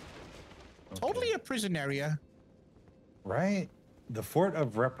 Okay. Totally a prison area. Right? The Fort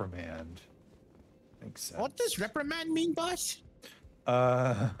of Reprimand. Makes sense. What does reprimand mean, boss?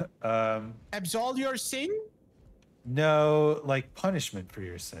 Um, Absolve your sin? no, like punishment for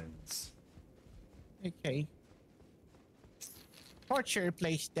your sins. Okay. Torture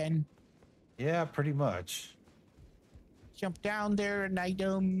place then. Yeah, pretty much. Jump down there, an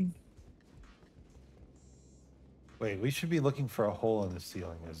item. Wait, we should be looking for a hole in the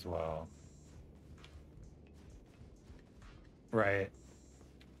ceiling as well. Right.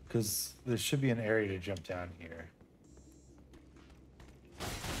 Because there should be an area to jump down here.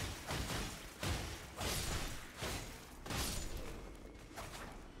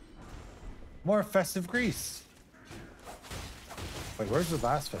 More festive grease. Wait, where's the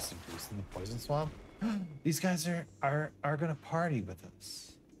last festive grease? In the poison swamp? These guys are gonna party with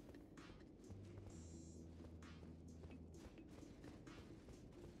us.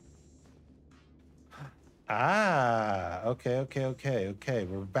 Ah, okay.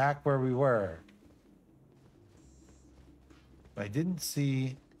 We're back where we were. I didn't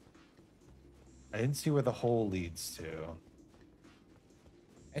see where the hole leads to.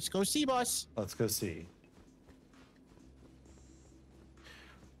 Let's go see, boss. Let's go see.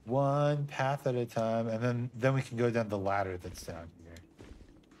 One path at a time, and then we can go down the ladder that's down here.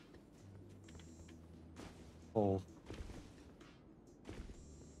 Hole.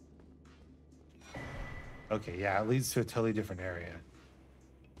 Okay, yeah, it leads to a totally different area.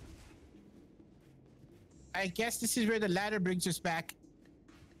 I guess this is where the ladder brings us back.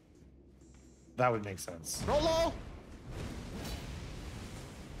 That would make sense. Rolo!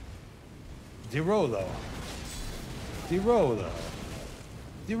 Di Rolo. Di Rolo.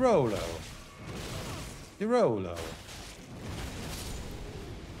 Di Rolo. Dirolo.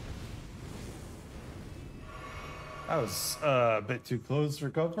 That was a bit too close for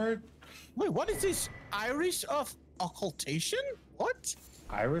comfort. Wait, what is this? Iris of occultation? What?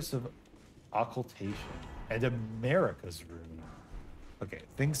 Iris of occultation and America's rune. Okay,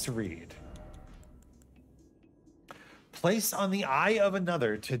 things to read. Place on the eye of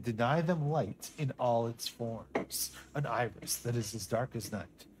another to deny them light in all its forms. An iris that is as dark as night.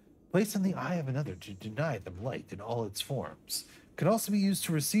 Place on the eye of another to deny them light in all its forms. Can also be used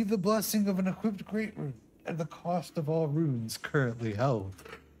to receive the blessing of an equipped great rune at the cost of all runes currently held.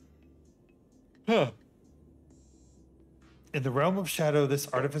 Huh. In the realm of shadow, this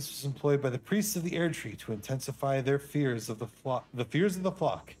artifice was employed by the priests of the air tree to intensify their fears of the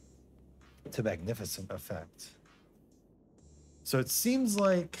flock to magnificent effect. So it seems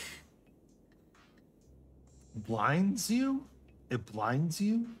like blinds you. It blinds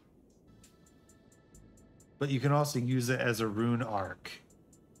you. But you can also use it as a rune arc.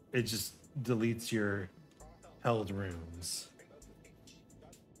 It just deletes your held runes.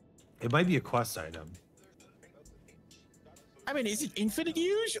 It might be a quest item. I mean, is it infinite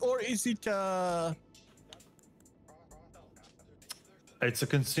use or is it It's a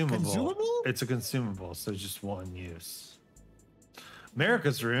consumable. Consumable? It's a consumable, so just one use.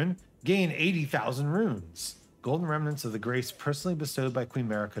 America's rune, gain 80,000 runes. Golden remnants of the grace personally bestowed by Queen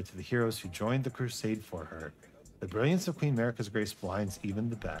America to the heroes who joined the crusade for her. The brilliance of Queen America's grace blinds even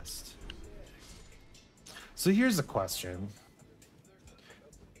the best. So here's a question.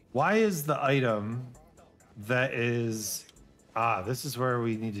 Why is the item that is... this is where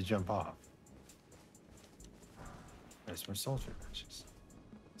we need to jump off. There's more soldier matches.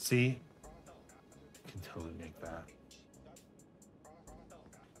 See? Can totally make that.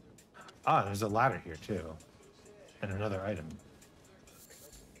 There's a ladder here too. And another item.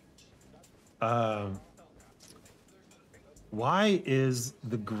 Why is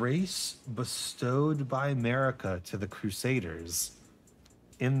the grace bestowed by America to the Crusaders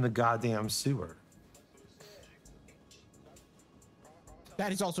in the goddamn sewer?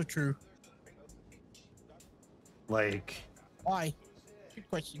 that is also true? Like, Why? Good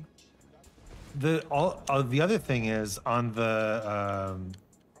question. the other thing is on the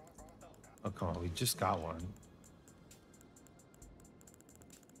oh come on, we just got one.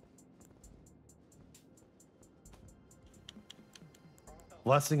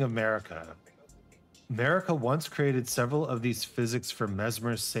 Blessing America. America once created several of these physics for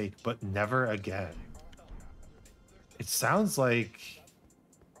Mesmer's sake, but never again. It sounds like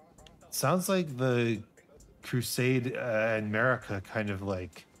the Crusade and America kind of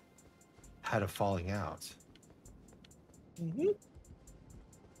like had a falling out. Mm-hmm.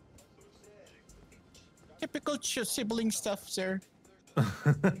 Typical sibling stuff, sir.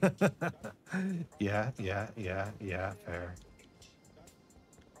 Yeah, fair.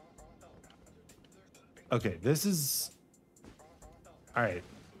 Okay, this is... All right.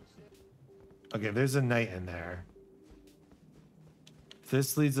 Okay, there's a knight in there.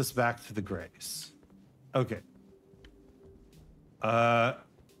 This leads us back to the Grace. Okay.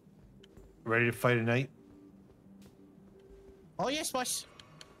 Ready to fight a knight? Oh, yes, boss.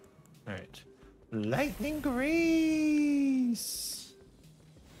 All right. Lightning Grace!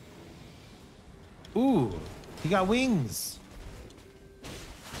 Ooh, he got wings.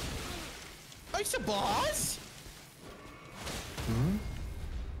 Oh, it's a boss? Hmm?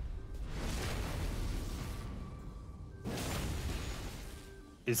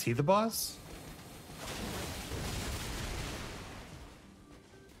 Is he the boss?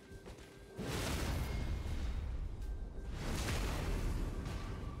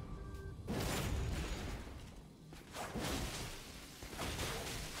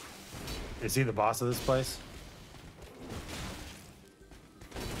 Is he the boss of this place?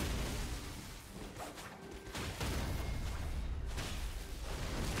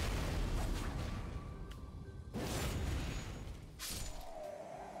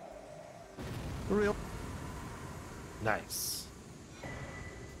 Real. Nice.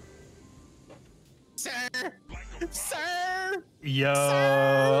 Sir! Sir! Yo,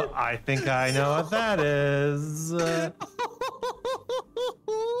 Sir! I think I know what that is.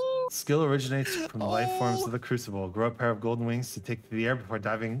 Skill originates from the life forms of the Crucible. Grow a pair of golden wings to take to the air before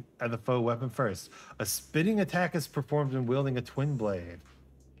diving at the foe weapon first. A spinning attack is performed when wielding a twin blade.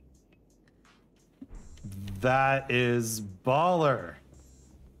 That is baller.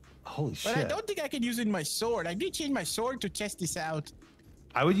 Holy shit. But I don't think I can use it in my sword. I did change my sword to test this out.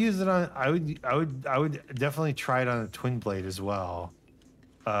 I would use it on I would definitely try it on a twin blade as well.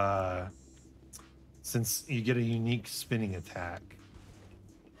 Since you get a unique spinning attack.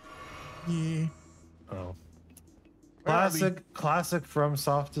 Yeah. Oh. Where are we? Classic from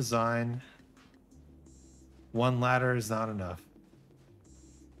soft design. One ladder is not enough.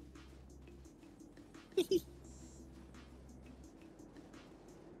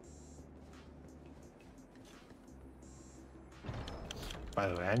 By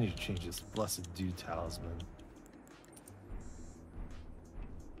the way, I need to change this blessed dude talisman.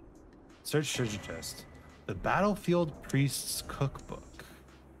 Search treasure chest. The Battlefield Priest's Cookbook.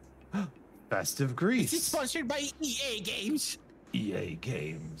 Festive Greece. This is sponsored by EA Games. EA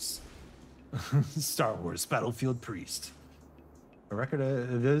Games. Star Wars Battlefield Priest. A record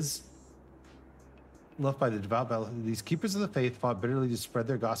it is left by the devout battle. These keepers of the faith fought bitterly to spread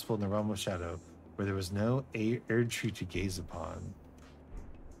their gospel in the realm of shadow, where there was no Erd tree to gaze upon.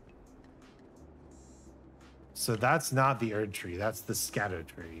 So that's not the Erd tree. That's the Scatter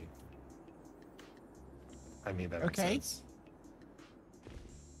tree. I mean, that makes sense.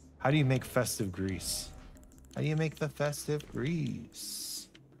 How do you make festive grease? How do you make the festive grease?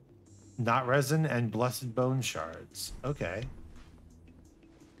 Not resin and blessed bone shards. Okay.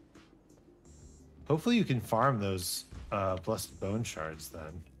 Hopefully you can farm those blessed bone shards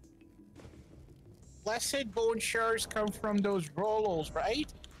then. Blessed bone shards come from those rolls,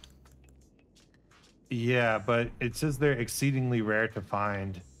 right? Yeah, but it says they're exceedingly rare to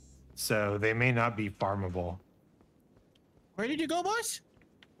find, so they may not be farmable. Where did you go, boss?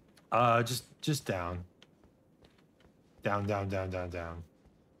 Just down. Down. Down, down.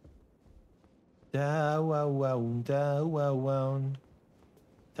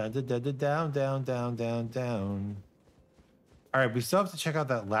 All right, we still have to check out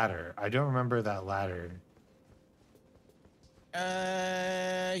that ladder. I don't remember that ladder.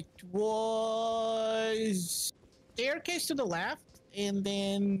 It was staircase to the left, and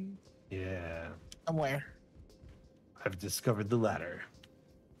then Yeah, somewhere. I've discovered the ladder.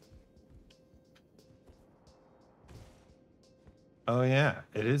 Oh yeah,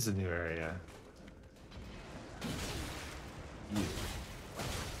 it is a new area. You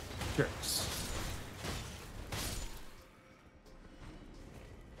jerks.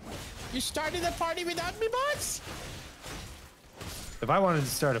 You started the party without me, boss? If I wanted to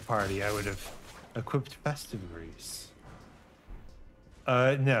start a party, I would have equipped festive grease.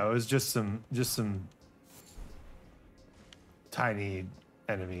 No, it was just some tiny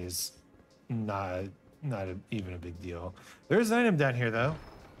enemies. Not even a big deal. There's an item down here though.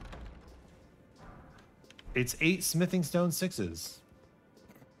 It's 8 smithing stone 6s.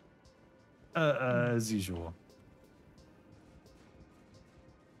 As usual.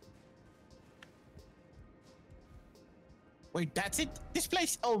 Wait, that's it? This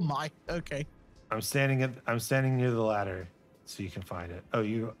place? Oh my. Okay. I'm standing near the ladder, so you can find it. Oh,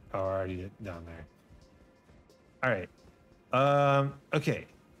 you are already down there. All right. Okay.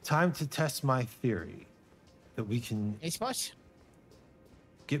 Time to test my theory that we can Hey, boss.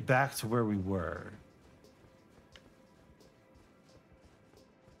 get back to where we were.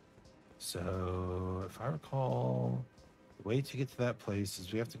 So, if I recall, the way to get to that place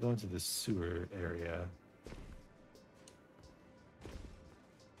is we have to go into the sewer area.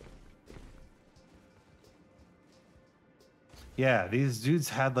 Yeah, these dudes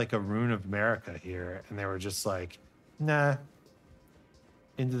had like a rune of America here, and they were just like, nah,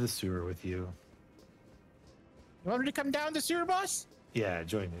 into the sewer with you. You want me to come down the sewer, boss? Yeah,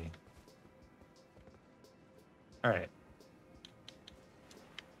 join me. All right.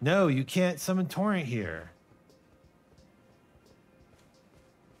 No, you can't summon Torrent here.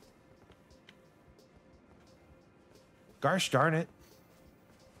 Gosh darn it.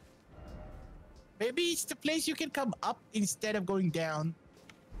 Maybe it's the place you can come up instead of going down.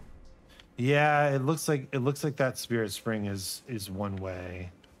 Yeah, it looks like that Spirit Spring is one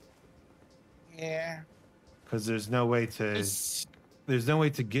way. Yeah. Because there's no way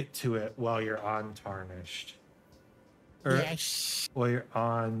to get to it while you're on Tarnished. Or Yes. while you're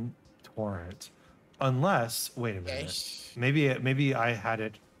on Torrent. Unless, wait a minute. Yes. Maybe I had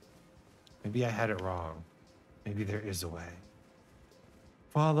it wrong. Maybe there is a way.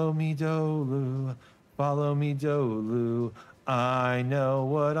 Follow me, Dolu. Follow me, Dolu. I know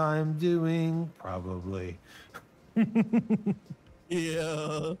what I'm doing. Probably.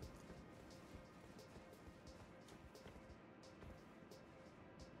 Yeah.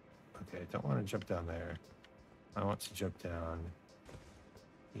 Okay, I don't want to jump down there. I want to jump down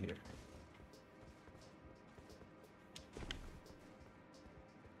here.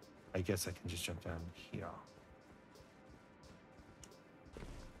 I guess I can just jump down here.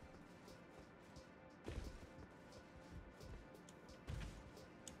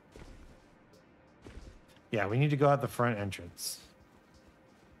 Yeah, we need to go out the front entrance.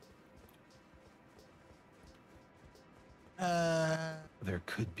 there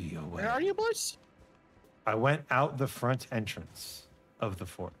could be a way. Where are you, boys? I went out the front entrance of the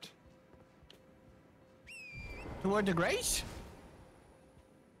fort. Toward the Grace?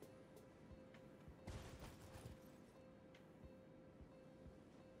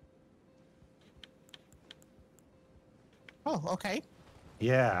 Oh, okay.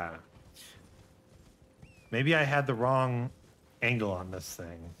 Yeah. Maybe I had the wrong angle on this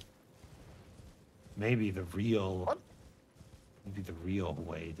thing. Maybe the real... What? Maybe the real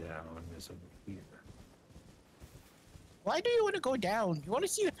way down is over here. Why do you want to go down? You want to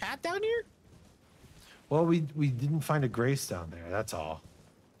see the path down here? Well, we didn't find a grace down there, that's all.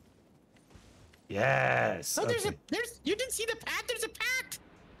 Yes! No, Okay. you didn't see the path? There's a path!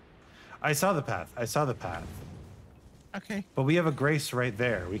 I saw the path. I saw the path. Okay. But we have a grace right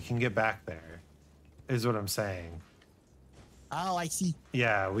there. We can get back there, is what I'm saying. Oh, I see.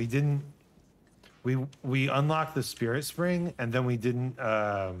 Yeah, we didn't... We unlocked the spirit spring, and then we didn't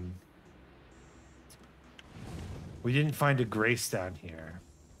find a grace down here.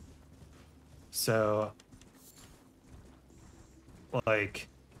 So, like,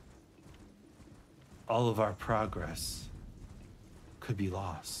 all of our progress could be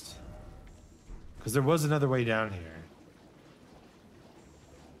lost. Because there was another way down here.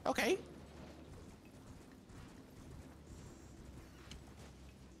 Okay.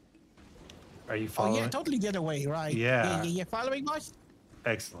 Are you Oh, following? yeah, totally the other way, right? Yeah. Yeah, following us?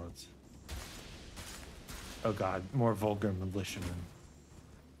 Excellent. Oh god, more vulgar militiamen.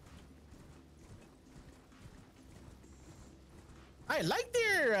 I like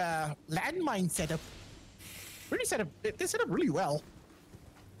their landmine setup. Really set up. They set up really well.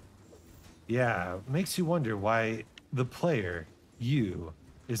 Yeah, makes you wonder why the player, you,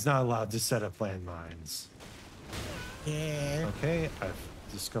 is not allowed to set up landmines. Yeah. Okay, I've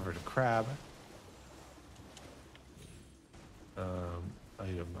discovered a crab.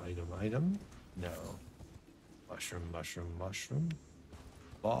 Item. No. Mushroom.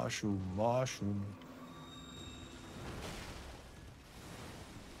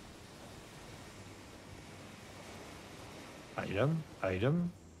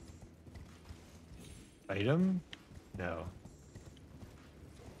 Item. No.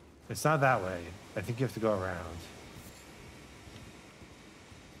 It's not that way. I think you have to go around.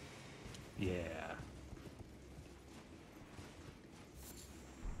 Yeah.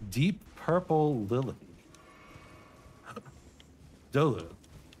 Deep purple lily. Dolu,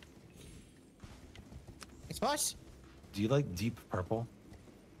 It's boss. do you like deep purple?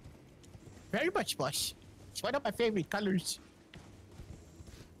 Very much, boss. It's one of my favorite colors.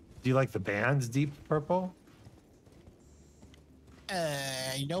 Do you like the band's Deep Purple?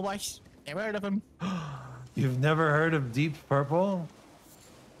 You know, boss. Never heard of him. You've never heard of Deep Purple?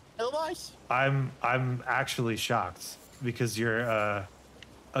 No, boss. I'm actually shocked because you're a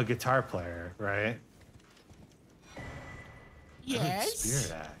guitar player, right? Yes.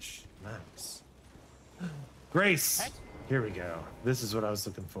 Spirit Ash. Nice. Grace. Here we go. This is what I was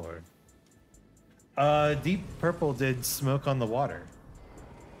looking for. Deep Purple did Smoke on the Water.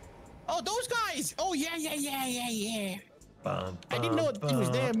 Oh, those guys. Oh, yeah. Bum, I didn't know it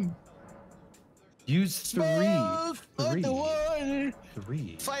was them. Use Smoke on the water.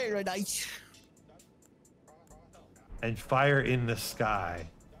 three. Fire and ice. And fire in the sky.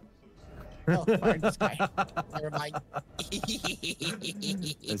 Oh, fire in the sky. Never mind.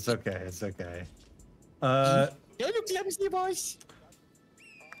 It's okay. It's okay. Don't look clumsy, boys.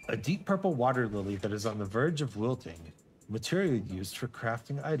 A deep purple water lily that is on the verge of wilting, material used for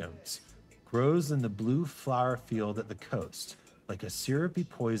crafting items, grows in the blue flower field at the coast. Like a syrupy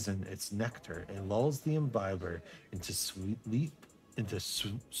poison, its nectar and lulls the imbiber into sweet,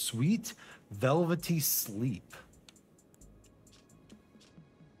 velvety sleep.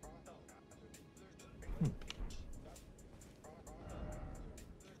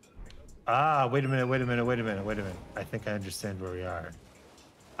 Ah, wait a minute. I think I understand where we are.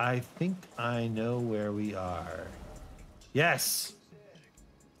 I think I know where we are. Yes!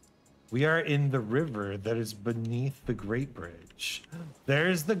 We are in the river that is beneath the Great Bridge.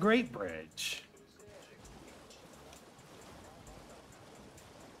 There's the Great Bridge.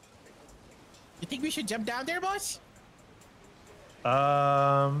 You think we should jump down there, boss?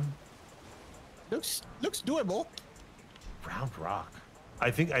 Looks doable. Round rock.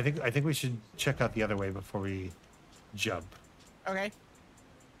 I think we should check out the other way before we jump. Okay.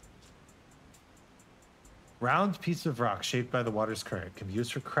 Round piece of rock shaped by the water's current can be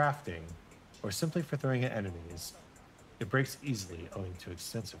used for crafting or simply for throwing at enemies. It breaks easily owing to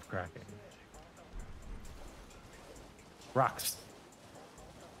extensive cracking. Rocks.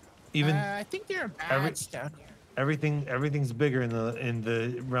 Even I think there are bats down here. Everything's bigger in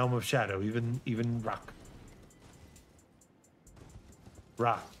the realm of shadow, even rock.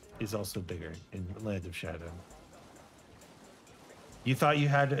 Rock is also bigger in Land of Shadow. You thought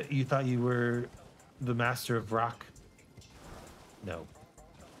you were the master of rock? No.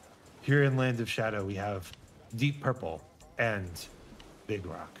 Here in Land of Shadow, we have deep purple and big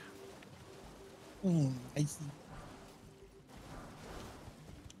rock. I see.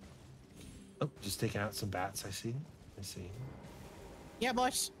 Oh, just taking out some bats, I see. Yeah,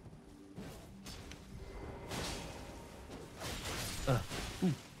 boss.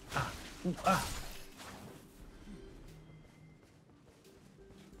 Ooh, ah.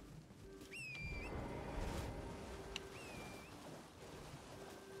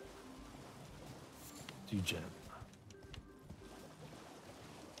 Do gem.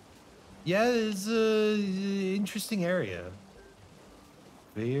 Yeah, it's an interesting area.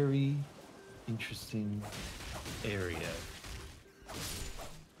 Very interesting area.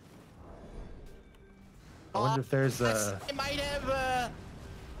 I wonder if there's a... I might have...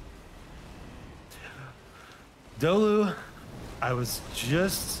 Dolu, I was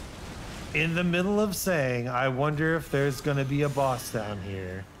just in the middle of saying, I wonder if there's going to be a boss down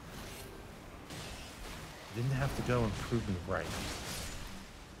here. Didn't have to go and prove me right.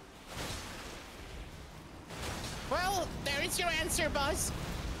 Well, there is your answer, boss.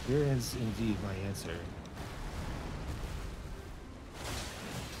 Here is indeed my answer.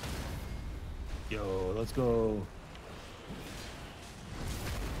 Yo, let's go.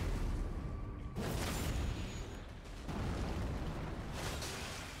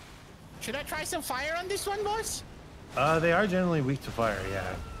 Should I try some fire on this one, boss? They are generally weak to fire,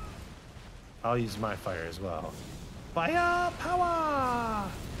 yeah. I'll use my fire as well. Fire power!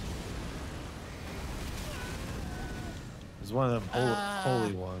 It's one of them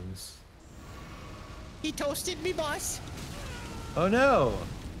holy ones. He toasted me, boss. Oh no!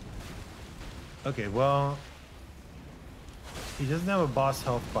 Okay, well, he doesn't have a boss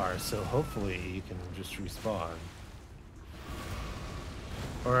health bar, so hopefully you can just respawn.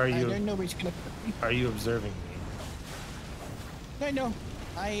 Or are you? I don't know where he's gonna. Are you observing me? No.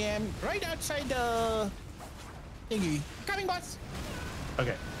 I am right outside the thingy. Coming, boss.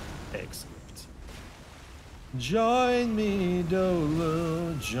 Okay, excellent. Join me,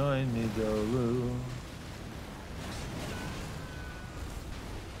 Dolu. Join me, Dolu.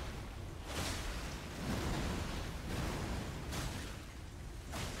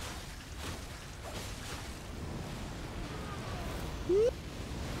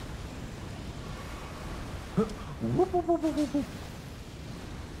 Whoop, whoop, whoop, whoop, whoop, whoop.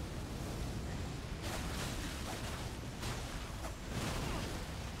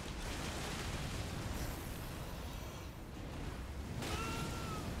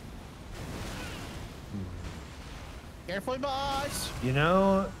 Careful, boss. You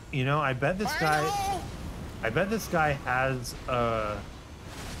know, I bet this Fire guy, no! I bet this guy has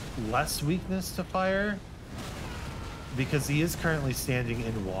less weakness to fire because he is currently standing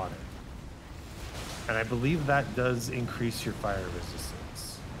in water. And I believe that does increase your fire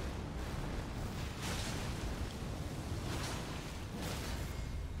resistance.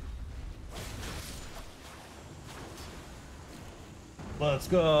 Let's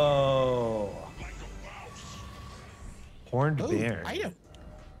go. Horned Bear. Item.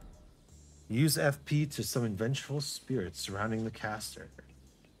 Use FP to summon vengeful spirits surrounding the caster.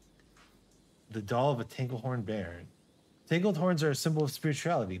 The doll of a tangled-horned bear. Tangled horns are a symbol of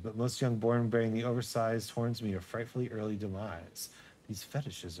spirituality, but most young born bearing the oversized horns meet a frightfully early demise. These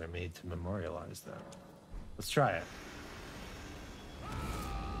fetishes are made to memorialize them. Let's try it.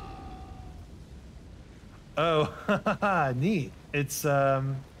 Oh, neat. It's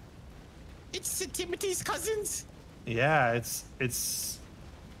Timothy's cousins. yeah, it's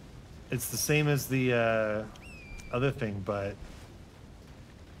the same as the other thing, but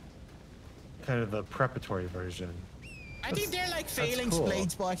kind of the preparatory version. I think they're like phalanx cool.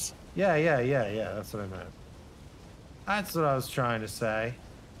 blades, boss. Yeah. That's what I meant. That's what I was trying to say.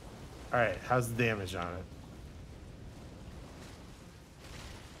 All right, how's the damage on it?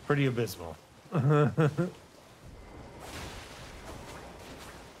 Pretty abysmal. Can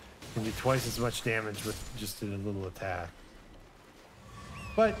do twice as much damage with just a little attack.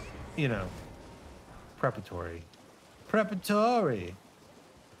 But, you know, preparatory. Preparatory!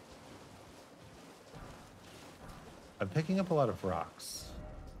 I'm picking up a lot of rocks.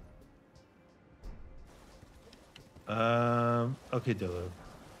 Okay, Dilo.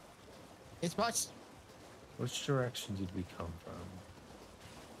 It's boss. Which direction did we come from?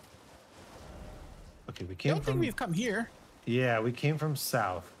 Okay, we I came don't from... think we've come here. Yeah, we came from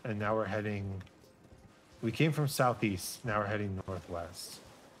south, and now we're heading We came from southeast. Now we're heading northwest.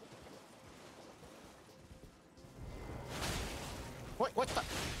 What the?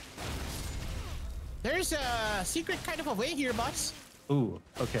 There's a secret kind of a way here, boss. Ooh,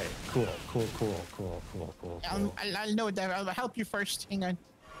 okay, cool. I'll know that. I'll help you first. Hang on.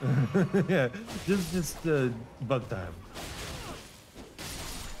 Yeah, just bug time.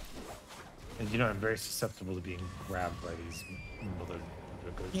 And you know, I'm very susceptible to being grabbed by these mother.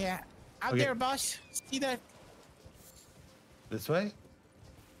 Yeah, out Okay. there, boss. See that? This way?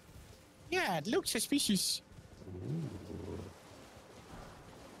 Yeah, it looks suspicious.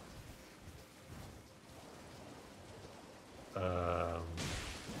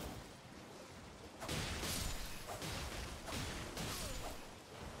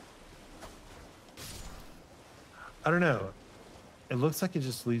 I don't know. It looks like it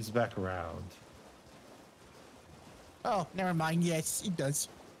just leads back around. Oh, never mind. Yes, it does.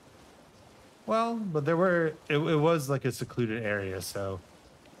 Well, but there were, it was like a secluded area, so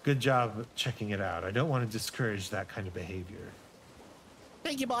good job checking it out. I don't want to discourage that kind of behavior.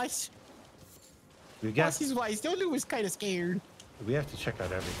 Thank you, boss. We got, Boss is wise. Dolu was kind of scared. we have to check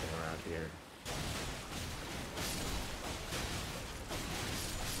out everything around here.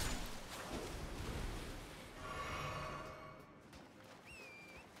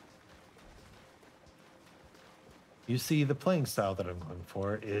 You see, the playing style that I'm going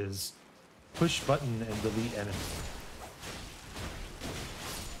for is push button and delete enemy.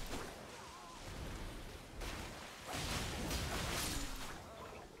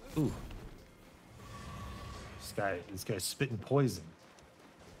 Ooh. This guy's spitting poison.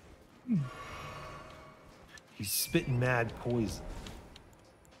 He's spitting mad poison.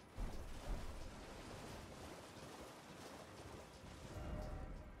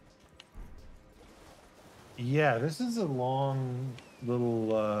 Yeah, this is a long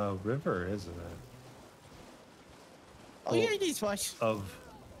little river, isn't it? Oh, here it is, boss. Of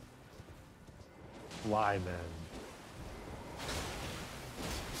fly men.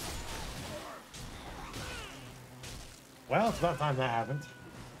 Well, it's about time that happened.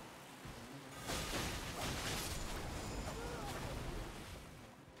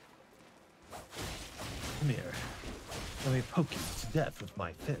 Come here. Let me poke you to death with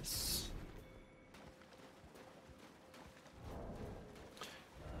my fists.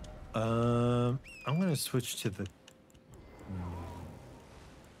 I'm gonna switch to the.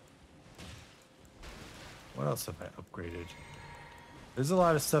 What else have I upgraded? There's a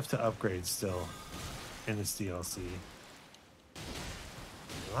lot of stuff to upgrade still in this DLC.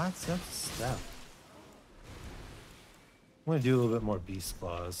 Lots of stuff. I'm gonna do a little bit more beast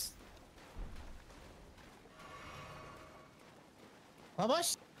claws. Well,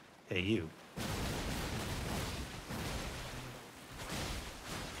 boss. Hey, you.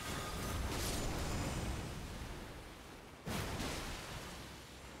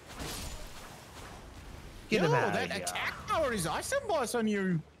 Get him Yo, out that of here. attack power is awesome, boss, on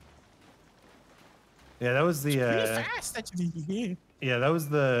you. Yeah, that was the Pretty fast, actually. Yeah. yeah, that was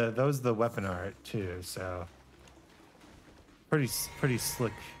the weapon art too. So pretty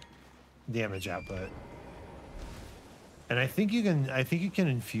slick damage output. And I think you can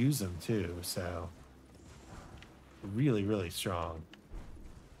infuse them too. So really strong.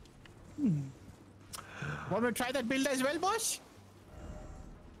 Want to try that build as well, boss?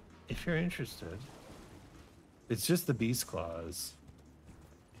 If you're interested. It's just the beast claws.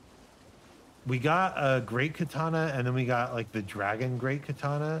 We got a great katana, and then we got like the dragon great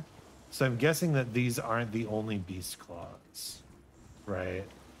katana. So I'm guessing that these aren't the only beast claws, right?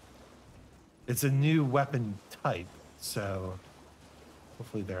 It's a new weapon type, so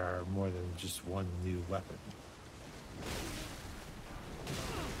hopefully there are more than just one new weapon.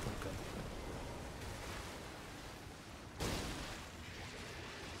 Okay.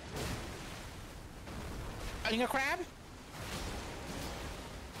 Fighting a crab?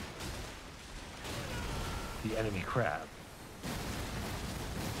 The enemy crab.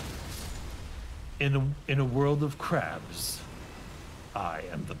 In a world of crabs, I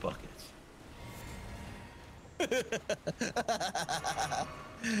am the bucket.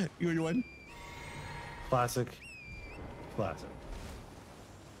 Good one. Classic.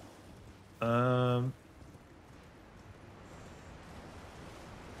 All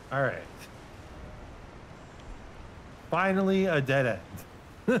right. Finally, a dead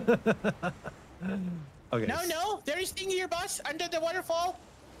end. Okay. No, there is thing here, boss, under the waterfall.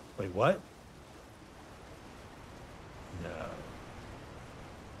 Wait, what? No.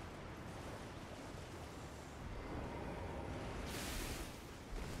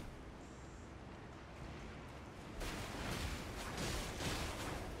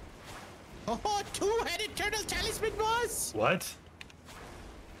 Oh, two-headed turtle talisman, boss. What?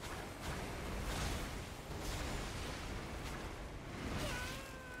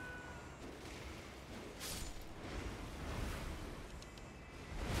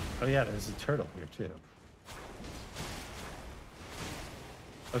 Oh yeah, there's a turtle here too.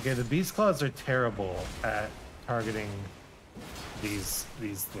 Okay, the beast claws are terrible at targeting these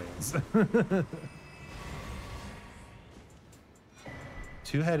things.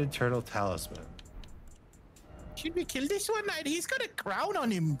 Two-headed turtle talisman. Should we kill this one? He's got a crown on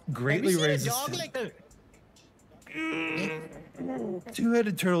him. Greatly raises. Dog like a...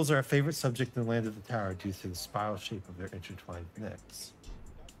 Two-headed turtles are a favorite subject in the land of the tower due to the spiral shape of their intertwined necks.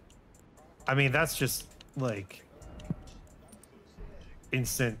 I mean, that's just like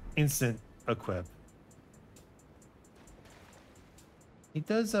instant equip. He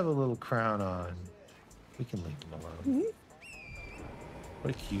does have a little crown on. We can leave him alone.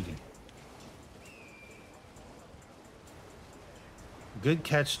 What a cutie. Good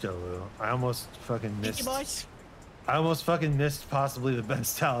catch, Dolu. I almost fucking missed. Thank you, boys. I almost fucking missed possibly the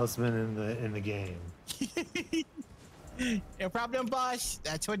best talisman in the game. No problem, boss.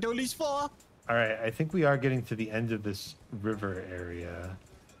 That's what Dolly's for. All right, I think we are getting to the end of this river area.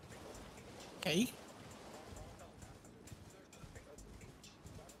 Okay.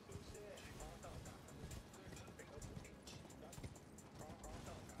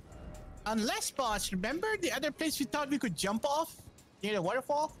 Unless, boss, remember the other place we thought we could jump off? Near the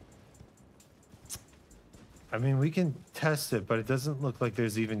waterfall? I mean, we can test it, but it doesn't look like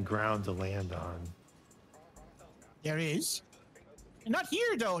there's even ground to land on. There is. Not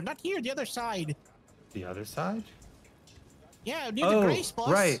here, though. Not here. The other side. The other side? Yeah, near the grace, boss.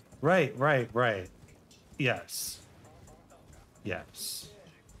 Right. Yes.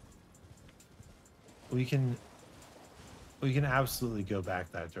 We can absolutely go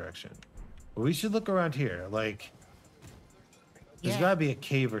back that direction. But we should look around here. Like, there's gotta be a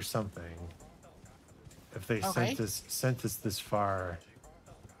cave or something. If they sent us this far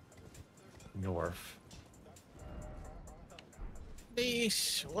north.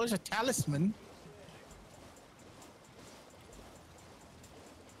 This was a talisman.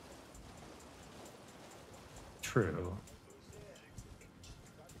 True.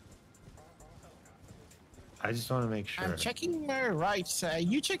 I just want to make sure. I'm checking my right side.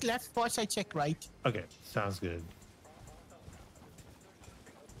 You check left, boss. I check right. Okay, sounds good.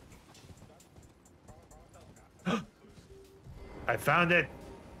 I found it.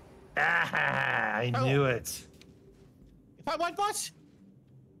 Ah, I knew it. If I want, boss?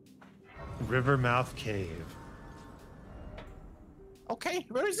 River Mouth Cave. Okay,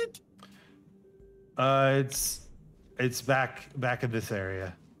 where is it? It's back in this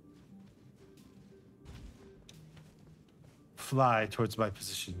area. Fly towards my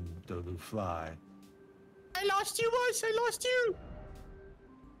position, Dolu. Fly. I lost you, boss. I lost you.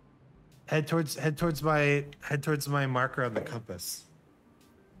 Head towards my marker on the compass.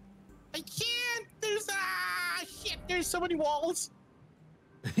 I can't. There's shit. There's so many walls.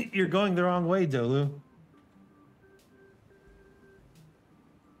 You're going the wrong way, Dolu.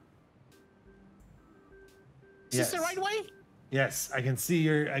 Is this the right way? Yes, I can see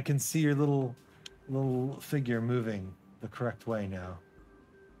your little figure moving the correct way now.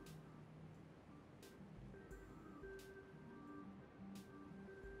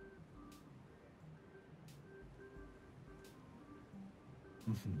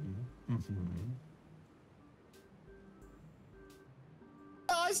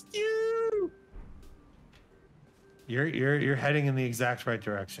 Lost you. You're heading in the exact right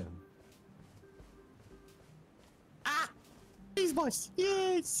direction. Please, boss.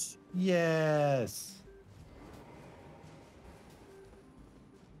 Yes. Yes.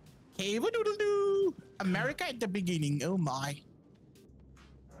 Hey, what doodle do? America at the beginning. Oh my.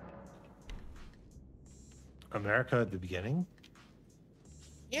 America at the beginning?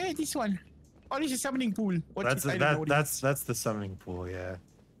 Yeah, this one. Oh, this is summoning pool. That's the summoning pool, yeah.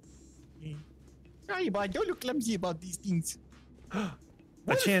 Sorry, but don't look clumsy about these things.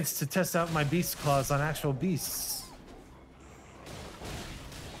 A chance to test out my beast claws on actual beasts.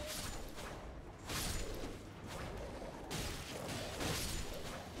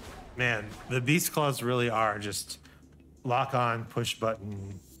 Man, the beast claws really are just lock on, push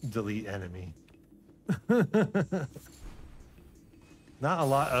button, delete enemy. Not a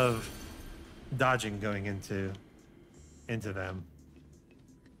lot of dodging going into them.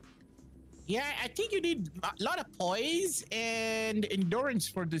 Yeah, I think you need a lot of poise and endurance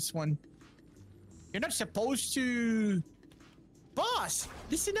for this one. You're not supposed to... Boss,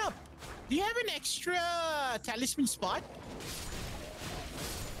 listen up. Do you have an extra talisman spot?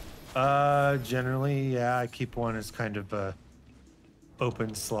 Generally, yeah, I keep one as kind of a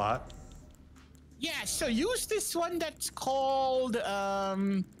open slot. Yeah, so use this one that's called it's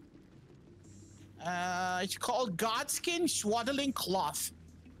called Godskin Swaddling Cloth.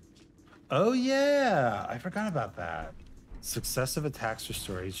 Oh yeah, I forgot about that. Successive attacks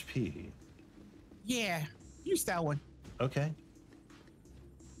restore HP. Yeah, use that one. Okay.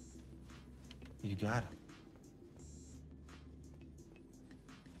 You got it.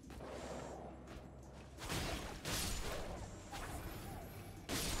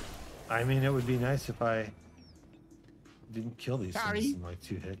 I mean, it would be nice if I didn't kill these things in like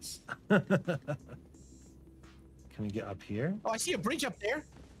 2 hits. Can we get up here? Oh, I see a bridge up there.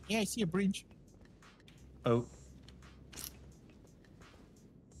 Yeah, I see a bridge. Oh.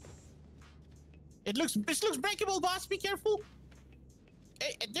 This looks breakable, boss. Be careful.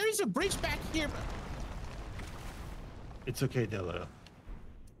 Hey, there is a bridge back here. It's okay, Delo.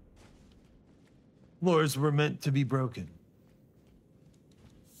 Floors were meant to be broken.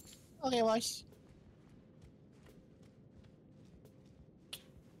 Okay, boss.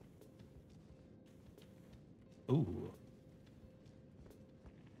 Ooh.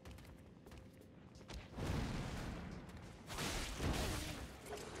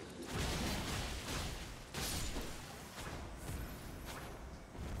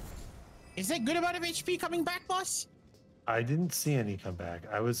 Is that good amount of HP coming back, boss? I didn't see any come back.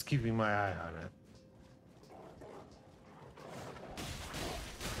 I was keeping my eye on it.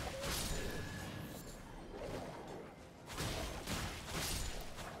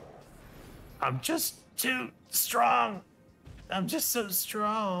 I'm just too strong. I'm just so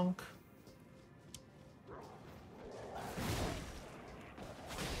strong.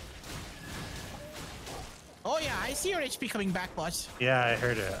 Oh yeah, I see your HP coming back, boss. Yeah, I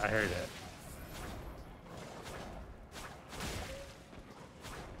heard it. I heard it.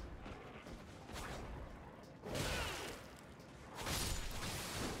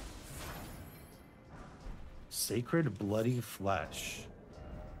 Sacred bloody flesh.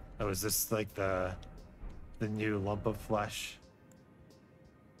 Oh, is this like the new lump of flesh?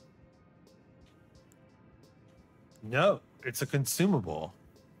 No, it's a consumable.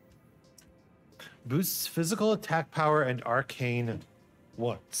 Boosts physical attack power and arcane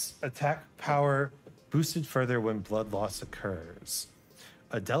once. Attack power boosted further when blood loss occurs.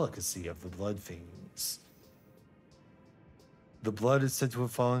 A delicacy of the blood fiends. The blood is said to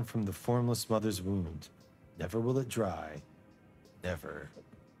have fallen from the formless mother's wound. Never will it dry. Never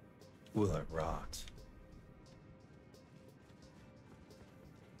will it rot.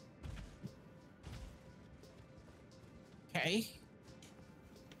 Okay.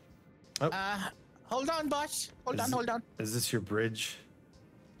 Oh. Hold on, boss. Hold on. Is this your bridge?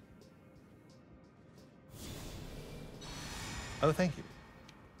 Oh, thank you.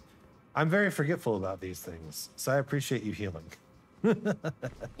 I'm very forgetful about these things, so I appreciate you healing.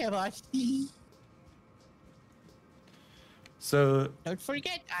 Yeah, boss. So, Don't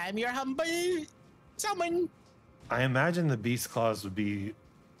forget, I'm your humble summon. I imagine the beast claws would be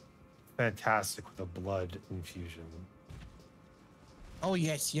fantastic with a blood infusion. Oh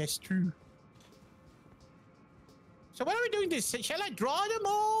yes, true. So when are we doing this? Shall I draw them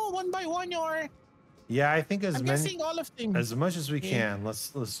all one by one, or? Yeah, I think I'm guessing all of them. as much as we can.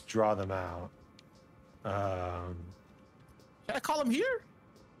 Let's draw them out. Should I call them here?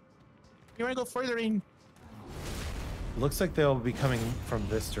 You want to go further in? Looks like they'll be coming from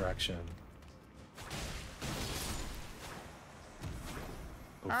this direction.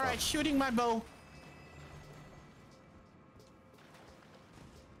 Oh, All right, shooting my bow.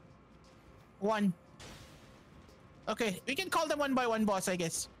 One. Okay, we can call them one by one, boss, I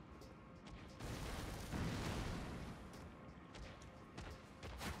guess.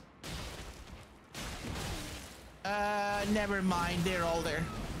 Never mind. They're all there.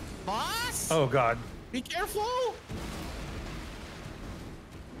 Boss? Oh God. Be careful!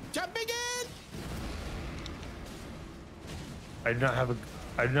 Jumping in! I do not have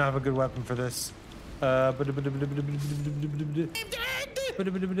a good weapon for this. Okay.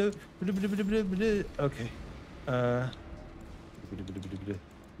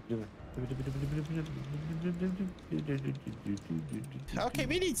 Okay,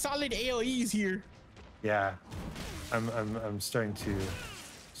 we need solid AoEs here. Yeah, I'm starting to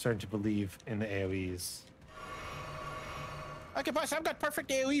believe in the AoEs. Okay, boss, I've got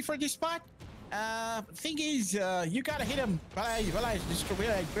perfect AoE for this spot. Thing is, you gotta hit him while I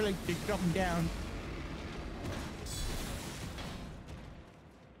really drop him down.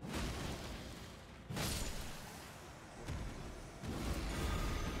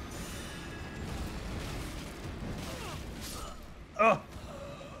 Oh,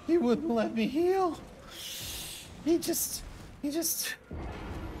 He wouldn't let me heal. He just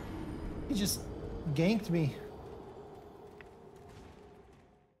ganked me.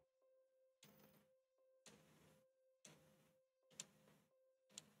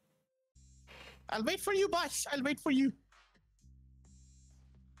 I'll wait for you, boss. I'll wait for you.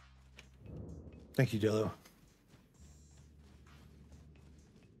 Thank you, Dillo.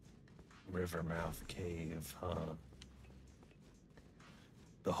 Rivermouth Cave, huh?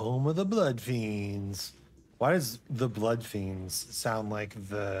 The home of the Blood Fiends. Why does the Blood Fiends sound like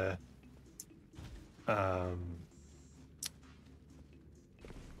the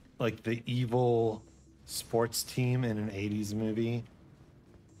evil sports team in an 80s movie?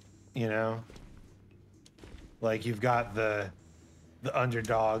 You know? Like you've got the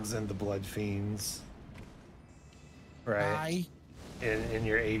underdogs and the Blood Fiends. Right? In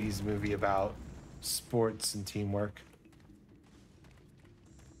your 80s movie about sports and teamwork.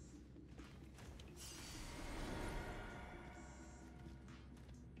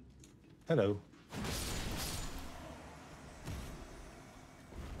 Hello.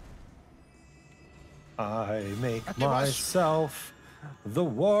 I make myself the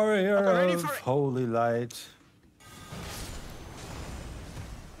warrior of holy light.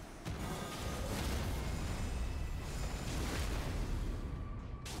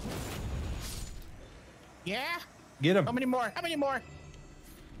 Yeah? Get him. How many more? How many more?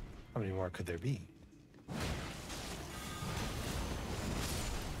 How many more could there be?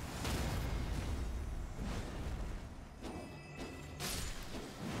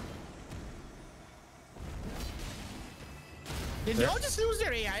 Did they all just lose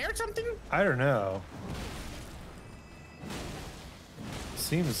their AI or something? I don't know.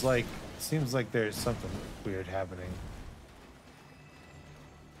 Seems like there's something weird happening.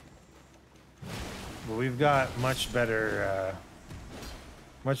 But we've got much better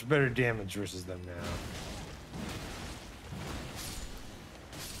damage versus them now.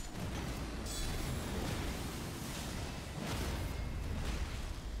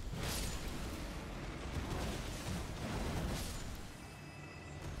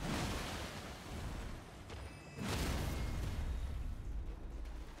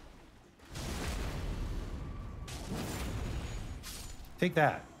 Take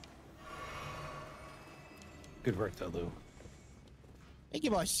that. Good work, though, Lou. Thank you,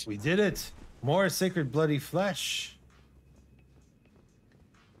 boss. We did it. More sacred bloody flesh.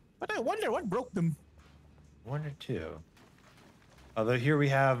 But I wonder what broke them. One or two. Although here we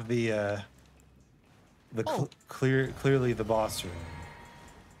have the clearly the boss room.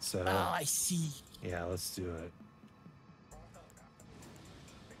 So. Oh, I see. Yeah, let's do it.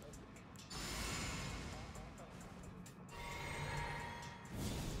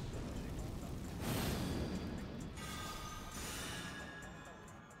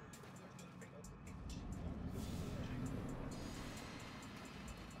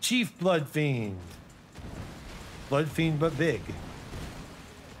 Chief Blood Fiend. Blood Fiend, but big.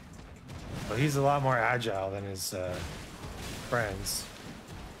 Well, he's a lot more agile than his friends.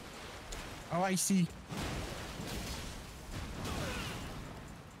 Oh, I see.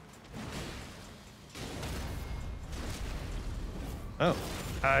 Oh,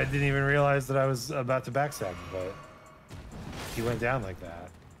 I didn't even realize that I was about to backstab him, but he went down like that.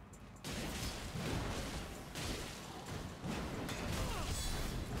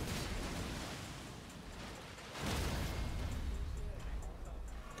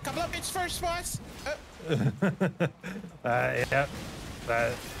 Couple of hits first, boss. Yep,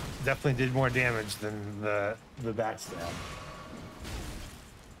 that definitely did more damage than the backstab.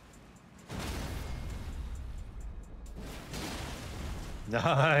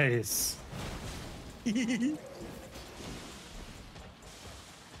 Nice. Get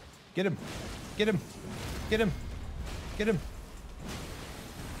him. Get him. Get him. Get him.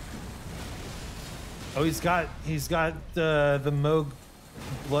 Oh, he's got the Moog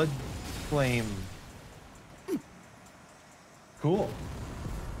blood flame. Cool.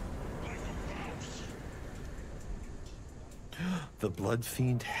 The Blood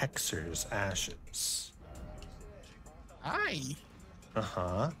Fiend Hexer's ashes. Aye.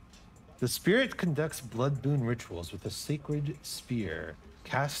 Uh-huh. The spirit conducts blood boon rituals with a sacred spear,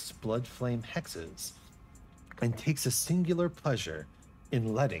 casts blood flame hexes, and takes a singular pleasure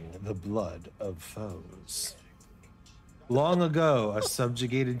in letting the blood of foes. Long ago, a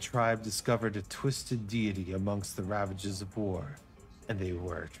subjugated tribe discovered a twisted deity amongst the ravages of war, and they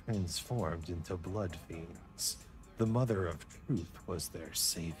were transformed into blood fiends. The Mother of Truth was their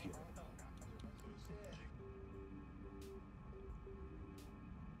savior.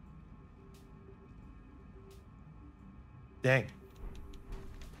 Dang.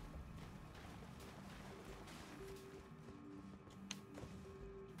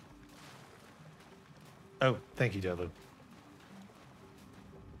 Oh, thank you, Dolu.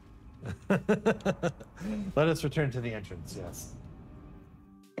 Let us return to the entrance, yes.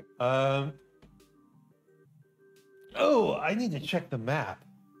 Oh, I need to check the map.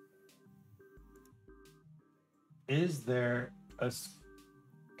 Is there a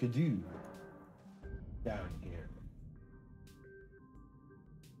skidoo down here?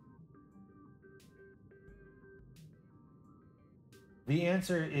 The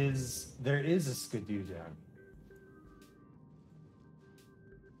answer is there is a skidoo down.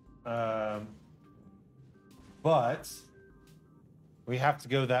 But we have to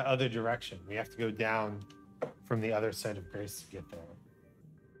go that other direction. We have to go down from the other side of Grace to get there.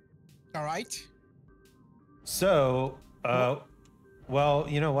 All right. So, well,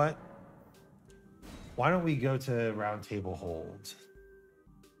 you know what? Why don't we go to Round Table Hold?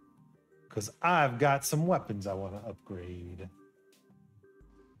 Because I've got some weapons I want to upgrade.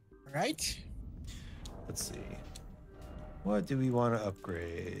 All right. Let's see. What do we want to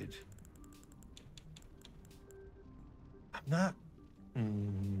upgrade? I'm not...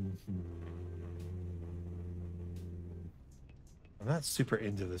 I'm not super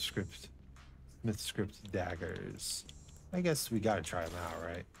into the Smith script daggers. I guess we gotta try them out,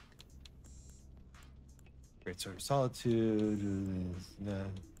 right? Great Sword of Solitude. No.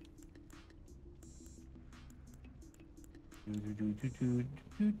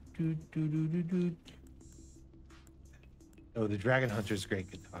 Oh, the Dragon Hunter's great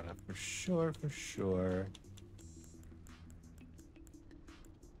katana, for sure, for sure.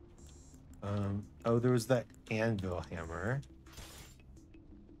 Oh, there was that anvil hammer.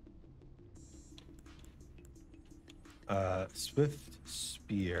 Swift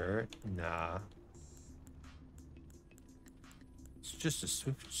spear, nah. It's just a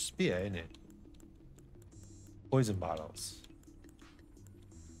swift spear, isn't it? Poison bottles.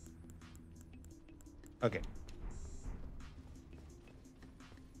 Okay.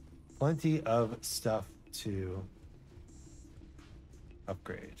 Plenty of stuff to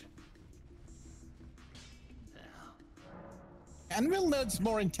upgrade. Anvil needs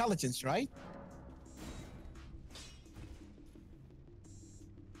more intelligence, right?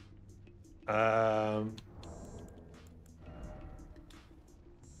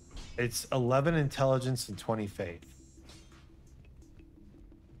 It's 11 intelligence and 20 faith.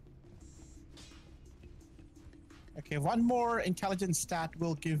 Okay, one more intelligence stat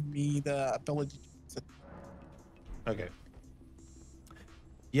will give me the ability to... Okay.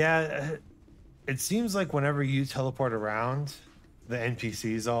 Yeah, it seems like whenever you teleport around, the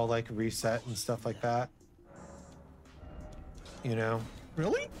NPCs all like reset and stuff like that. You know?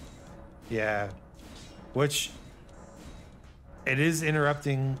 Really? Yeah. Which it is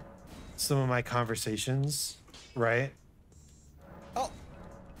interrupting some of my conversations, right? Oh.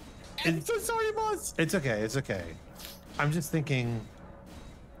 I'm so sorry, boss. It's okay. It's okay. I'm just thinking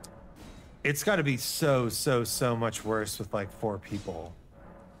it's got to be so much worse with like 4 people,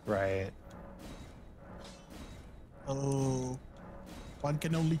 right? Oh. One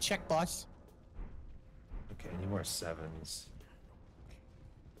can only check, boss. Okay, any more 7s?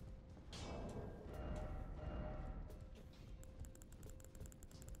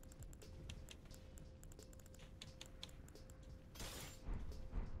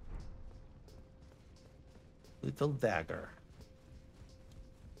 Little dagger.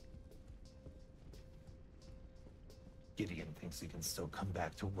 Gideon thinks he can still come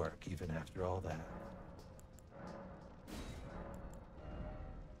back to work even after all that.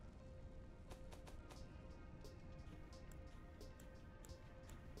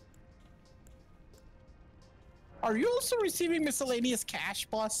 Are you also receiving miscellaneous cash,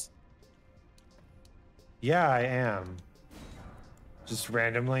 boss? Yeah, I am. Just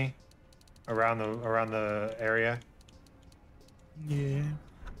randomly around the area. Yeah.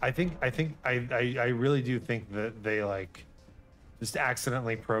 I really do think that they like just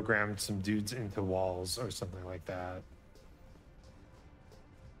accidentally programmed some dudes into walls or something like that.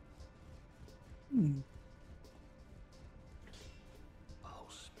 Hmm.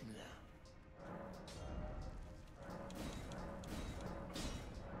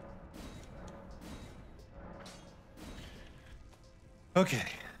 Okay,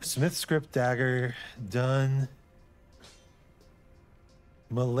 Smith script dagger done.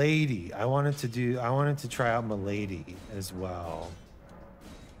 Milady, I wanted to try out Milady as well.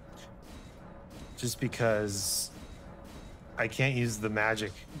 Just because I can't use the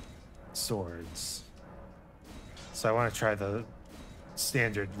magic swords. So I want to try the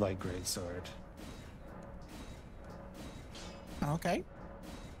standard light grade sword. Okay.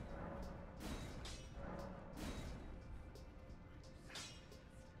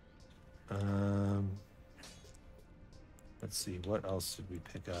 let's see, what else did we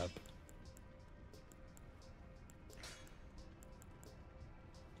pick up?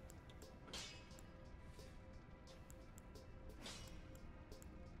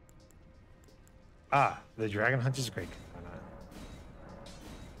 Ah, the dragon hunt is great. Why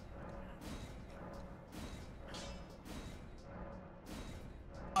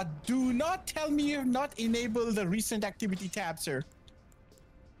not? Do not tell me you've not enabled the recent activity tab, sir.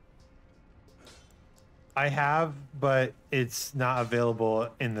 I have, but it's not available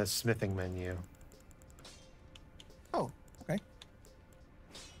in the smithing menu. Oh, okay.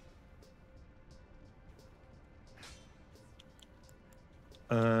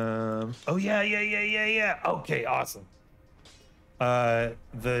 Oh yeah. Okay, awesome.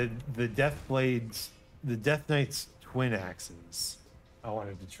 The Death Blades, the Death Knight's twin axes, I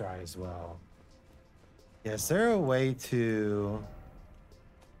wanted to try as well. Yeah, is there a way to?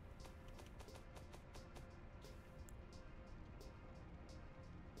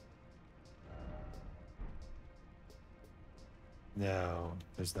 No,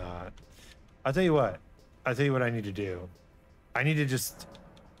 there's not. I'll tell you what. I'll tell you what I need to do. I need to just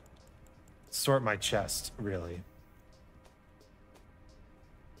sort my chest, really.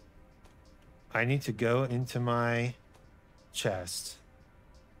 I need to go into my chest.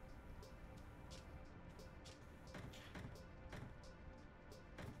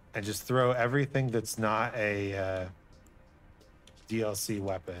 And just throw everything that's not a DLC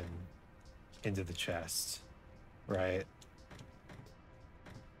weapon into the chest, right?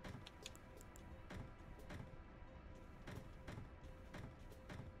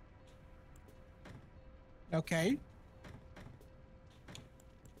 Okay.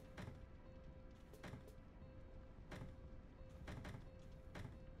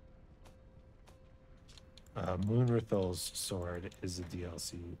 Moonrithal's sword is a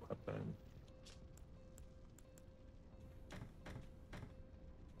DLC weapon.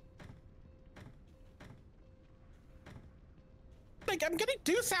 Like, I'm getting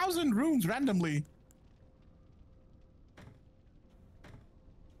 2,000 runes randomly.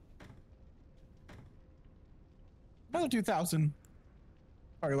 Another 2,000.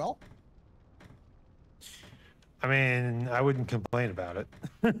 Very well. I mean, I wouldn't complain about it.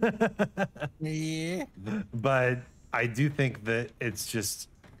 Yeah. But I do think that it's just...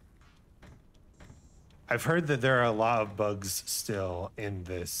 I've heard that there are a lot of bugs still in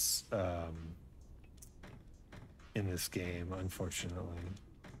this game, unfortunately.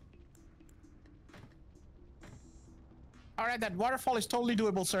 All right, that waterfall is totally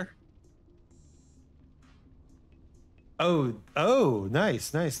doable, sir. Oh,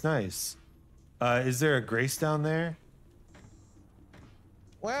 nice. Is there a grace down there?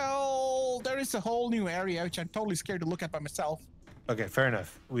 Well, there is a whole new area which I'm totally scared to look at by myself. Okay, fair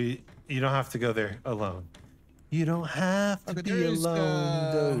enough. You don't have to go there alone. You don't have to be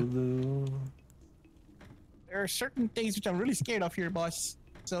alone, Dolu. There are certain things which I'm really scared of here, boss.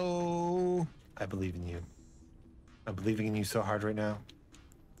 So I believe in you. I'm believing in you so hard right now.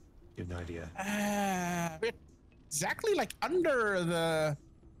 You have no idea. we're exactly like under the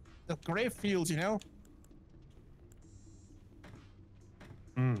grave fields, you know.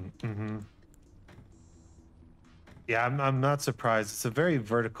 Mm-hmm. Yeah, I'm not surprised. It's a very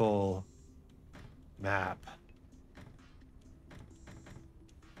vertical map.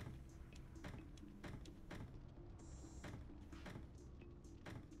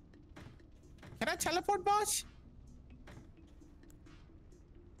 Can I teleport, boss?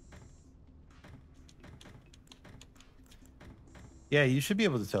 Yeah, you should be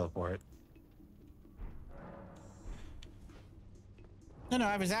able to teleport. No,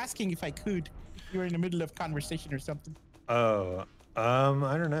 I was asking if I could. If you were in the middle of conversation or something. Oh,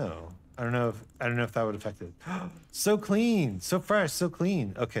 I don't know. I don't know if that would affect it. So clean, so fresh, so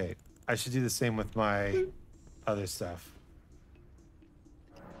clean. Okay, I should do the same with my other stuff.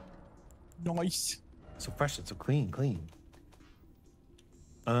 Nice. So fresh and so clean.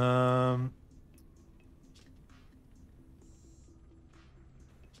 I'm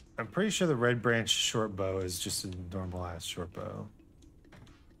pretty sure the red branch short bow is just a normal ass short bow.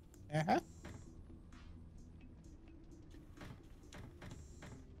 Uh-huh.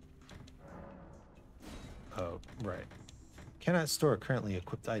 Oh, right. Cannot store currently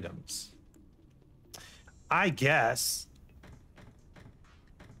equipped items. I guess.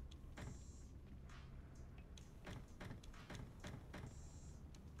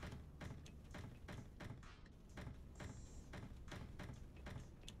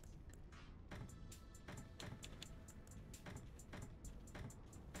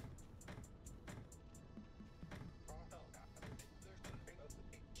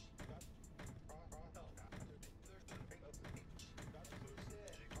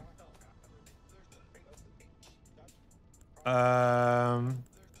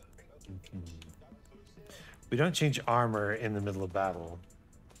 We don't change armor in the middle of battle,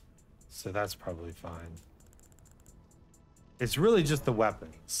 so that's probably fine. It's really just the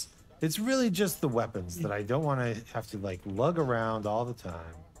weapons. It's really just the weapons that I don't want to have to like lug around all the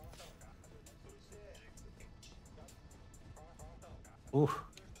time. Ooh.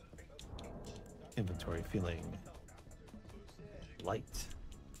 Inventory feeling light.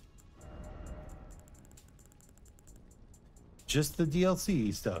 Just the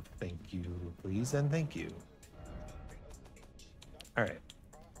DLC stuff. Thank you, please, and thank you. All right.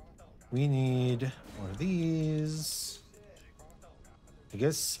 We need one of these. I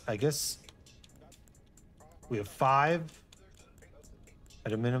guess we have 5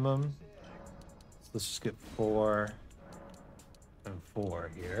 at a minimum. So let's just get 4 and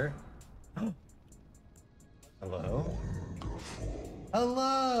 4 here. Hello.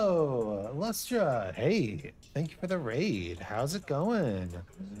 Hello, Lustra. Hey, thank you for the raid. How's it going?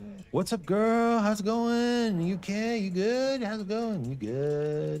 What's up, girl? How's it going? You okay? You good? How's it going? You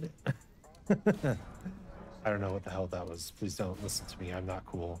good? I don't know what the hell that was. Please don't listen to me. I'm not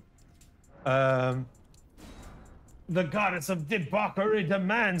cool. The goddess of debauchery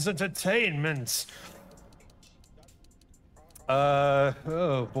demands entertainment.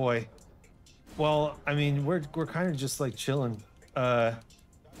 Oh boy. Well, I mean, we're kind of just like chilling.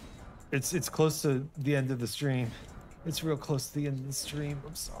 It's close to the end of the stream. It's real close to the end of the stream.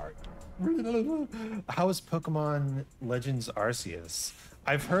 I'm sorry. How is Pokemon Legends Arceus?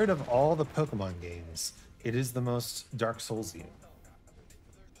 I've heard of all the Pokemon games. It is the most Dark Soulsian.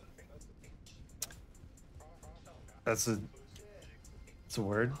 It's a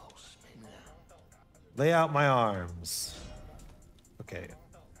word. Lay out my arms. Okay.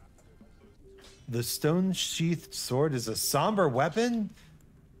 The stone-sheathed sword is a somber weapon?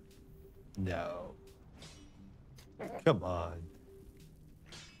 No. Come on.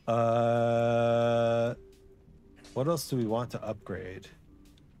 What else do we want to upgrade?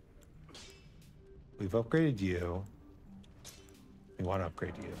 We've upgraded you. We want to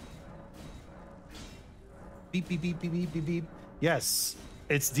upgrade you. Beep, beep, beep, beep, beep, beep, beep. Yes,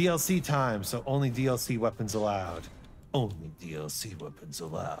 it's DLC time, so only DLC weapons allowed. Only DLC weapons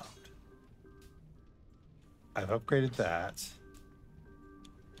allowed. I've upgraded that.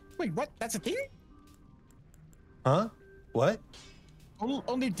 Wait, what? That's a thing? Huh? What?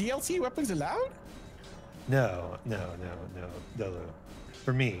 Only DLC weapons allowed? No.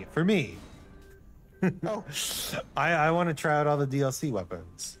 For me. Oh. I want to try out all the DLC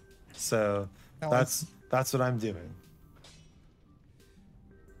weapons. So that's what I'm doing.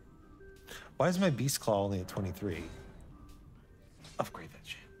 Why is my Beast Claw only at 23? Upgrade that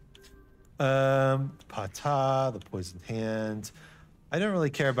shit. Pata, the Poisoned Hand. I don't really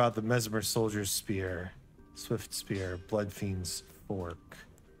care about the Mesmer Soldier's Spear, Swift Spear, Blood Fiend's Fork,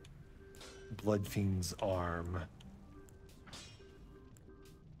 Blood Fiend's Arm.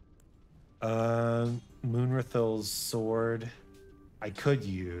 Moonrathil's Sword. I could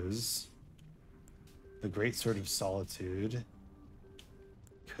use. The Great Sword of Solitude.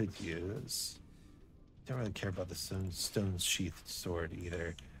 Could use. Don't really care about the stone sheathed sword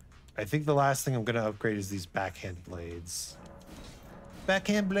either. I think the last thing I'm going to upgrade is these backhand blades.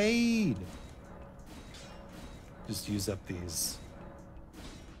 Backhand blade! Just use up these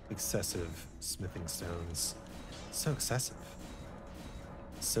excessive smithing stones. So excessive.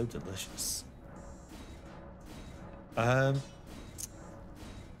 So delicious. Yeah,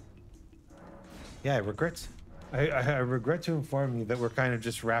 I regret to inform you that we're kind of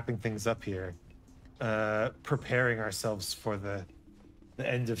just wrapping things up here. Preparing ourselves for the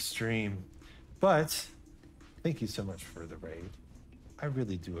end of stream. But thank you so much for the raid. I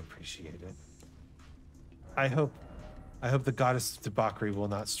really do appreciate it. I hope the goddess of debauchery will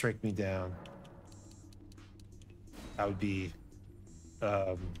not strike me down. That would be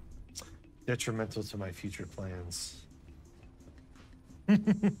detrimental to my future plans.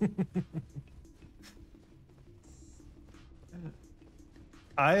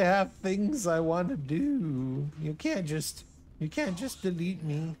 I have things I want to do. You can't just delete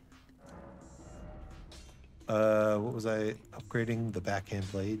me. What was I upgrading? The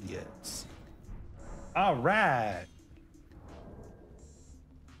backhand blade? Yes. All right.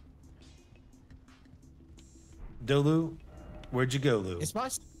 Dolu, where'd you go, Lou? Yes,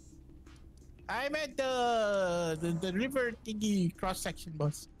 boss. I'm at the river thingy cross section,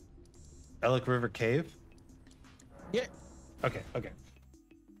 boss. Elk River Cave? Yeah. Okay.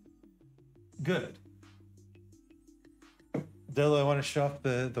 Good. Dolu, I want to show off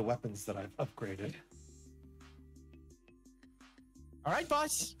the weapons that I've upgraded. All right,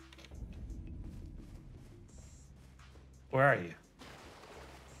 boss. Where are you?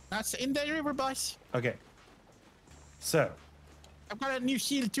 That's in the river, boss. Okay. So. I've got a new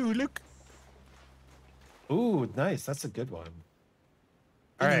shield too. Look. Ooh, nice. That's a good one.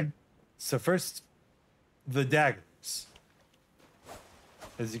 All right. So first, the daggers.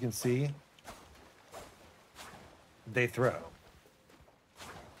 As you can see, they throw.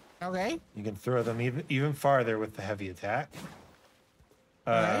 Okay. You can throw them even farther with the heavy attack.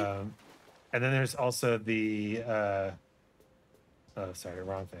 Right. And then there's also the oh, sorry,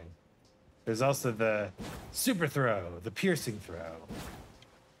 wrong thing. There's also the super throw, the piercing throw.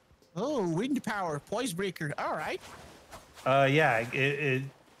 Oh, wind power, poise breaker. All right. Yeah, it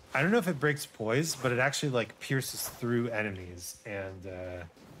I don't know if it breaks poise, but it actually like pierces through enemies, and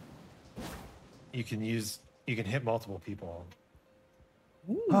you can hit multiple people.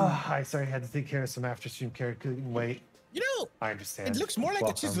 Oh, I sorry, had to take care of some after stream care. Couldn't wait. You know, I understand. it looks more like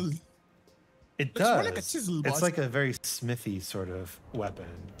a chisel. It looks does. more like a chisel, boss. It's like a very smithy sort of weapon.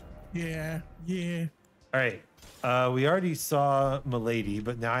 Yeah, yeah. All right. We already saw Milady,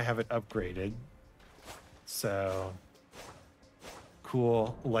 but now I have it upgraded. So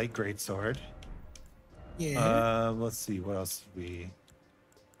cool, light greatsword. Yeah. Let's see, what else did we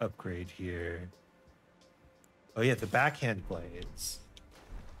upgrade here? Oh yeah, the backhand blades.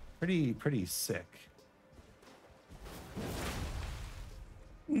 Pretty sick.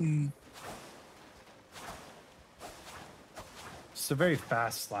 It's a very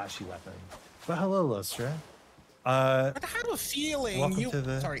fast, slashy weapon. But hello, Lostra. But I have a feeling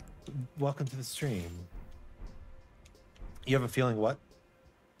Welcome to the stream. You have a feeling what?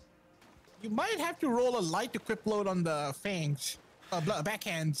 You might have to roll a light equip load on the fangs,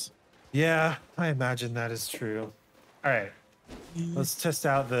 backhands. Yeah, I imagine that is true. All right, let's test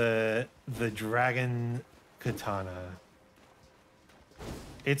out the dragon katana.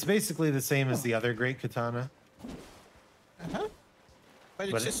 It's basically the same as the other great katana. But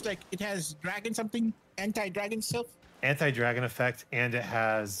it's just like it has dragon something, anti-dragon stuff. Anti-dragon effect, and it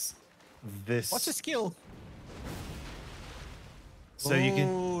has this. What's the skill? So you can.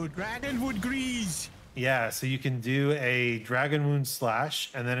 Oh, dragon wood grease. Yeah, so you can do a dragon wound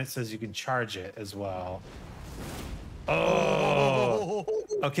slash, and then it says you can charge it as well. Oh,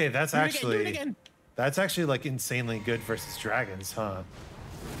 okay, that's actually like insanely good versus dragons, huh?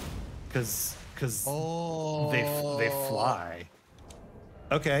 Because they fly.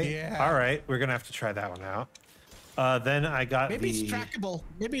 Okay, Yeah. all right, we're gonna have to try that one out. Then I got it's trackable.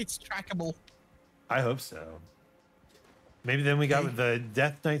 Maybe it's trackable. I hope so. Maybe then we got the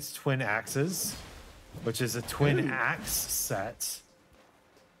Death Knight's twin axes, which is a twin axe set.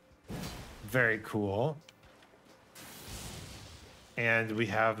 Very cool. And we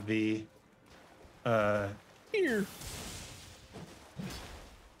have the here.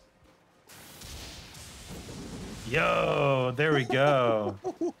 Yo, there we go.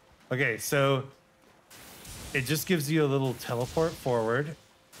 Okay, so it just gives you a little teleport forward,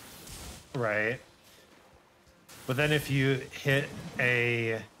 right? But then if you hit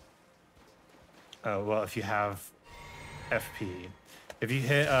if you have FP, if you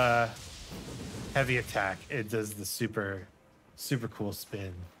hit a heavy attack, it does the super cool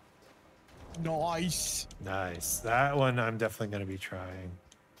spin. Nice. Nice. That one I'm definitely going to be trying.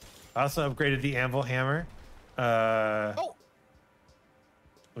 I also upgraded the anvil hammer.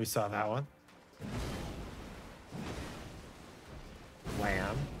 We saw that one.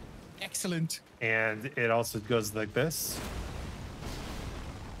 Wham. Excellent. And it also goes like this.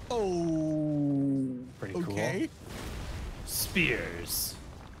 Oh. Pretty cool. Okay. Spears.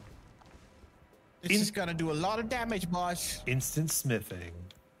 This is gonna do a lot of damage, boss. Instant smithing.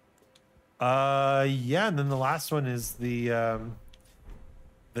 Yeah, and then the last one is the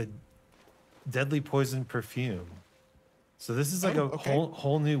deadly poison perfume. So this is like a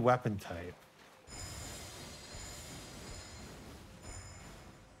whole new weapon type.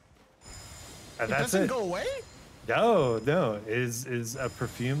 And It doesn't go away? No, it is a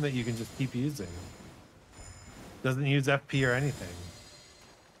perfume that you can just keep using. Doesn't use FP or anything.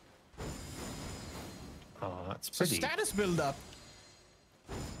 Oh, that's pretty. So status build up.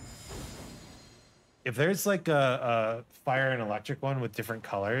 If there's like a fire and electric one with different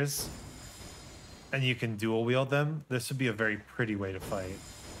colors, and you can dual wield them, this would be a very pretty way to fight.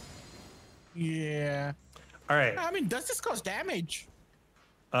 Yeah. All right. I mean, does this cause damage?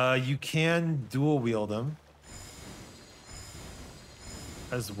 You can dual wield them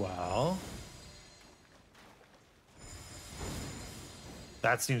as well.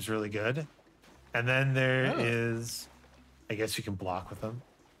 That seems really good. And then there is, I guess you can block with them.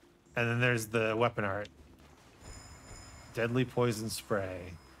 And then there's the weapon art. Deadly poison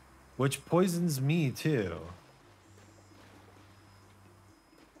spray, which poisons me too.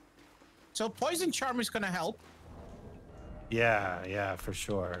 So poison charm is gonna help. Yeah, yeah, for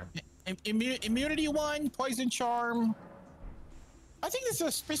sure. Immunity 1, poison charm. I think there's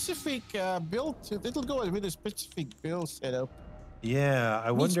a specific build. It'll go with a specific build setup. Yeah, I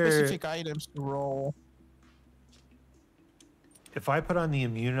Need wonder specific items to roll. if I put on the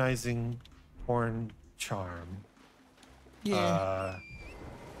immunizing horn charm. Yeah.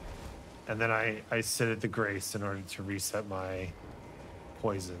 And then I sit at the grace in order to reset my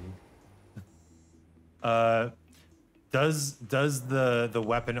poison. Does the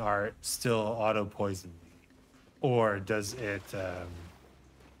weapon art still auto poison me, or does it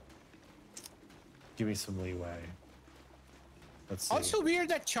give me some leeway? Let's see. Also weird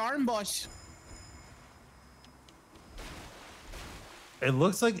that charm boss. It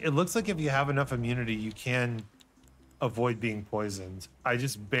looks like if you have enough immunity, you can avoid being poisoned. I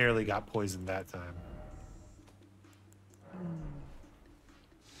just barely got poisoned that time.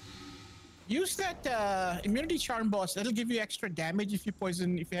 Use that immunity charm boss. That'll give you extra damage if you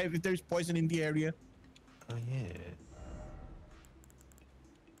poison. If there's poison in the area. Oh yeah.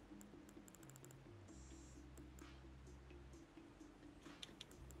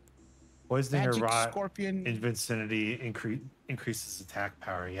 Poisoning or Magic rot Scorpion. in vicinity increases attack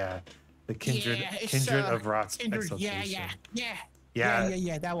power. Yeah, the kindred Yeah, it's, kindred of rot's Kindred, exaltation.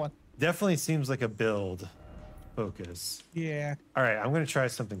 Yeah, that one. Definitely seems like a build focus. Yeah. All right, I'm gonna try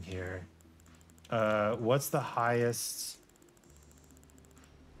something here. What's the highest?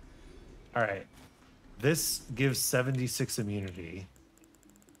 All right, this gives 76 immunity.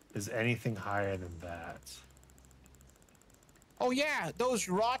 Is anything higher than that? Oh yeah, those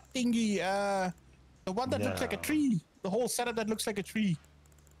rot thingy. The one that looks like a No. tree. The whole setup that looks like a tree.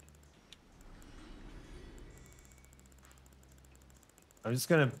 I'm just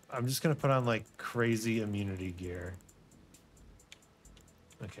gonna put on like crazy immunity gear.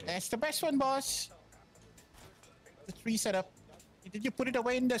 Okay. That's the best one, boss. The tree setup. Did you put it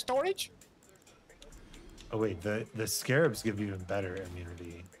away in the storage? Oh wait, the scarabs give even better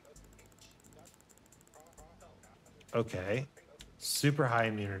immunity. Okay. Super high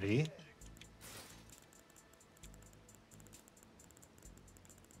immunity.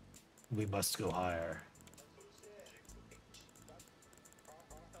 We must go higher.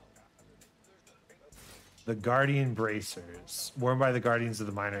 The Guardian Bracers, worn by the Guardians of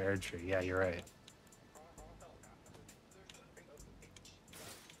the Minor Air Tree. Yeah, you're right.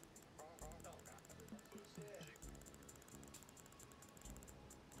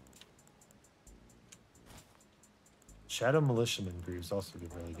 Shadow Militiaman Greaves also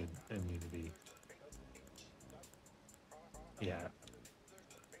give really good immunity. Yeah.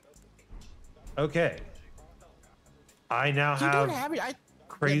 Okay. I now You don't have have it.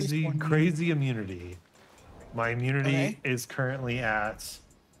 crazy, one. crazy immunity. My immunity Okay. is currently at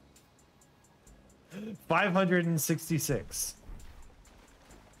 566.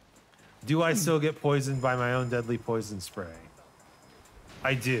 Do I still get poisoned by my own deadly poison spray?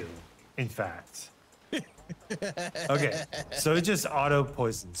 I do, in fact. Okay, so it just auto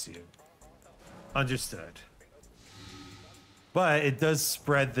poisons you. Understood. But it does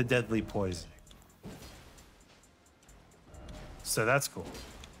spread the deadly poison. So that's cool.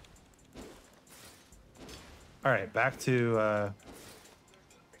 All right, back to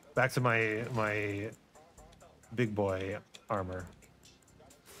my big boy armor.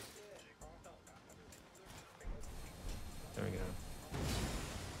 There we go.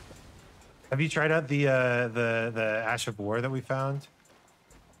 Have you tried out the Ash of War that we found?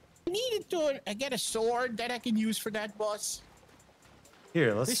 I needed to get a sword that I can use for that boss.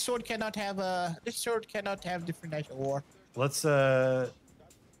 Here, This let's sword cannot have different Ash of War. let's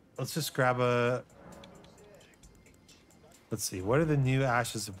just grab a. Let's see. What are the new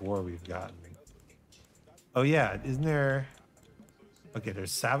Ashes of War we've gotten? Oh yeah, isn't there? Okay,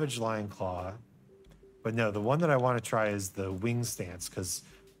 there's Savage Lion Claw, but no, the one that I want to try is the Wing Stance because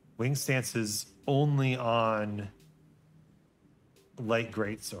Wing Stance is only on light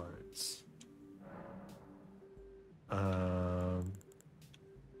greatswords.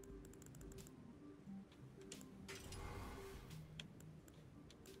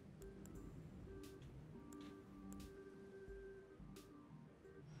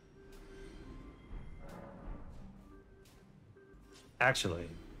 Actually,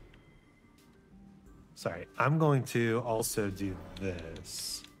 sorry, I'm going to also do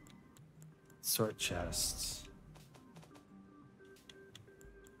this. Sort chests.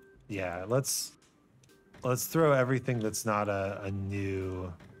 Yeah, let's throw everything that's not a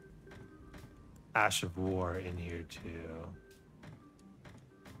new Ash of War in here too.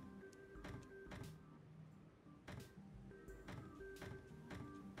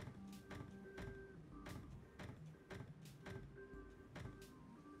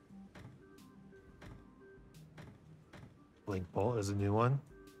 Blink Bolt is a new one.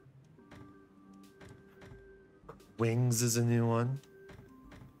 Wings is a new one.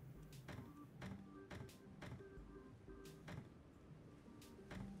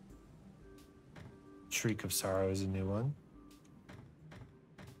 Shriek of Sorrow is a new one.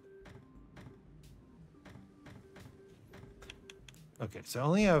 Okay, so I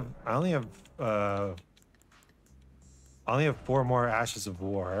only have 4 more Ashes of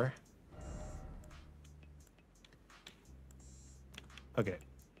War. Okay.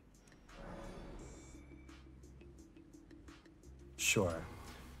 Sure.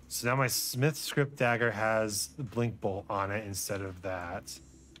 So now my Smith Script Dagger has the Blink Bolt on it instead of that.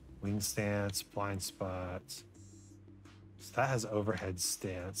 Wing Stance, Blind Spot. So that has Overhead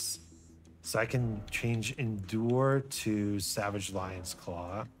Stance. So I can change Endure to Savage Lion's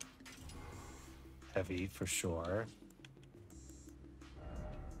Claw. Heavy for sure.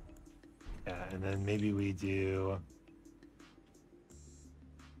 Yeah, and then maybe we do...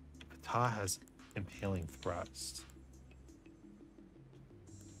 Ptah has Impaling Thrust.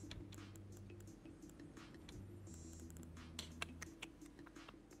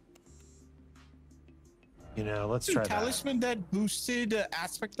 You know, let's try that. Talisman that boosted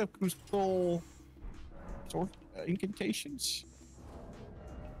aspect of Crucible sort incantations.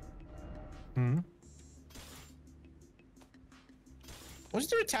 Was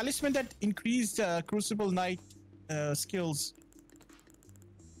there a talisman that increased Crucible Knight skills?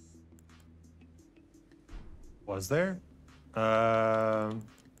 Was there? I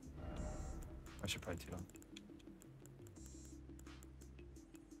should probably do.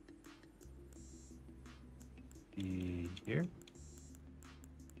 Here.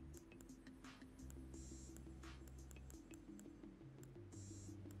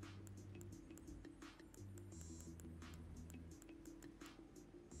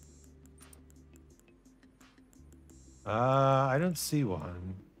 I don't see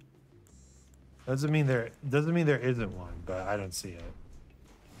one. Doesn't mean there isn't one, but I don't see it.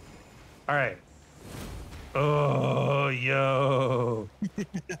 All right. Oh, yo.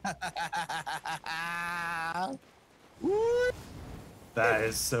 That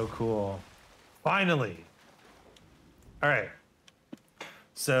is so cool. Finally. All right.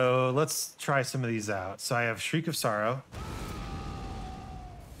 So let's try some of these out. So I have Shriek of Sorrow,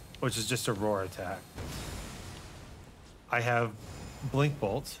 which is just a roar attack. I have Blink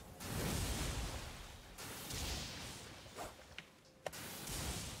Bolt.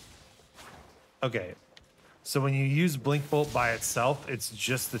 Okay. So when you use Blink Bolt by itself, it's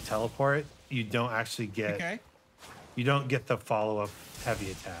just the teleport. You don't actually get... Okay. You don't get the follow-up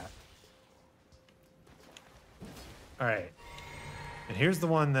heavy attack. All right. And here's the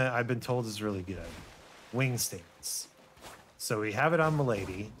one that I've been told is really good. Wing Stance. So we have it on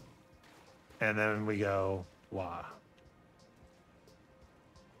Milady. And then we go, wah.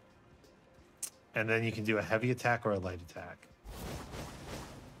 And then you can do a heavy attack or a light attack.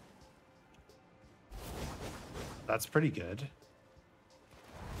 That's pretty good.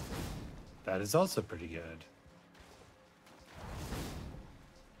 That is also pretty good.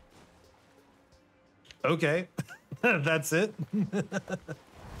 Okay, that's it.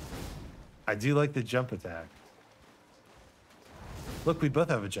 I do like the jump attack. Look, we both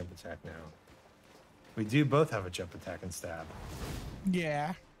have a jump attack now. We do both have a jump attack and stab.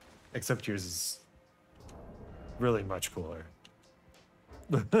 Yeah. Except yours is really much cooler.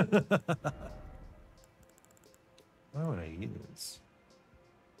 What would I use?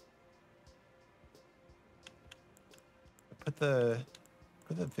 Put the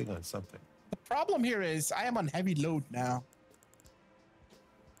thing on something. The problem here is I am on heavy load now.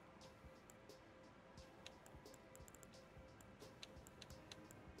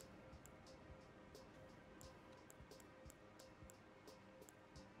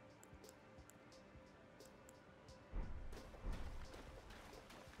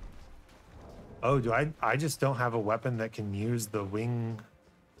 Oh, do I just don't have a weapon that can use the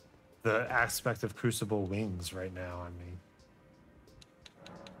aspect of Crucible wings right now on me.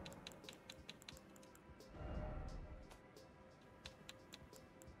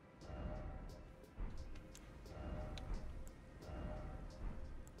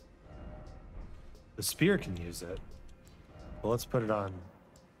 The spear can use it. Well, let's put it on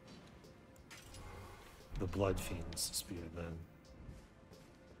the Blood Fiend's spear then.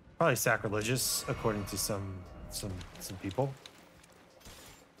 Probably sacrilegious, according to some people.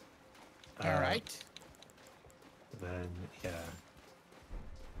 All right. Then yeah.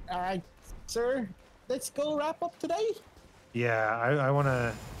 All right, sir. Let's go wrap up today. Yeah, I want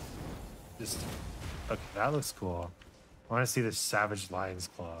to just. Okay, that looks cool. I want to see the Savage Lion's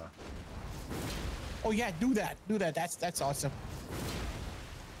Claw. Oh yeah, do that. That's awesome.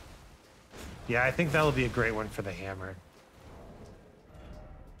 Yeah, I think that'll be a great one for the hammer.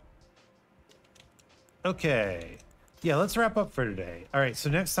 Okay. Yeah, let's wrap up for today. All right, so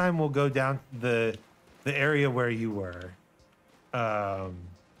next time we'll go down the area where you were. Oh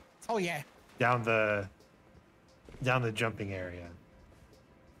yeah. Down the jumping area.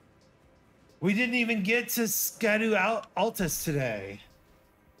 We didn't even get to Skadu Altus today.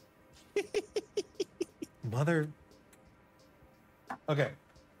 Mother. Okay.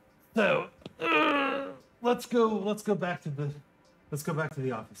 So let's go back to the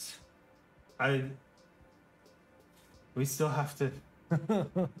office. We still have to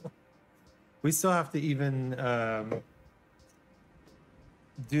even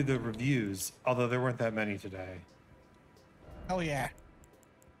do the reviews, although there weren't that many today. Oh yeah.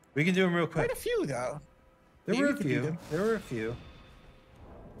 We can do them real quick. Quite a few though. There Yeah, were we a could do few. them. There were a few.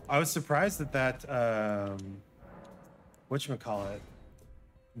 I was surprised that whatchamacallit,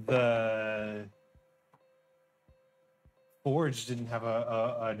 the Forge didn't have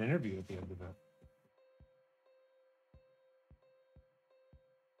an interview at the end of it.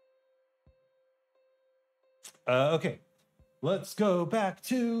 Okay, let's go back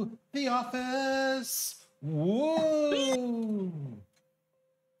to the office. Whoa!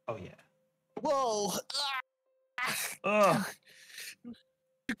 Oh yeah. Whoa. Ugh.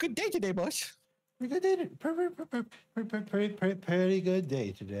 A good day today, boss. Pretty good day. Pretty good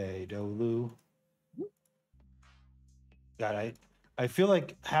day today, Dolu. God, I feel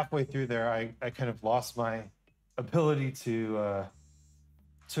like halfway through there, I kind of lost my ability to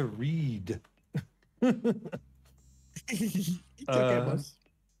read. It's okay, boss.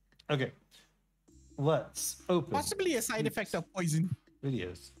 Okay, let's open. Possibly a side effect of poison.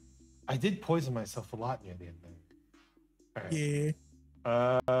 Videos. I did poison myself a lot near the end there. All right. Yeah.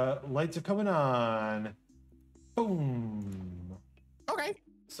 Lights are coming on. Boom. Okay.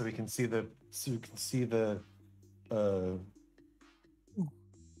 So we can see the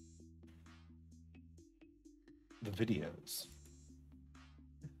videos.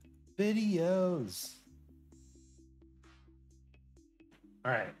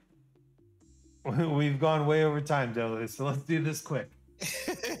 All right. We've gone way over time, Dolu, so let's do this quick.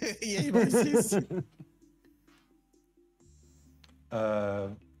 Yeah, boss.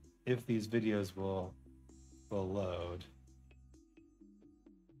 If these videos will load.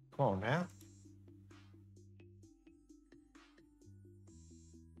 Come on now.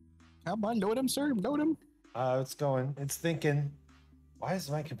 Come on, load him, sir. Load him. It's going. It's thinking. Why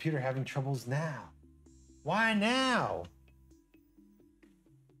is my computer having troubles now? Why now?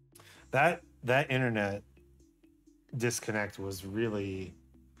 That internet disconnect was really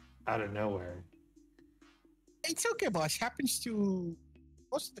out of nowhere. It's okay, boss. Happens to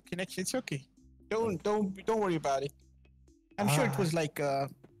most of the connection. It's okay. Don't worry about it. I'm sure it was like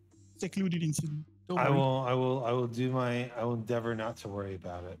secluded incident. I will do I will endeavor not to worry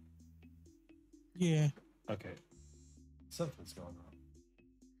about it. Yeah. Okay. Something's going on.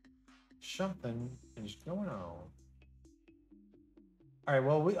 Something is going on. All right.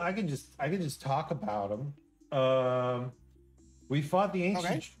 Well, I can just talk about them. We fought the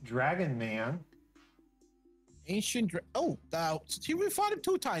ancient dragon man. We fought him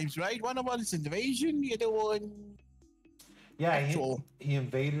 2 times, right? One of us is invasion, the other one. Yeah, he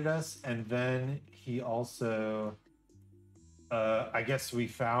invaded us, and then he also, I guess we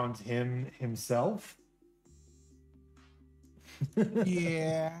found him himself.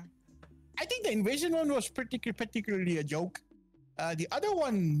 Yeah, I think the invasion one was particularly a joke. The other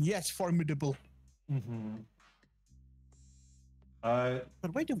one, yes, formidable. Mm-hmm.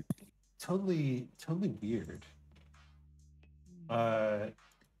 But wait a minute. Totally weird.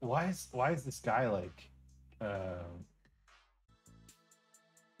 Why is this guy like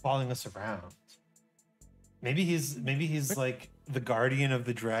following us around? Maybe he's like the guardian of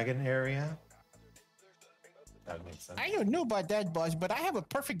the dragon area. That would make sense. I don't know about that, boss, but I have a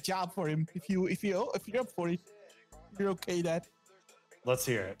perfect job for him. If you're up for it, you're okay that. Let's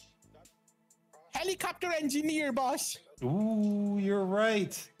hear it. Helicopter engineer, boss. Ooh, you're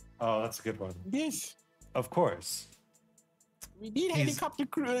right. Oh, that's a good one. Yes. Of course. We need helicopter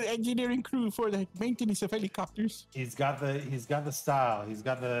engineering crew for the maintenance of helicopters. He's got the style. He's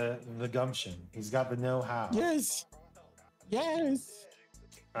got the gumption. He's got the know-how. Yes. Yes.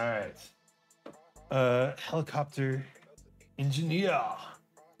 All right. Helicopter engineer.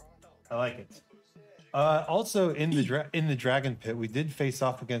 I like it. Also in the dragon pit, we did face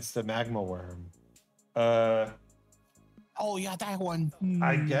off against the magma worm. Oh yeah, that one.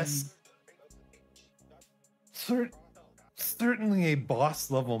 I guess certainly a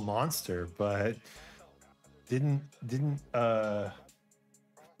boss level monster, but didn't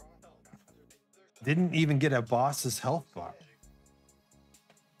even get a boss's health bar.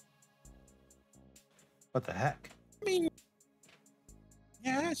 What the heck? I mean,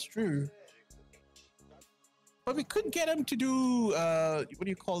 yeah, that's true. But we could get him to do what do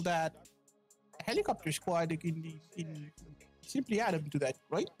you call that? A helicopter squad. In simply add him to that,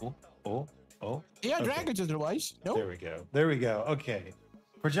 right? Oh. Yeah, Okay. dragons otherwise. No. There we go. Okay.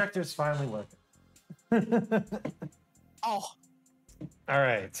 Projector's finally working. Oh, All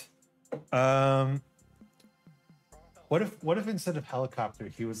right. What if instead of helicopter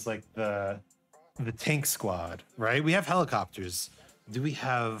he was like the tank squad, right? We have helicopters. Do we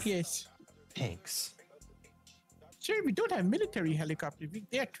have yes. tanks? Sure, we don't have military helicopters.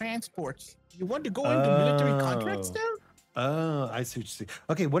 They are transports. You want to go into military contracts now? Oh, I see what you see.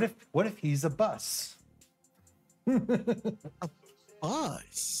 Okay, what if he's a bus?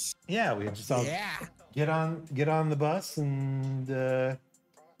 Bus. Yeah, we just all Yeah. get on the bus and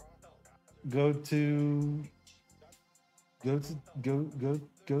go to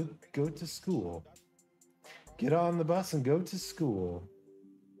school. Get on the bus and go to school.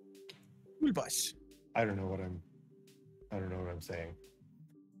 School bus. I don't know what I'm saying.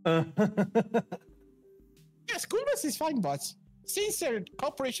 Yeah, school bus is fine, boss. Since their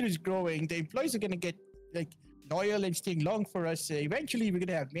corporation is growing, the employees are gonna get like loyal and staying long for us. Eventually, we're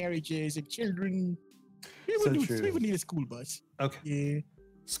gonna have marriages and children. We So would true. we would need a school bus. Okay. Yeah,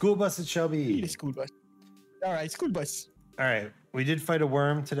 School bus it shall we need be. a school bus. All right, school bus. All right. We did fight a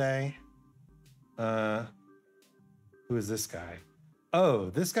worm today. Who is this guy? Oh,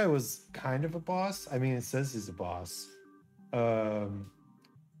 this guy was kind of a boss. I mean, it says he's a boss.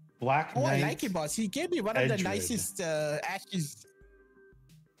 Black Oh, Knight. I like it, boss. He gave me one of the Edgewood. nicest ashes.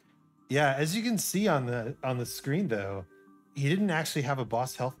 Yeah, as you can see on the screen though, he didn't actually have a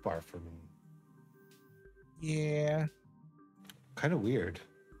boss health bar for me. Yeah, Kind of weird.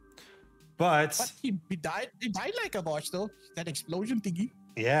 But but he died. He died like a boss, though. That explosion thingy.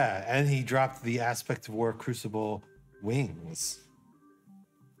 yeah, and he dropped the Aspect of War Crucible wings.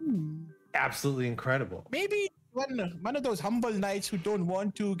 Absolutely incredible. Maybe one of those humble knights who don't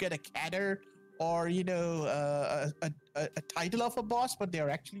want to get a catter or a title of a boss, but they are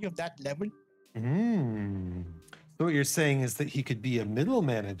actually of that level. So what you're saying is that he could be a middle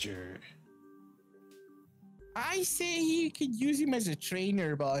manager. I say you could use him as a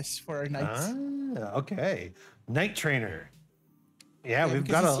trainer, boss, for our knights. Okay. Knight trainer. Yeah, we've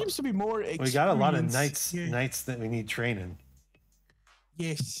because got he seems to be more. we got a lot of experienced. knights that we need training.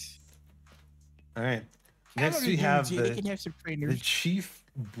 Yes. All right. Next we Cavalry have dudes, yeah, they can have some the trainers. Chief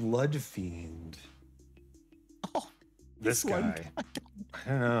Blood Fiend. Oh, This this one. guy.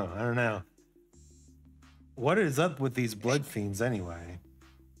 I don't know. What is up with these blood fiends anyway?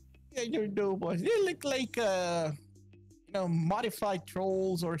 I don't know, boss. They look like modified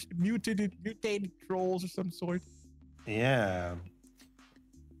trolls or mutated trolls or some sort. Yeah.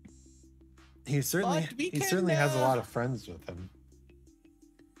 He certainly But we he can, certainly has a lot of friends with him.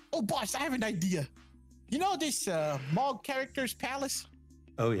 Oh, boss, I have an idea. You know this Mog Characters Palace?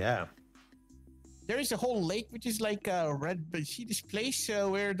 Oh yeah. There is a whole lake which is like a red. See this place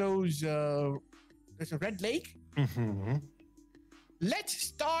where those there's a red lake. Mm-hmm. Let's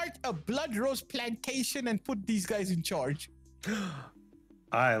start a blood rose plantation and put these guys in charge.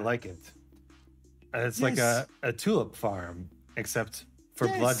 I like it. It's like Yes. a tulip farm, except for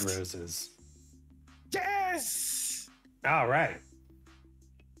Yes. blood roses. Yes. All right.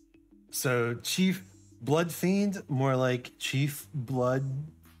 So Chief Blood Fiend, more like Chief Blood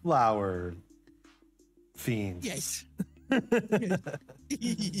Flower Fiend. Yes.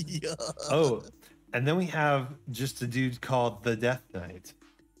 Oh, and then we have just a dude called the Death Knight.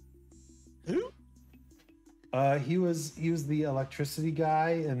 Who? He was the electricity guy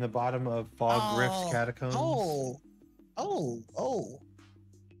in the bottom of Fog Rift Catacombs. Oh,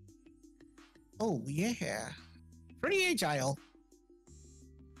 yeah. Pretty agile.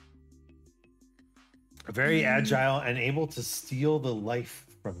 Very agile and able to steal the life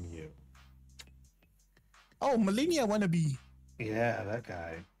from you. Oh, Millennia wannabe. Yeah, that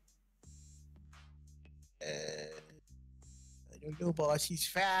guy. I don't know, boss. He's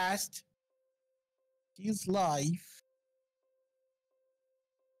fast. Steals life.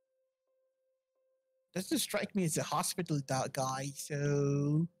 Doesn't strike me as a hospital guy,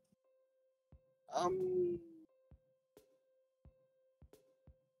 so I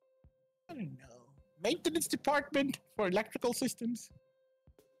don't know. Maintenance department for electrical systems.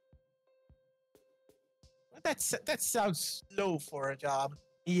 Well, that sounds low for a job.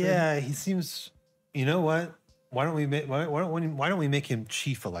 Yeah, he seems. You know what? Why don't we make him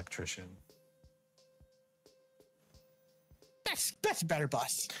chief electrician? best better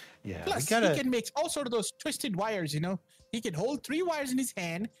boss. Yeah, Plus, he can make all sort of those twisted wires, you know? He can hold 3 wires in his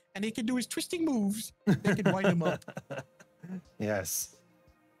hand, and he can do his twisting moves. They can wind him up. Yes.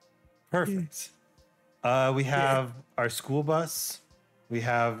 Perfect. We have our school bus. We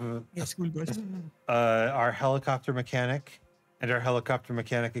have School bus. our helicopter mechanic and our helicopter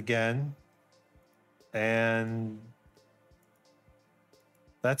mechanic again. And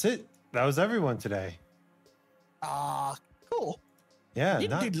that's it. That was everyone today. Cool. Yeah. You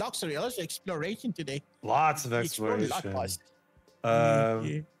did lots of exploration today. Lots of You explored a lot, exploration.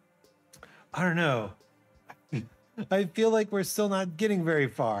 boss. I don't know. I feel like we're still not getting very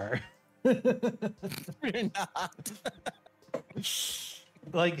far. We're not.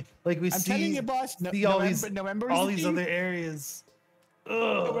 like we I'm see, telling you, boss. see all these November all is these the other thing. areas.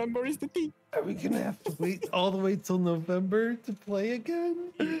 Ugh. November is the thing. Are we gonna have to wait all the way till November to play again?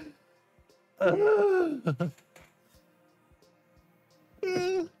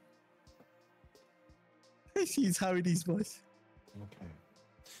 She's how it is, boss. Okay.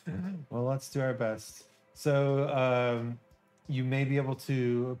 Well, let's do our best. So, you may be able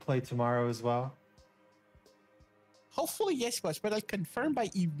to play tomorrow as well. Hopefully, yes, boss, but I'll confirm by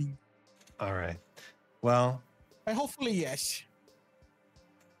evening. All right. Well, Hopefully, yes.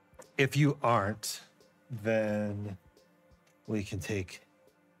 if you aren't, then we can take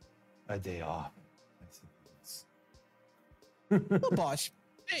a day off, I suppose. Oh, boss,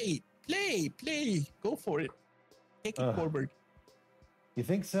 play. Go for it. Take it forward. You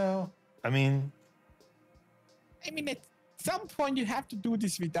think so? I mean, at some point you have to do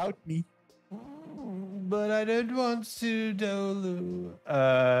this without me. but I don't want to, Dolu.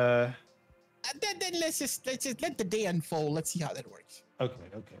 Then let's just let the day unfold. Let's see how that works. Okay.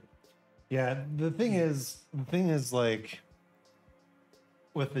 Yeah, the thing is like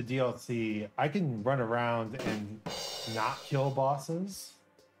with the DLC, I can run around and not kill bosses,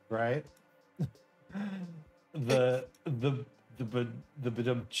 right? The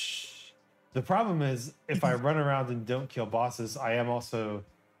problem is if I run around and don't kill bosses, I am also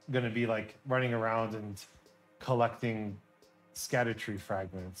going to be like running around and collecting scatter tree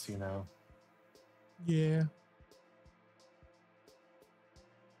fragments, you know? Yeah.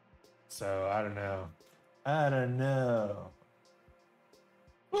 So I don't know.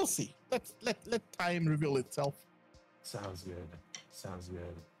 We'll see. Let time reveal itself. Sounds good.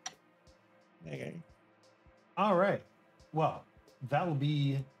 Okay. All right. Well, that will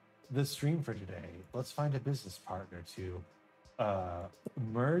be the stream for today. Let's find a business partner to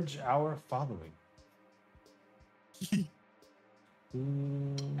merge our following.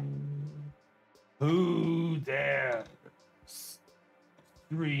 Who dares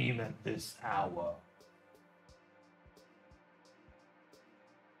stream at this hour?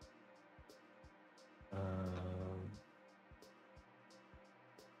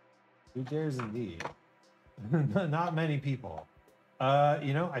 Who dares indeed? Not many people.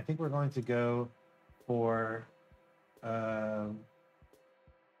 I think we're going to go for oh,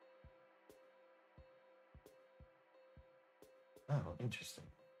 interesting.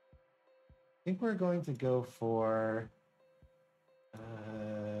 I think we're going to go for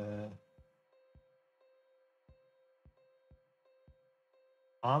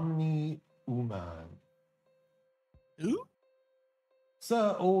Omni Uman. Who?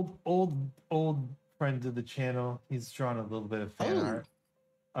 So old friend of the channel. He's drawn a little bit of fan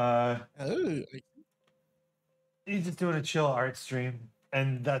art. He's just doing a chill art stream,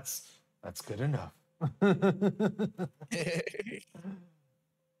 and that's good enough.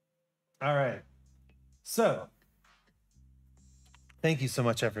 All right. So, thank you so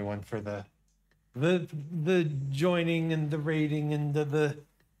much, everyone, for the joining and the rating and the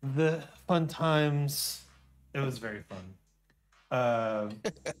fun times. It was very fun.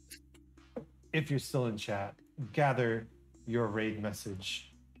 If you're still in chat, gather your raid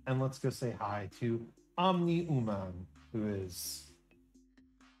message and let's go say hi to Omni Uman, who is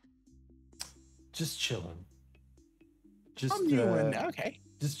just chilling. Okay.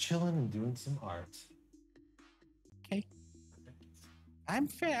 Just chilling and doing some art. Okay. I'm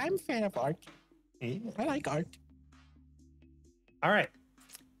fan of art. Yeah. I like art. All right.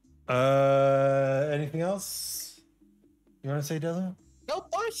 Anything else you want to say, Delu? No,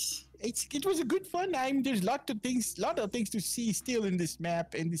 boss. It was a good fun. There's lot of things to see still in this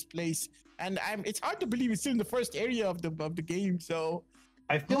map, in this place, and it's hard to believe it's still in the first area of the game. So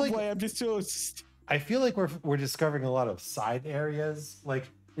I feel I'm just so. I feel like we're discovering a lot of side areas. Like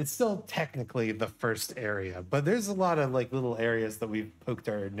it's still technically the first area, but there's a lot of like little areas that we've poked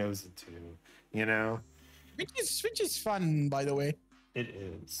our nose into. You know, which is fun, by the way. It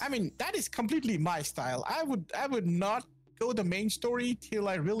is. That is completely my style. I would not go the main story till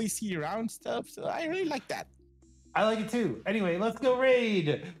I really see around stuff. So I really like that. I like it too. Anyway, let's go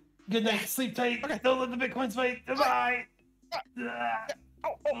raid. Good night. Sleep tight. Okay. Don't let the Bitcoins fight. Bye.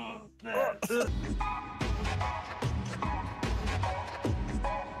 Oh.